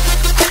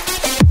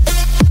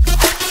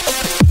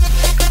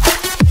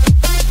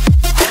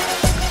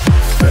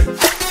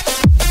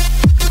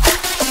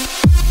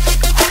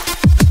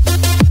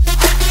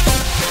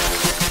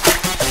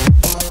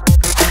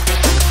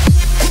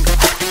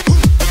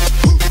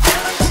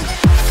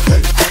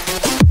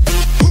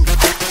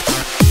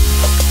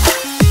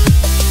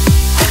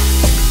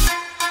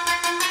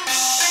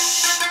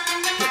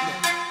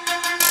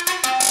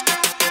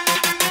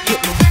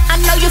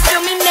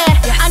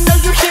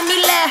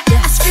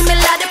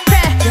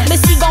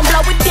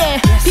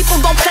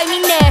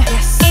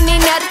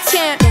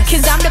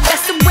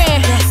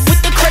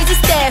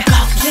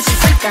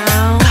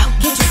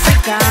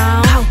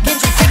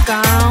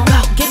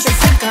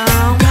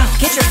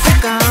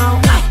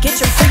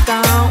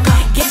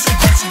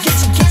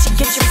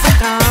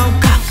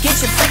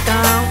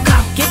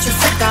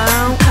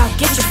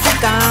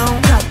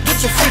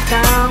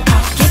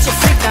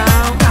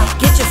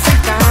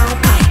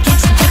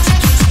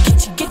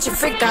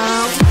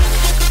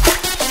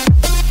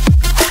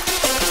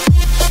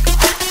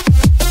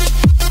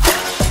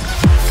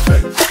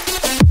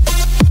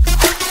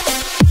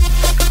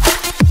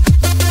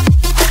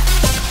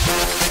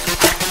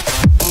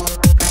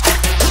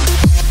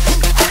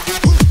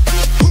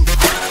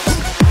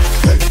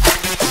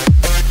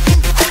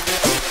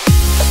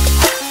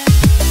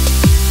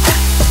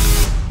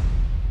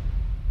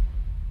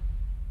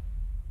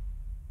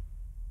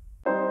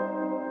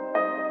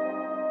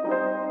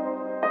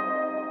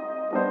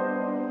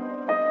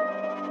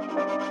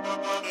 Somebody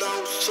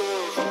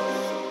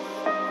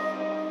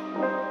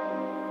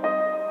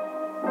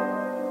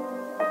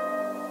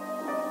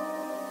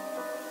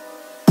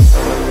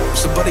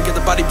get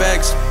the body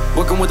bags,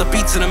 working with the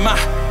beats in them. I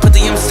put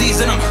the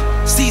MCs in them,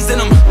 season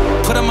them.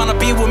 Put them on a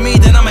beat with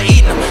me, then I'ma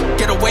eat them.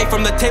 Get away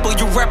from the table,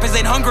 you rappers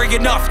ain't hungry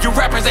enough. You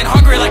rappers ain't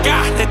hungry like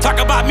I. They talk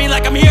about me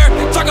like I'm here,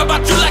 they talk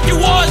about you like you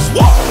was.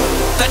 Whoa.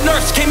 That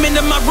nurse came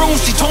into my room,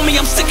 she told me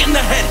I'm sick in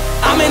the head.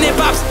 I'm in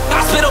N.E.B's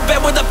hospital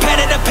bed with a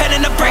pen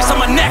and a brace on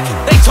my neck.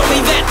 They told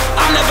me that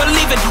I'm never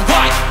leaving.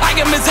 Why? I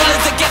am as ill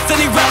as it gets.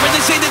 Any rapper,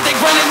 they say that they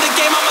run in the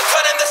game. I'ma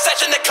cut in the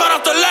session, they cut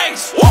off the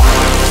legs. Whoa.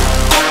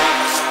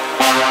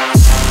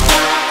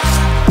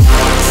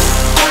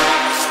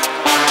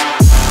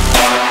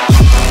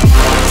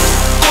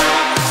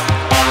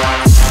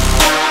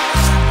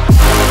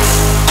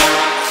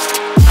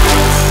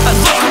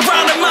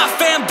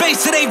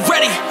 It ain't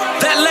ready.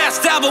 That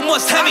last album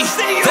was heavy.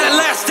 That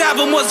last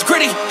album was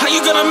gritty. How you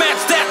gonna match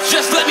that?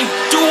 Just let me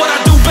do what I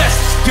do best.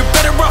 You're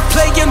better off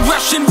playing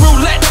Russian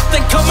roulette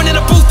than coming in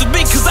a booth with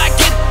me, cause I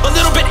get a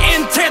little bit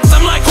intense.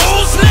 I'm like,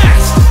 who's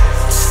next?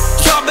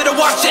 Y'all better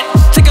watch it.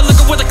 Take a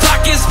look at where the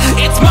clock is.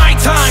 It's my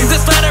time.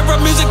 This ladder of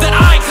music that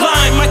I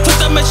climb. I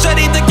took the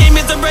machete. The game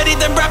isn't ready.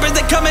 Them rappers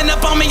that coming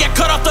up on me. I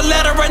cut off the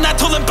ladder and I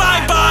told them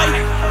bye-bye.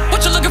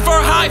 What you looking for?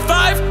 A high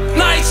five?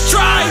 Nice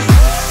try.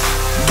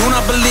 Do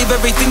not believe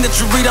everything that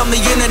you read on the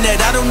internet.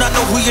 I do not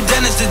know who your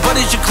dentist is, but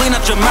you should clean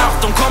out your mouth.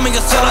 Don't call me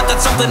a sellout,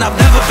 that's something I've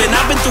never been.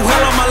 I've been through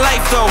hell all my life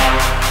though,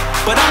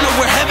 but I know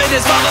where heaven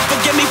is. Father,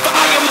 forgive me for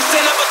I am a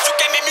sinner, but you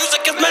gave me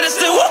music as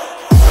medicine. Woo!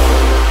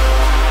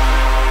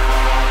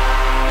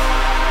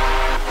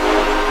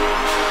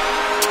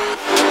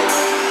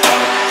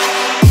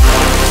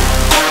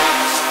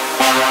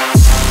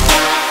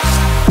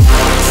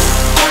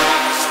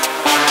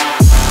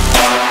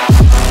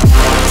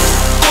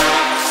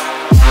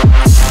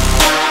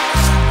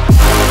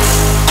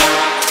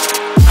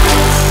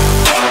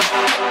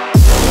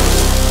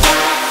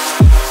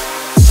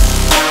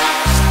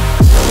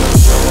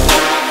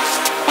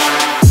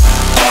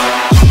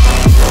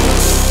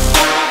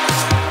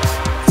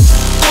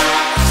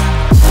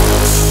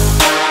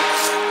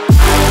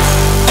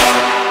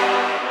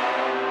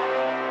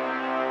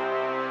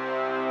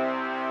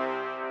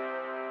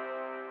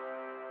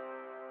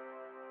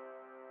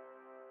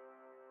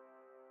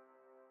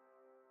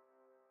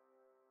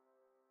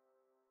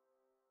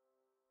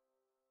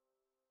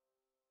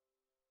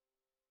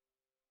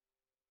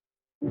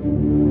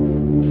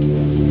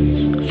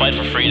 Fight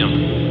for freedom.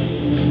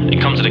 It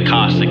comes at a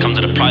cost, it comes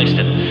at a price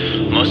that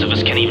most of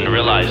us can't even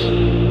realize.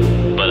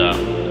 But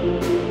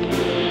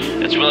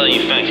it's really how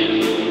you think.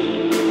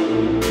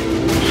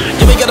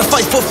 Yeah, we gotta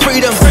fight for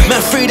freedom.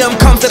 Man, freedom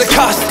comes at a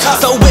cost.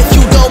 So if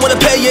you don't wanna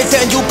pay it,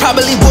 then you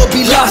probably will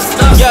be lost.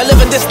 Yeah,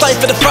 living this life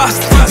in the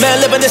frost.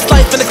 Man, living this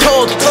life in the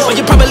cold. Well,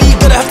 you probably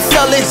gonna have to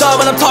sell it all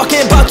when I'm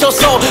talking about your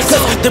soul.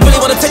 Cause they really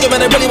wanna take it, man,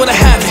 they really wanna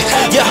have it.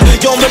 Yeah, you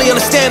don't really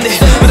understand it.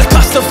 But the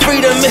cost of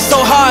freedom is so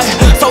high,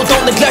 so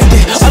don't neglect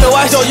it.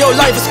 Otherwise, your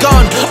life is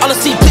gone.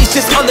 Honestly, please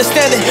just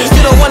understand it.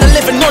 You don't wanna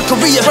live in North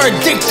Korea, where a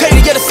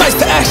dictator, yeah, decides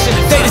to action.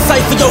 They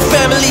decide for your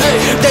family,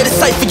 they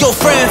decide for your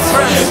friends,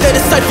 they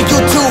decide for you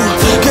too.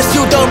 Cause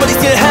you don't really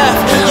see it have.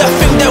 Yeah,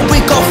 think that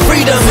we got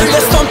freedom,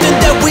 that's something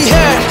that we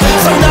had.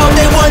 So now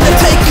they wanna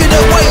take it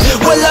away.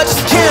 Well, I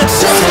just can't.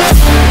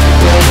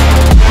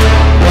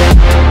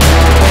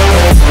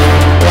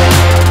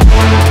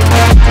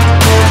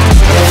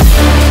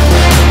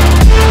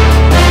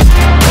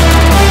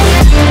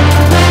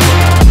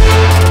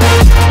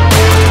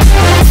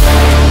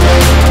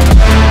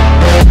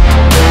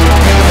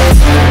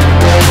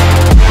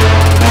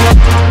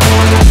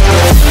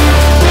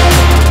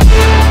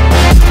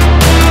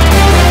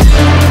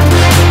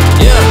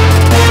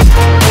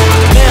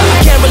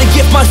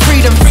 My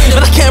freedom,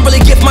 but I can't really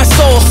give my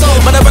soul.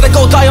 But I'd rather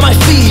go die on my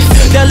feet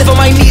than live on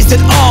my knees at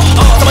all.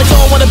 So I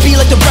don't wanna be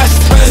like the rest,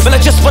 but I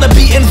just wanna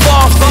be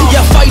involved.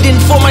 Yeah, fighting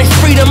for my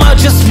freedom, I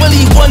just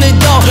really want it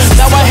all.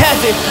 Now I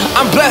have it,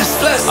 I'm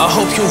blessed. I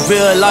hope you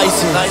realize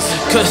it,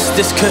 cause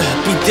this could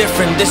be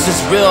different. This is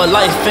real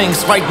life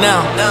things right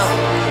now,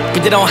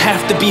 but they don't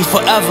have to be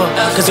forever.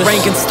 Cause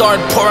rain can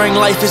start pouring,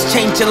 life is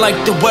changing like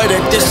the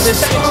weather. This is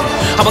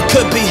how it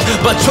could be,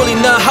 but truly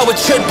not how it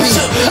should be.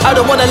 I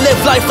don't wanna live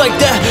life like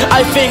that.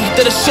 I think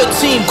that it should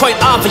seem quite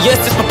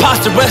obvious. It's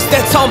preposterous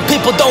that some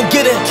people don't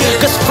get it.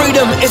 Cause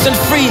freedom isn't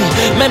free.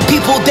 Man,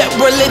 people that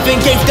were living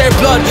gave their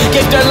blood,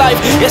 gave their life.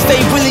 Yes,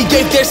 they really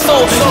gave their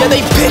soul. Yeah,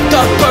 they picked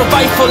up a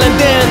rifle and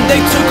then they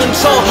took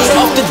control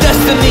of the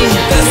destiny.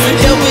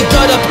 Yeah, we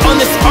got up on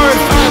this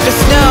earth, cause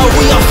now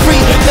we are free.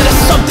 That is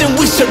something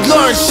we should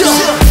learn.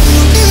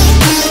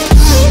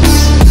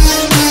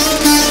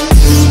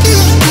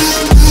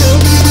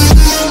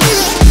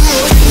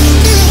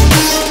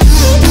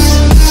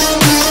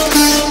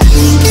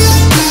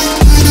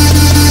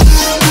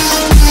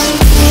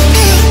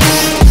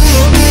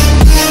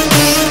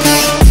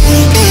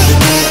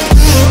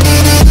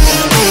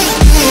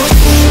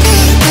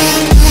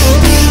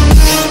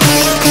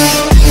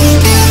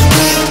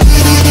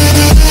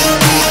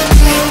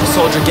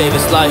 soldier gave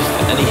his life,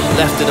 and he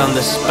left it on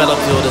this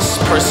battlefield. His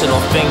personal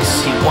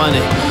things he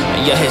wanted,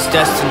 and yet his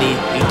destiny,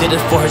 he did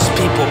it for his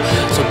people,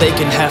 so they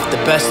can have the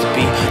best to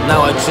be.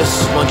 Now I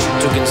just want you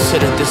to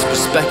consider this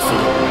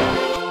respectfully.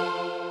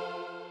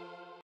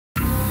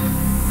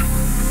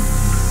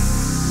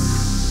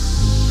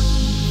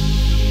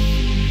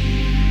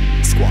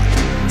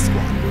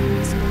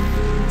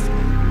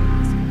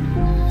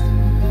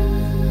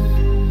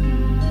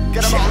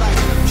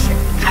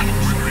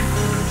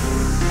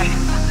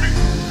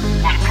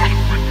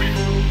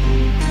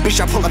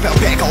 I pull up out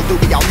back, all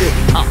Louis, all Louis.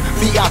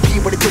 VIP,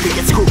 what it do, we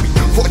get screwy.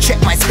 For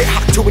check my spit,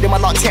 hop to it in my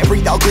lungs, can't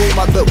breathe, all gooey,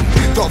 my Louis.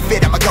 Don't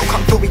fit, I'ma go,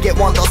 come through, we get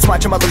one little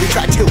smudge, I'm a Louis,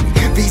 try to.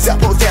 These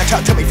up, pulls down,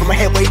 talk to me from my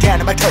head way down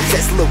to my toes,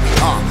 that's Louis.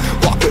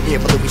 Walk with me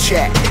if a Louis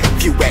chat.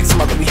 Few X,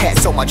 some other we had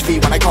so much V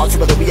when I called you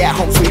a Louis at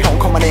home, sweet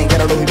home, coming in,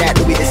 got a Louis that,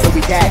 Louis this,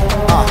 Louis that.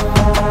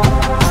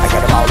 I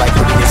got them all like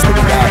Louis this,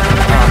 Louis that.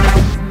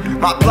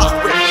 My block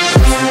with me.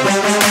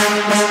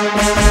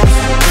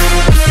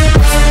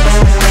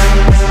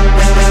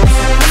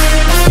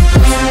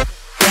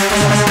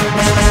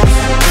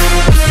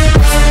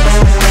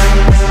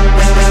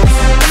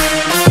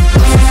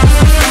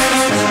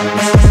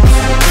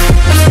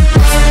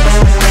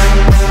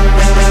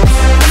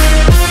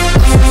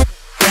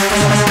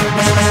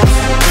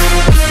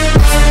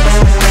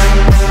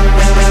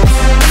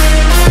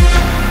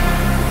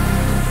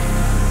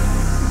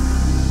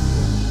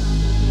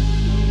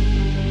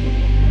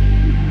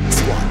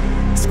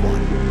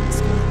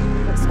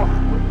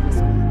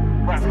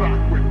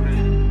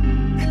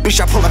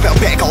 I pull up out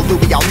back, all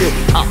Louis, all Louis.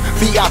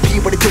 VIP,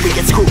 what it do, we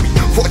get screwy.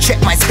 For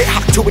check my spit,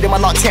 hop to it in my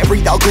lungs, can't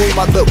breathe, all gooey,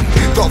 my Louis.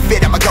 Don't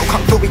fit, I'ma go,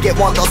 come through, we get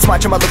one little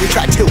smudge, I'm a Louis,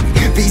 try to.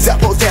 These up,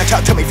 pulls down,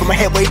 talk to me from my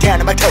head way down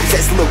to my toes,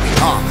 that's Louis.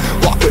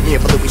 Walk with me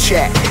if a Louis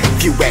chat.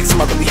 Few X,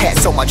 some other we had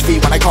so much V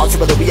when I called you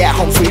a Louis at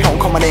home, sweet home,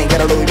 coming in,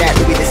 got a Louis that,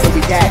 Louis this,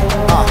 Louis that.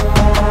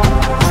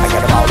 I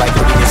got them all like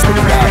Louis this,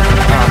 Louis that.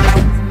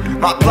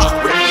 My block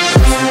with me.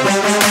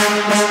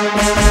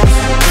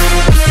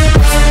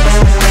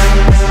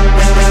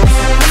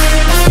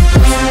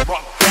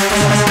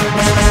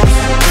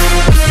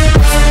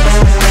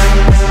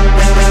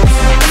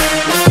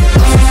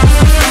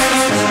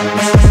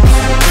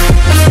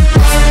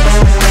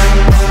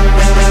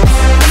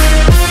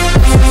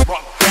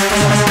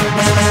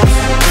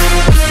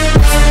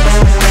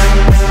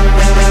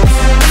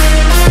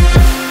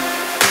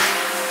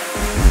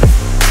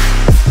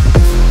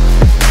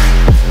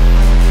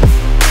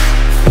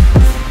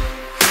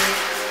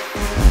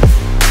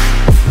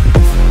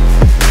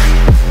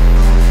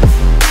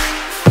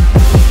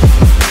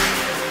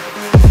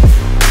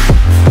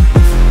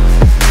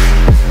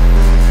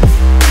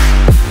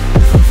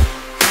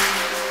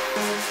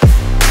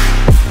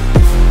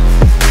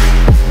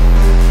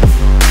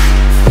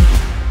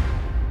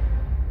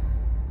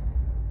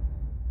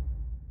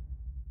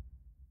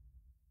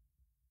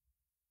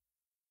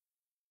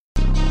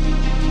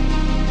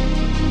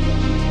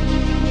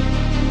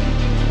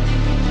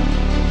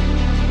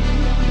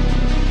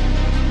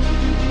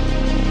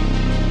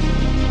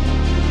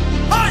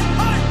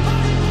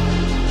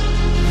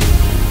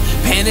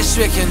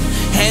 Stricken,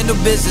 handle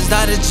business,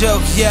 not a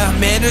joke, yeah,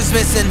 manners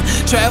missing,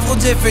 travel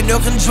different, no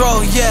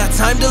control, yeah,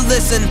 time to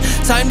listen,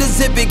 time to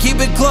zip it,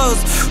 keep it close,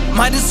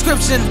 my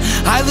description,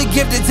 highly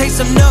gifted, take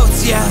some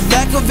notes, yeah,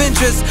 lack of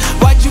interest,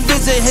 why'd you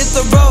visit, hit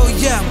the road,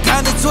 yeah, I'm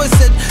kinda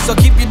twisted, so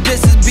keep your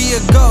distance, be a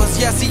ghost,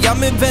 yeah, see,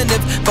 I'm inventive,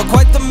 but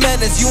quite the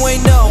menace, you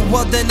ain't know,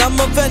 well then I'm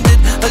offended,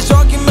 let's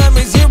jog your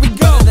memories, here we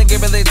go. They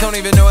give it, they don't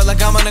even know it,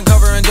 like I'm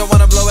undercover and don't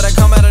wanna blow it, I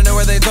come out of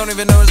nowhere, they don't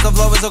even notice the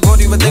flow is so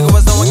cold, you would think it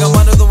was snowing, I'm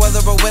under the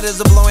weather, but wind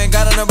is blowing.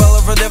 Got an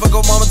umbrella for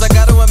difficult moments, I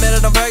gotta admit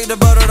it, I'm very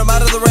devoted, I'm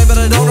out of the rain, but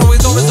I don't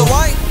always know it's the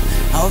white.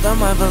 Hold on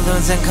my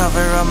balloons and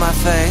cover up my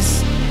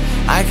face.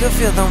 I could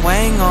feel them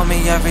weighing on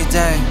me every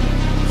day.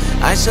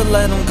 I should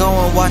let them go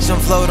and watch them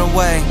float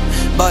away,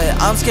 but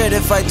I'm scared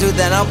if I do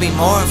then I'll be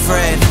more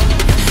afraid.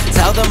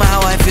 Tell them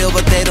how I feel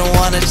but they don't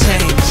wanna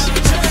change.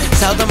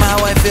 Tell them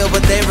how I feel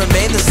but they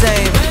remain the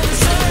same.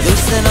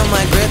 Loosen up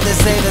my grip, they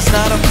say that's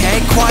not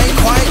okay. Quiet,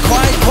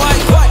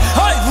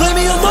 hey, leave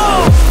me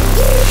alone.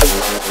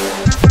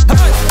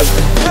 Hey,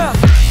 yeah,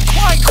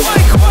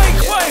 quiet,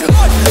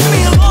 leave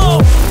me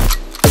alone.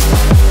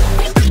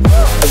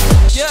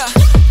 Yeah,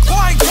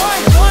 quiet,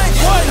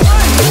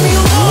 leave me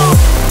alone.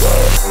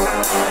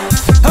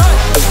 Hey,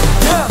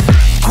 yeah,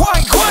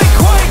 quiet,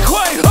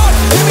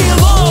 leave me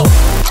alone.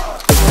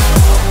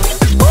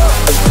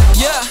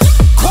 Yeah,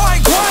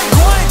 quiet,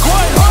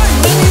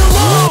 leave me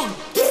alone.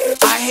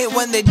 I hate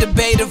when they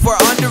debate if we're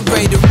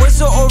underrated. We're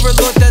so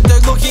overlooked that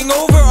they're looking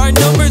over our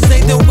numbers.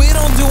 Say that we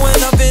don't do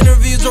enough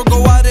interviews or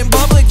go out in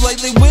public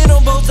lately. We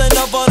don't post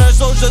enough on our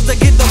socials to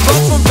get the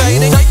buzz from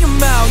fading. Shut your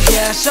mouth,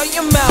 yeah, shut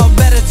your mouth.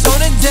 Better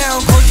tone it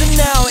down, close it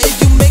now. If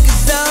you make a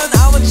sound,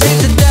 I will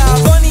change it down.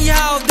 Funny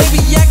how they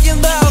be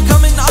yakking loud,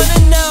 coming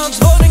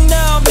unannounced, voting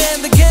now.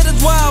 Man, the kid is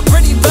wild,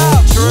 pretty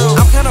loud, true.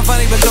 I'm kinda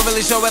funny but don't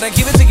really show it. I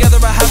keep it together,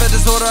 I have it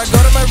disorder. I go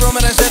to my room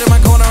and I sit in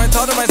my corner and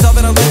talk to myself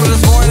and I live with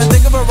this more. And I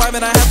think of a rhyme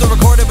and I have to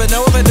record it, but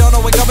no, if I don't,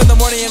 I'll wake up in the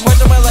morning and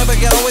question my life. I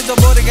get always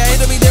avoiding. I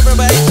hate to be different,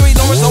 but I hate to be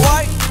normal, so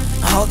why?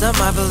 Hold up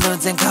my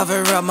balloons and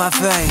cover up my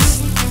face.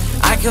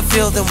 I can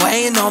feel them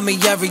weighing on me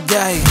every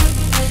day.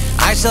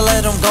 I should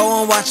let them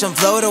go and watch them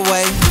float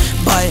away,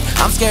 but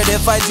I'm scared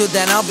if I do,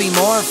 then I'll be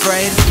more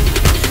afraid.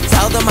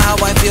 Tell them how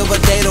I feel,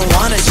 but they don't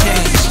wanna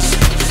change.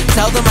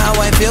 Tell them how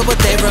I feel, but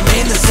they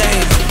remain the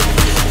same.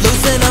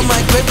 Loosen up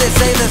my grip, they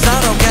say that's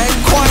not okay.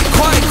 Quiet,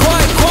 quiet,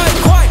 quiet, quiet,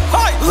 quiet,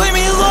 quiet. Leave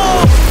me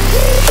alone.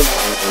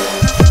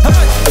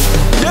 Hey,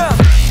 yeah.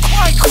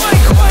 Quiet,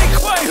 quiet, quiet,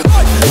 quiet,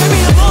 quiet. Leave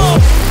me alone.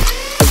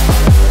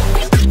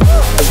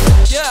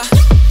 Yeah.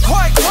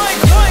 Quiet, quiet,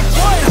 quiet,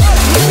 quiet.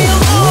 Leave me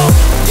alone.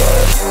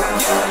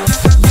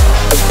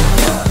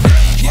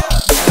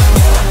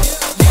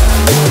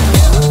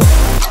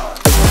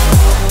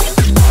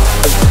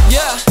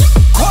 Yeah.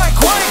 Quiet,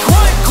 quiet,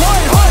 quiet,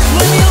 quiet, quiet.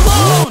 Leave me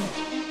alone.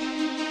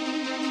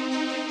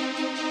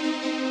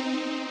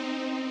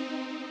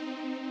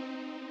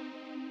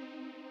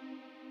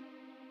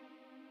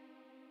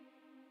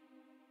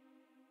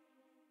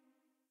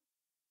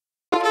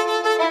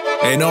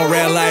 Ain't no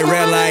red light,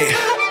 red light.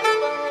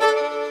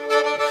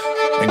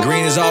 And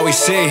green is all we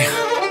see.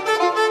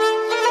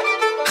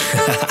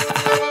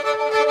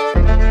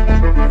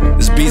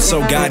 This beat's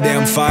so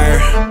goddamn fire.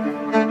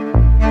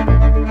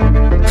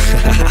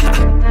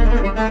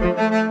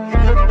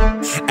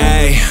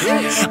 Ay,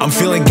 I'm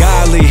feeling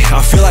godly,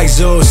 I feel like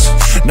Zeus.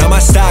 Now my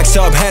stock's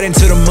up, heading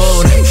to the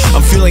moon.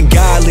 I'm feeling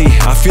godly,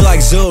 I feel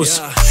like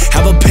Zeus.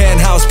 Have a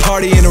penthouse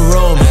party in a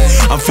room.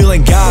 I'm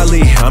feeling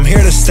godly, I'm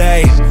here to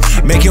stay.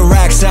 Making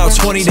racks out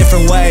 20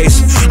 different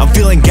ways. I'm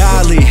feeling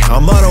godly,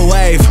 I'm on a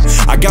wave.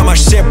 I got my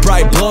shit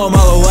bright, blow 'em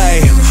all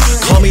away.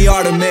 Call me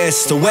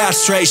Artemis, the way I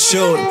straight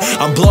shoot.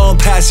 I'm blowing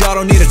past, y'all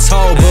don't need a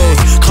toll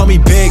booth. Call me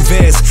Big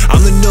Vince,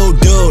 I'm the new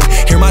dude.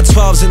 Hear my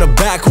 12s in the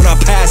back when I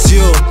pass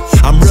you.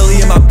 I'm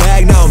really in my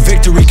bag now,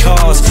 victory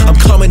calls. I'm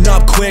coming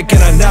up quick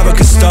and I never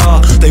could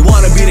stall. They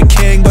wanna be the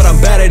king, but I'm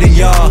better than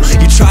y'all.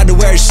 You tried to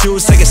wear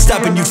shoes, take a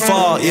step and you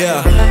fall,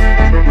 yeah.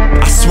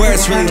 I swear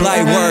it's really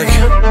light work.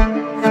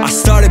 I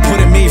started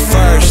putting me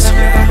first.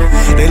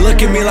 They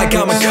look at me like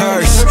I'm a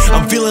curse.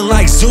 I'm feeling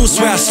like Zeus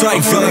where I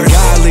strike first. I'm feeling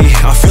godly,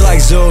 I feel like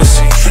Zeus.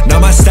 Now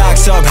my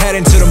stock's up,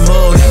 heading to the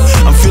moon.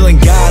 I'm feeling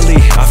godly,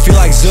 I feel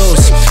like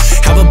Zeus.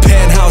 Have a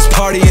penthouse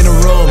party in a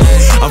room.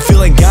 I'm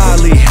feeling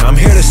godly, I'm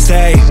here to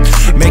stay.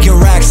 Making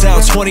racks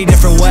out 20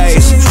 different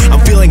ways.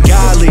 I'm feeling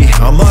godly,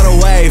 I'm on a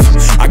wave.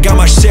 I got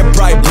my shit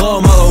bright, blow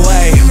 'em all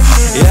away.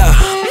 Yeah,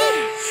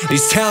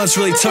 these talents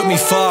really took me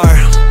far.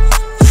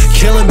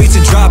 Killing beats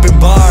and dropping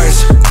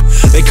bars.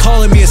 They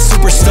calling me a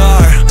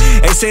superstar.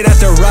 They say that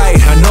they're right,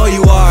 I know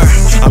you are.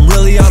 I'm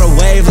really on a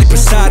wave like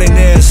Poseidon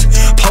is.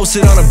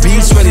 Posted on a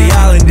beach where the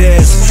island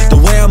is. The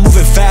way I'm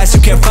moving fast,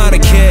 you can't find a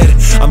kid.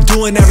 I'm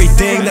doing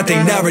everything that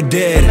they never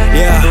did.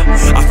 Yeah,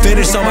 I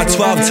finished all my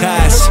 12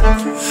 tasks.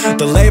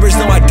 The labors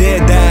know I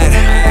did that.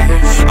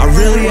 I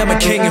really am a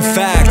king in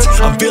fact.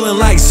 I'm feeling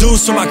like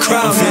Zeus when my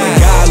crown. I'm feeling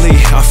godly,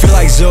 I feel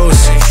like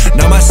Zeus.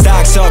 Now my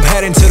stock's up,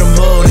 heading to the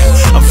moon.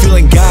 I'm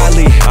feeling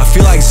godly, I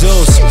feel like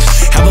Zeus.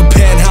 Have a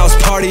penthouse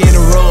party in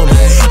a room.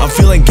 I'm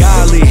feeling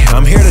godly,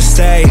 I'm here to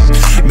stay.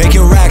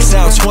 Making racks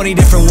out 20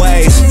 different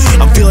ways.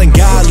 I'm feeling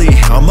godly,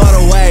 I'm on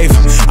a wave.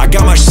 I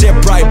got my shit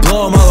bright,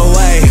 blow 'em all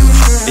away.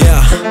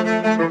 Yeah,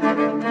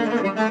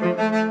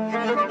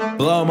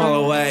 blow 'em all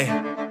away.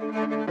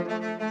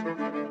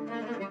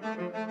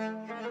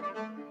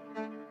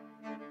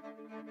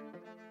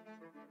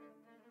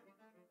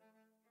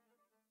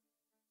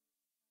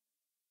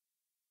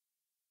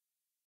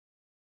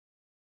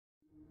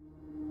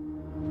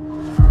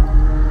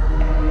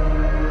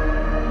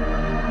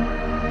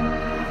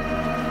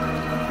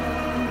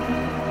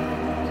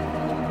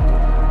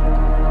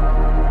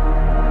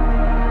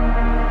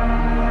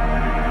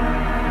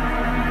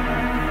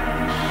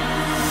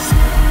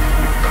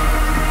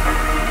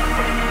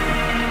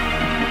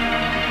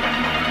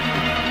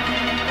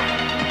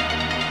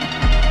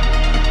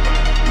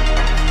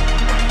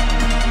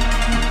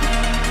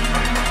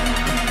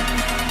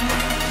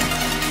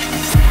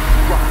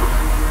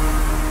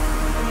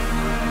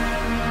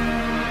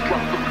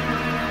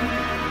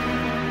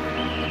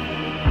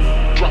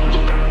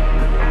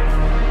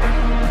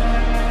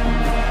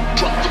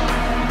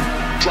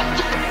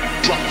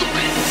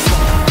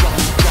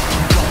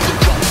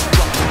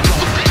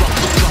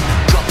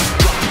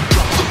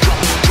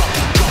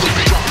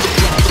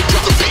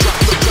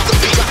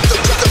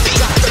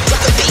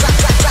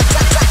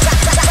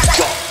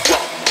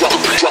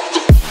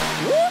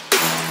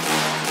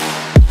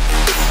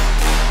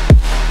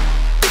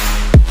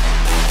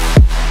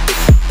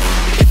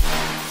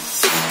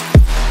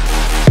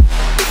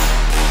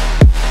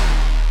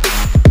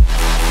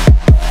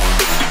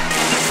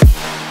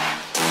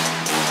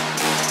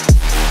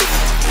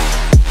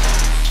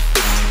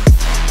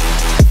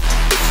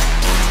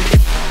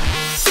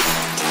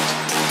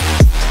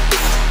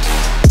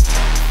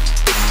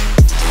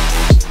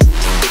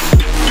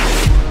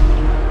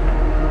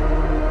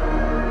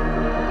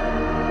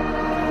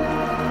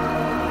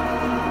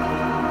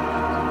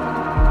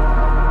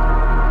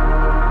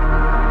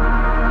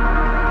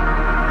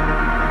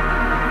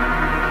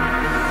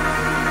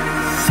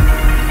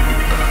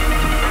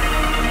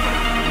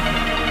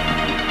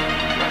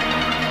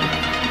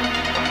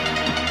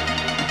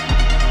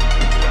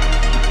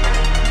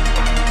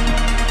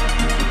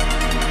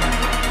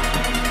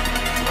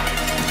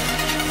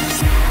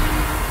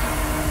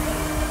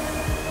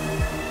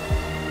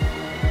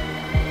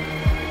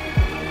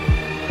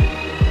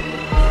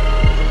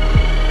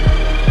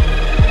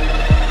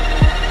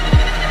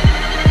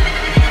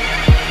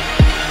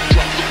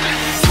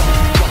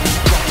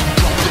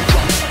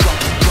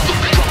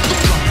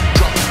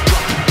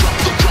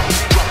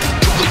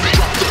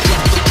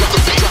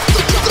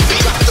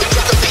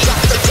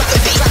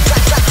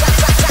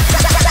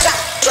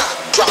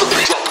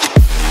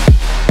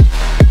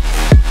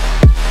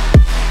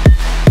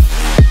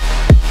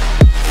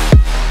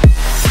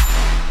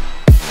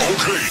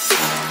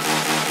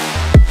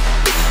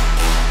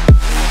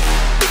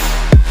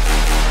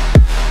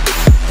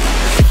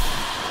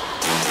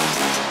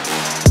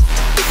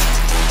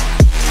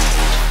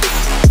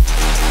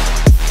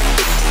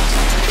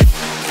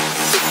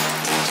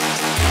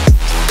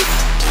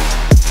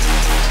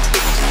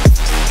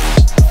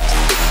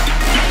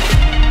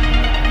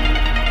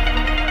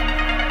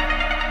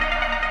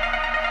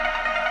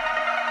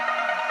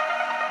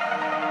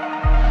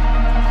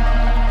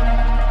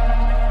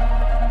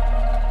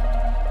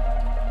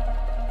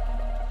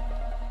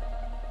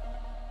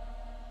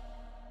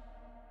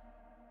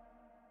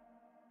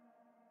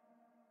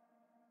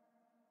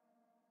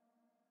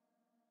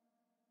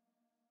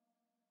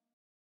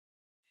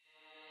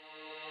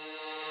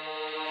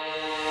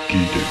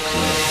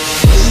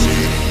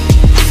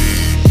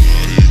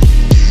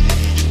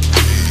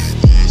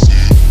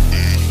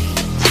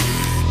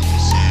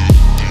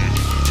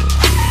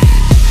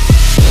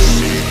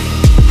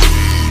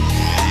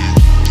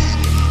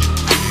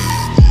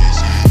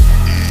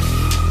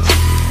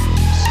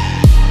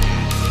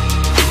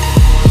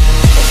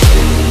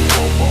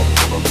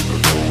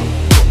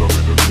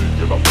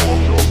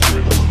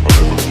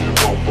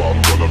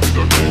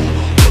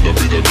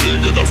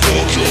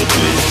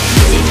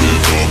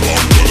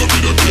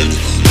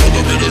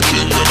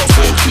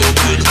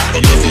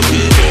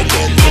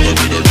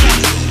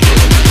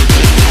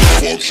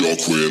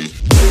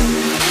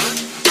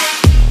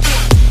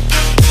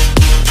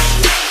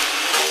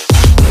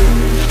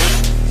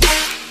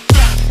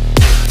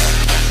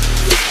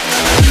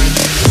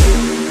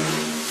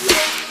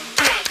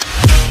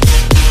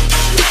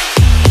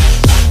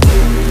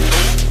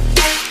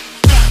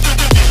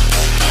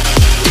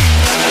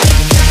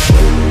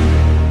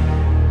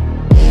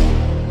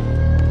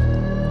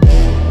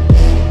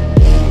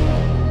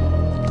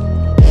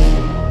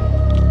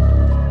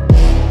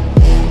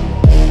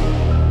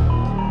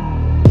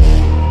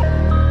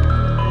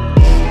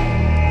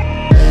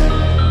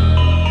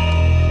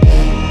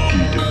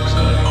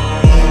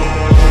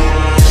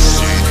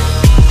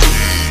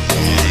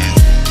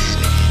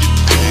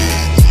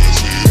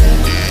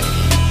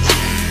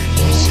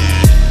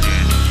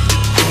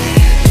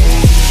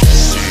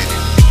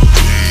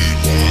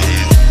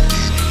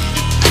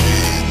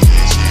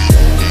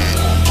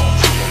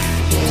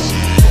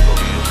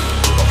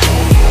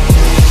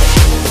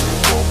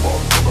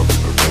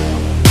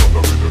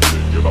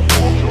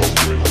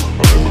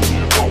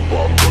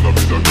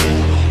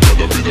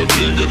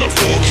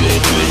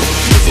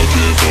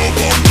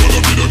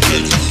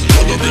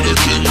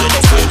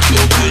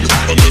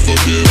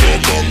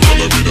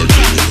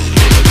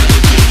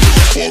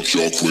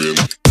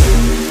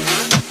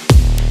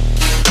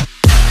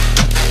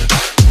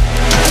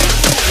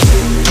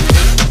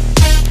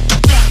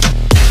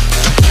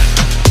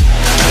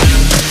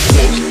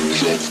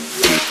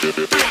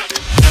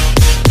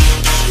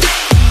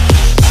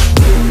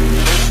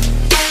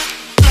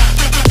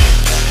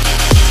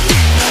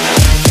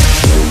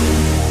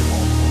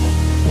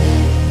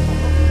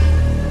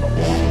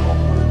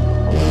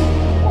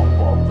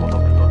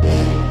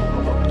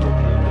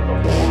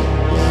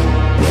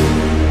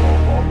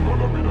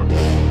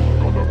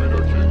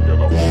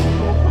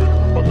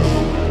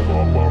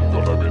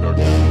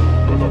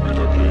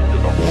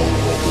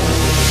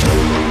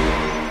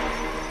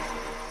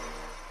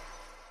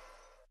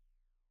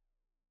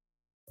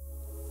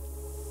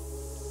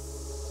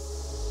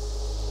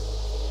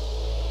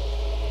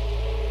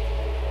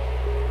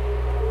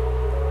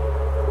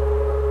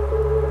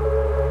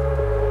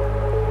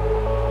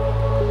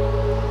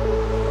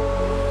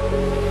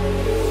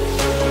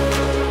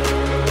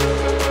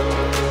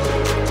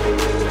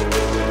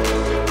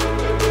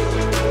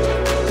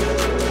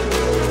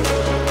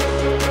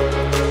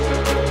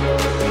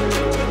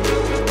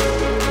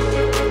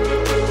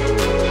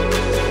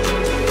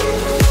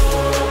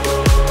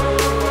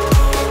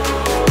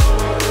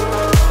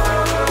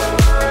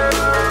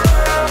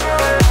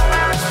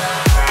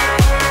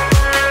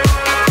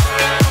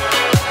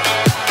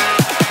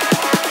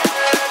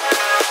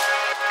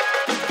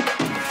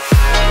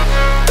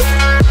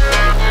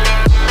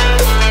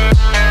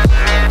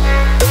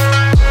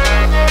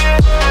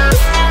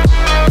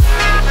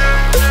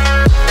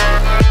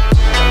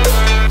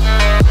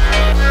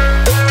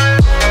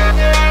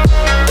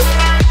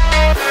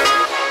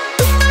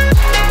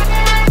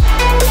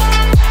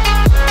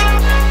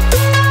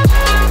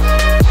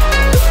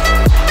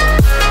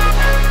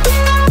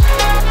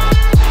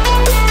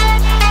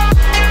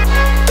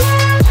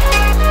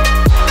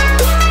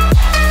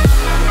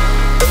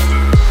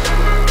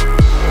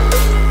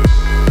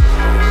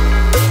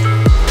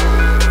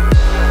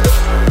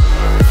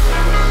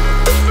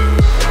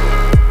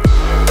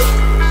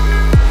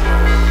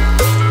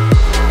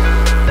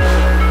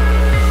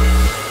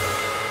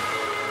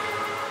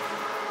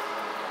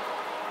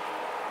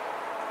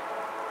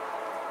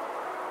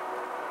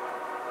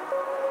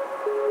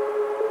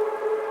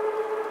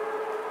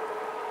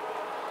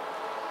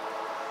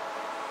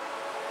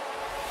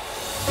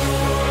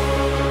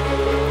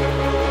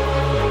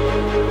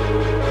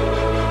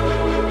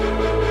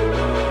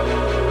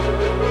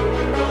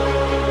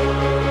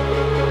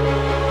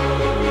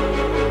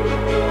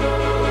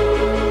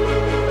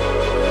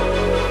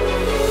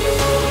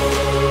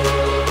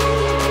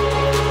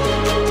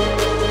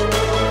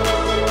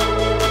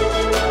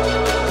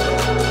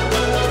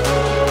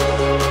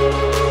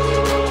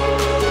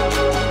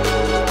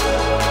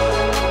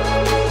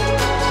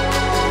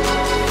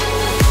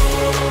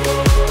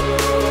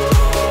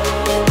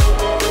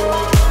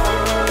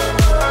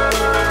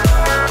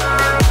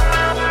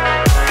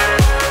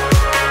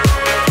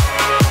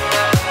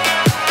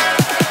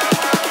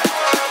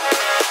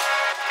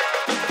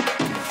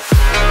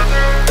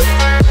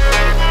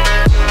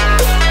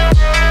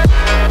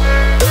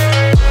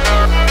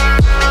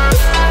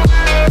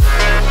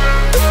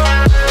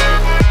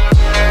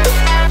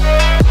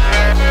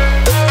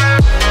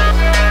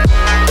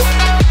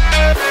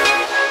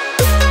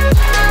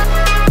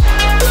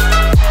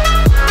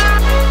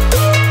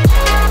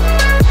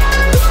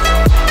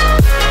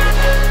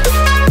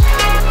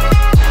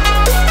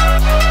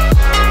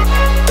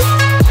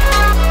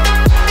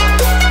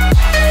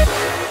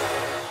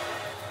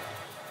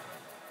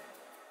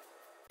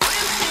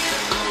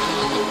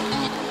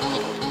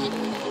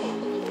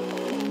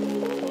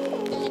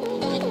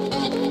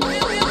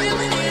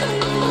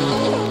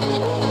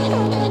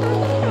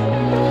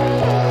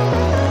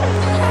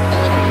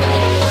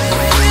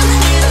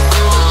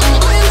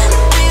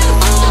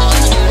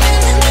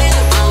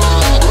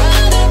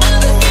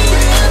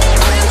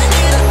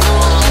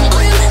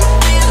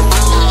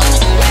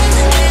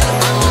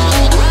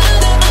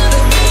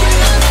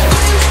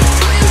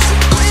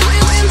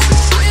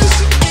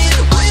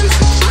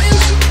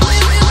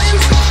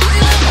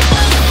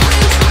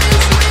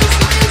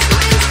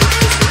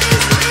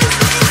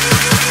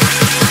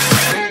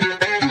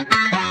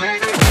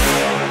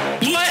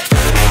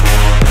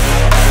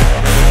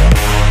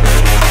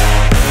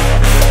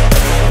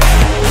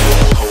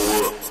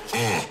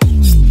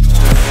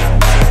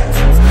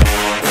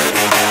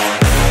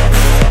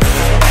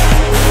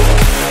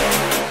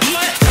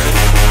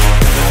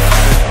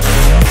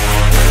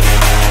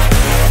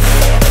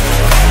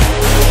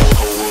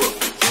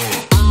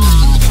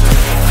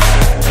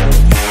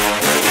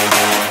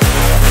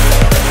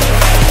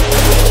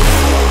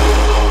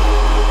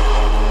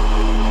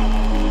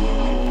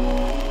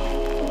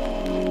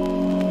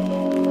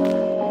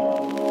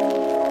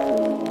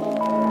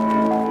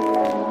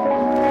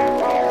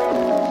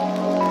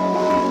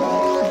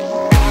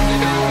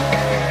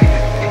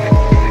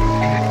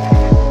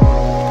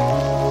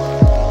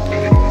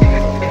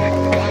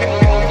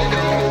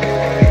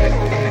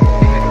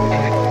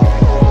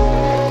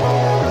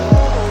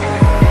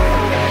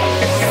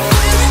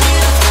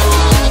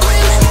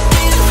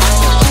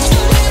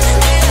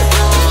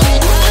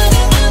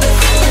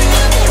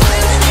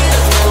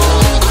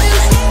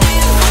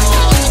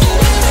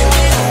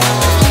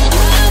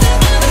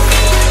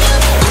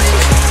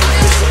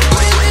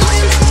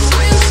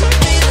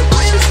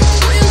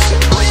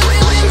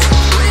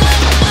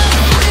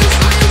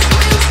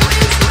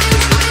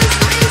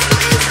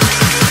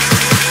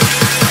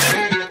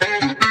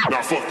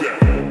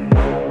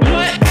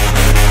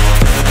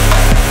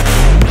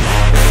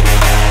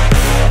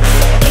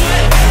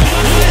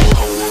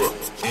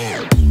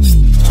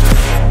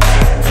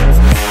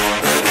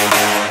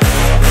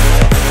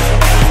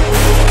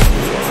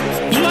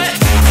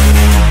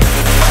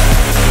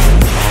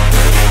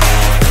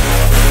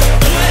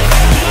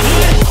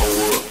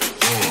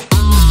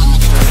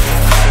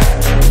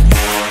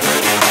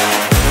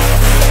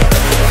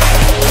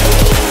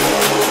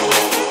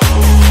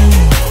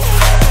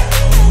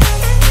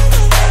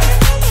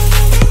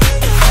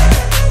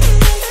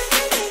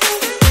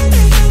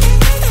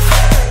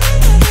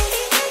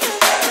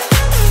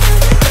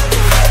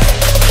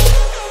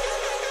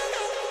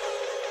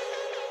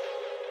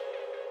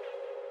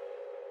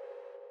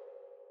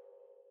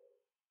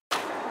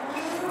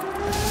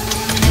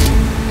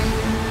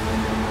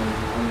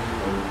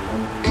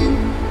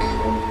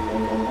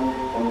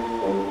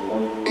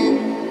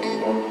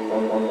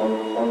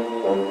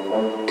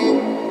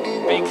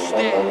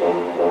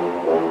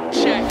 Brevkstn.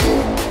 Check.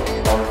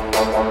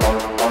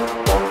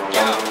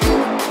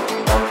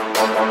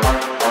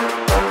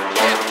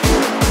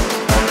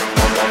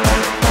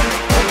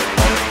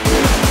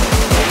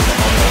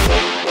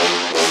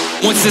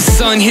 Once the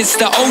sun hits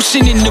the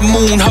ocean and the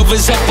moon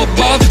hovers up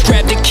above,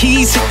 grab the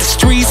keys, hit the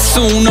streets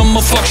soon,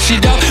 I'ma fuck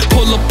shit up.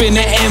 Pull up in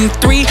the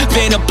M3,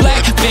 van of black,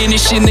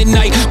 vanish in the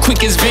night,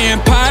 quick as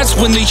vampires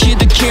when they hear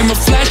the camera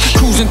flash.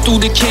 Cruising through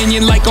the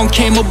canyon like on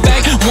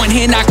Camelback, one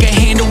hand I can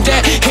handle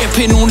that,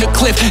 hairpin on the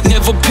cliff,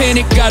 never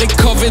panic, got it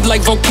covered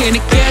like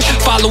volcanic ash.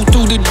 Follow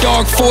through the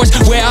dark forest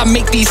where I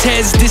make these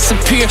heads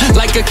disappear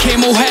like a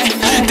camel hat.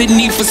 The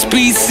need for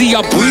speed, see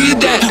I breathe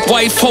that,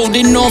 wife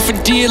holding on for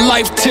dear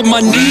life to my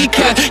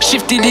kneecap.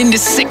 Shifted into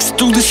 6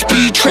 through the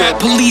speed trap.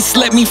 Police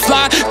let me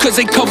fly, cause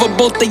they cover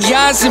both the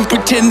eyes and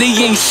pretend they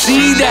ain't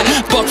see that.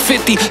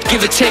 $150,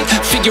 give or take,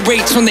 figure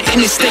eights on the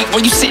interstate.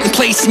 While you sit in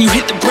place and you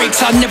hit the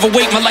brakes, I'll never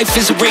wait, my life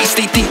is a race.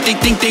 They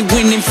think they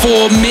winning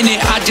for a minute,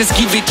 I just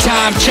give it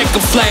time. Check a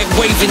flag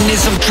waving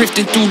as I'm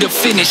drifting through the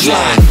finish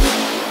line.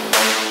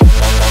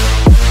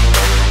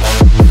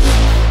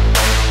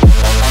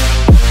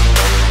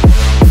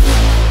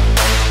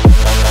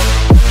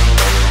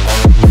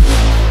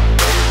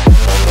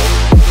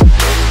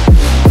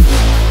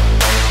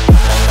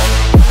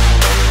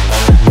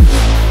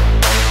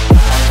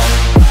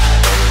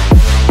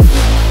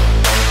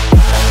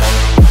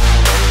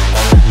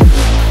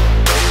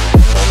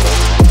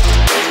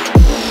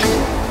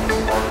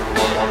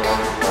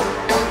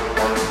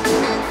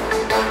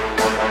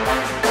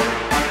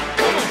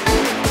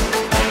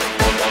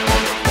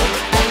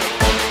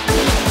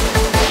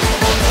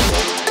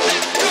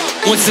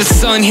 Once the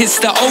sun hits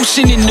the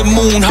ocean and the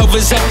moon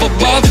hovers up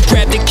above,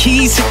 grab the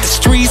keys, hit the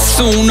streets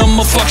soon,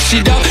 I'ma fuck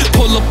shit up.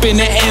 Pull up in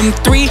the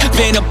M3,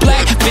 van of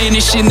black,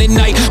 vanish in the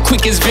night,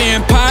 quick as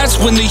vampires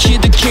when they hear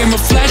the camera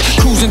flash.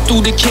 Cruising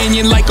through the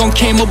canyon like on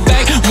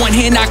Camelback, one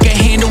hand I can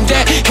handle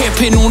that,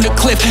 hairpin on the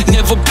cliff,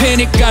 never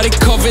panic, got it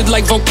covered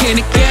like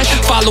volcanic ash.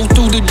 Follow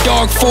through the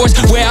dark forest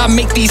where I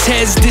make these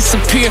heads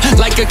disappear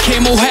like a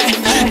camel hat.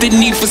 The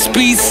need for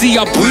speed, see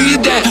I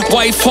breathe that,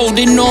 wife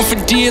holding on for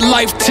dear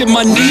life to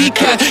my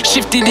kneecap.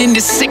 Shifted into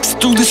 6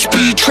 through the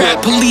speed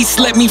trap. Police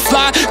let me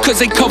fly, cause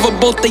they cover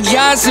both the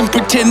eyes and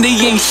pretend they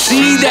ain't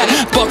see that.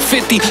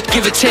 $150,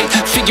 give or take,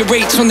 figure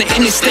eights on the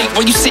interstate.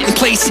 While you sit in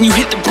place and you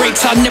hit the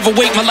brakes, I'll never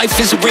wait, my life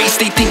is a race.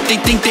 They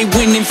think they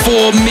winning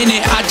for a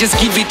minute, I just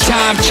give it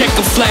time. Check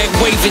a flag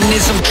waving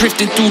as I'm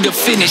drifting through the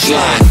finish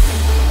line.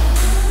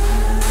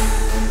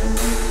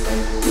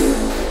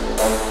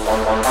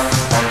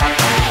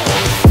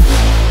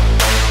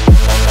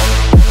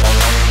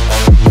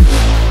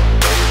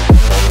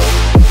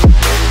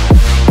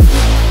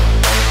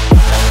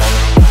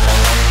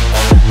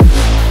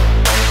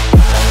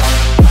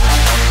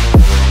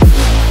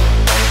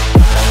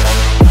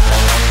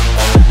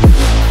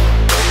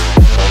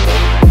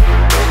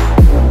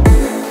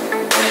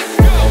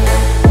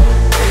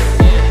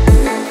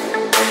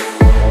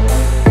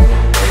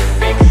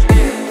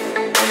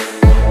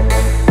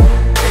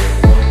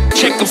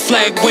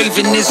 Flag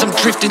waving as I'm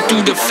drifting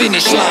through the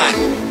finish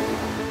line.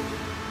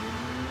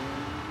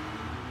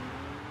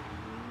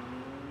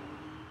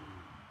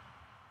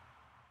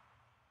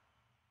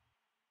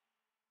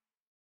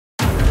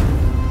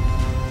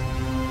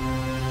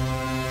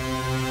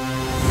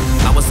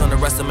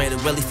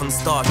 Underestimated really from the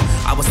start.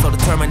 I was so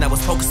determined, I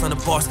was focused on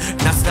the bars.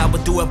 And I said I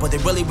would do it, but they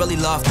really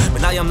laughed.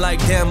 But now I'm like,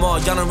 damn,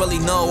 y'all don't really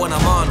know what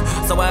I'm on.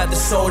 So I had to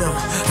show them.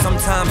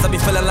 Sometimes I be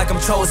feeling like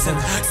I'm chosen.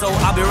 So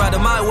I'll be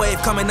riding my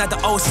wave, coming at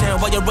the ocean,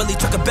 while you're really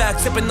trucking back,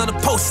 sipping on the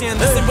potion.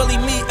 This ain't really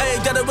me,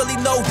 ayy, gotta really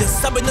know this.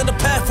 I've been on the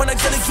path when I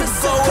gotta keep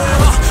going.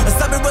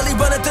 I've been really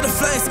running to the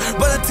flames,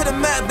 running to the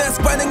madness,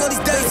 grinding all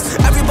these days.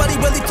 Everybody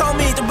really told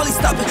me to really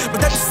stop it, but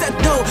that just said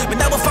no. But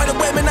now I find a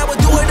way, man, I would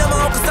do it on my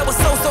own, cause I was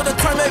so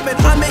determined, man.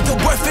 I make it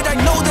worth it, I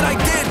know that I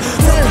did.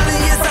 So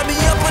really is I be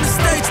up on the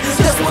stage.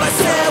 That's what I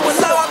said, well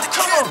now I'm the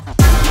kid.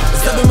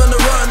 I've been on the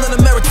run, on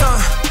the marathon.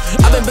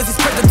 I've been busy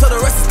sprinting till the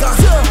rest is gone.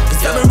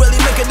 I've been really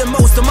making the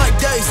most of my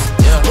days.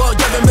 Well,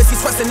 I've been busy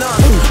stressing on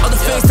all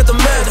the things that don't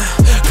matter.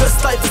 Cause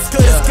life is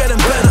good, it's getting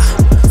better.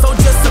 So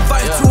just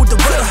survive through the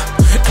weather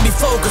and be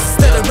focused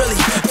instead of really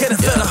getting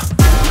better.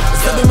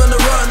 I've been on the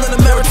run, on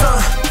the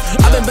marathon.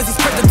 I've been busy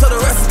sprinting till the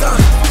rest is gone.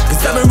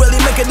 Cause I've been really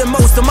making the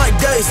most of my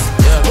days.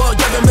 Well,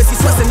 I've been busy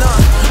stressing on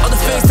all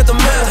the things that don't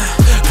matter.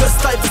 Cause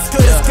life is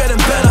good, it's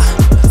getting better.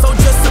 So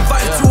just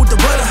survive through the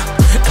weather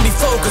and be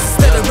focused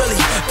instead of really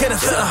getting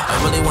better. I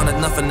really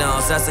wanted nothing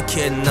else as a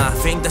kid, and I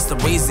think that's the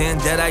reason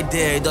that I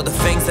did all the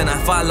things that I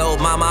followed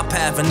my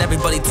path. And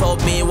everybody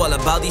told me all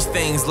about these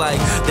things, like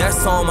there's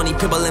so many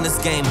people in this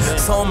game,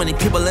 so many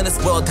people in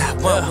this world that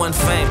want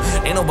fame.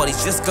 Ain't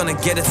nobody's just gonna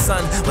get it,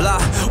 son. Well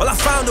I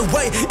found a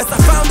way, yes I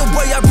found a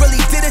way. I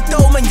really did it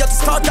though, man. At the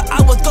start that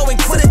I was going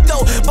quit it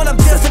though, but I'm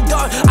dancing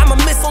dark, I'm a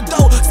missile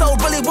though. So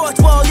really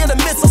watch while you're the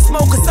missile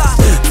smoke, cause I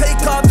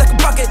take off like a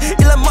rocket.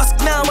 Elon Musk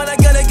now, and I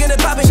gotta get it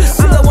poppin'.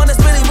 I'm the one that's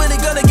really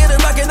gonna get it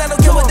rockin'. I don't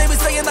care what they be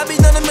saying, I be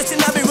on a mission,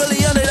 I be really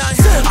on it.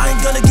 I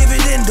ain't gonna give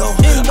it in though.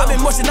 I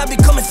been watching, I be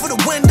coming for the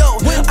window.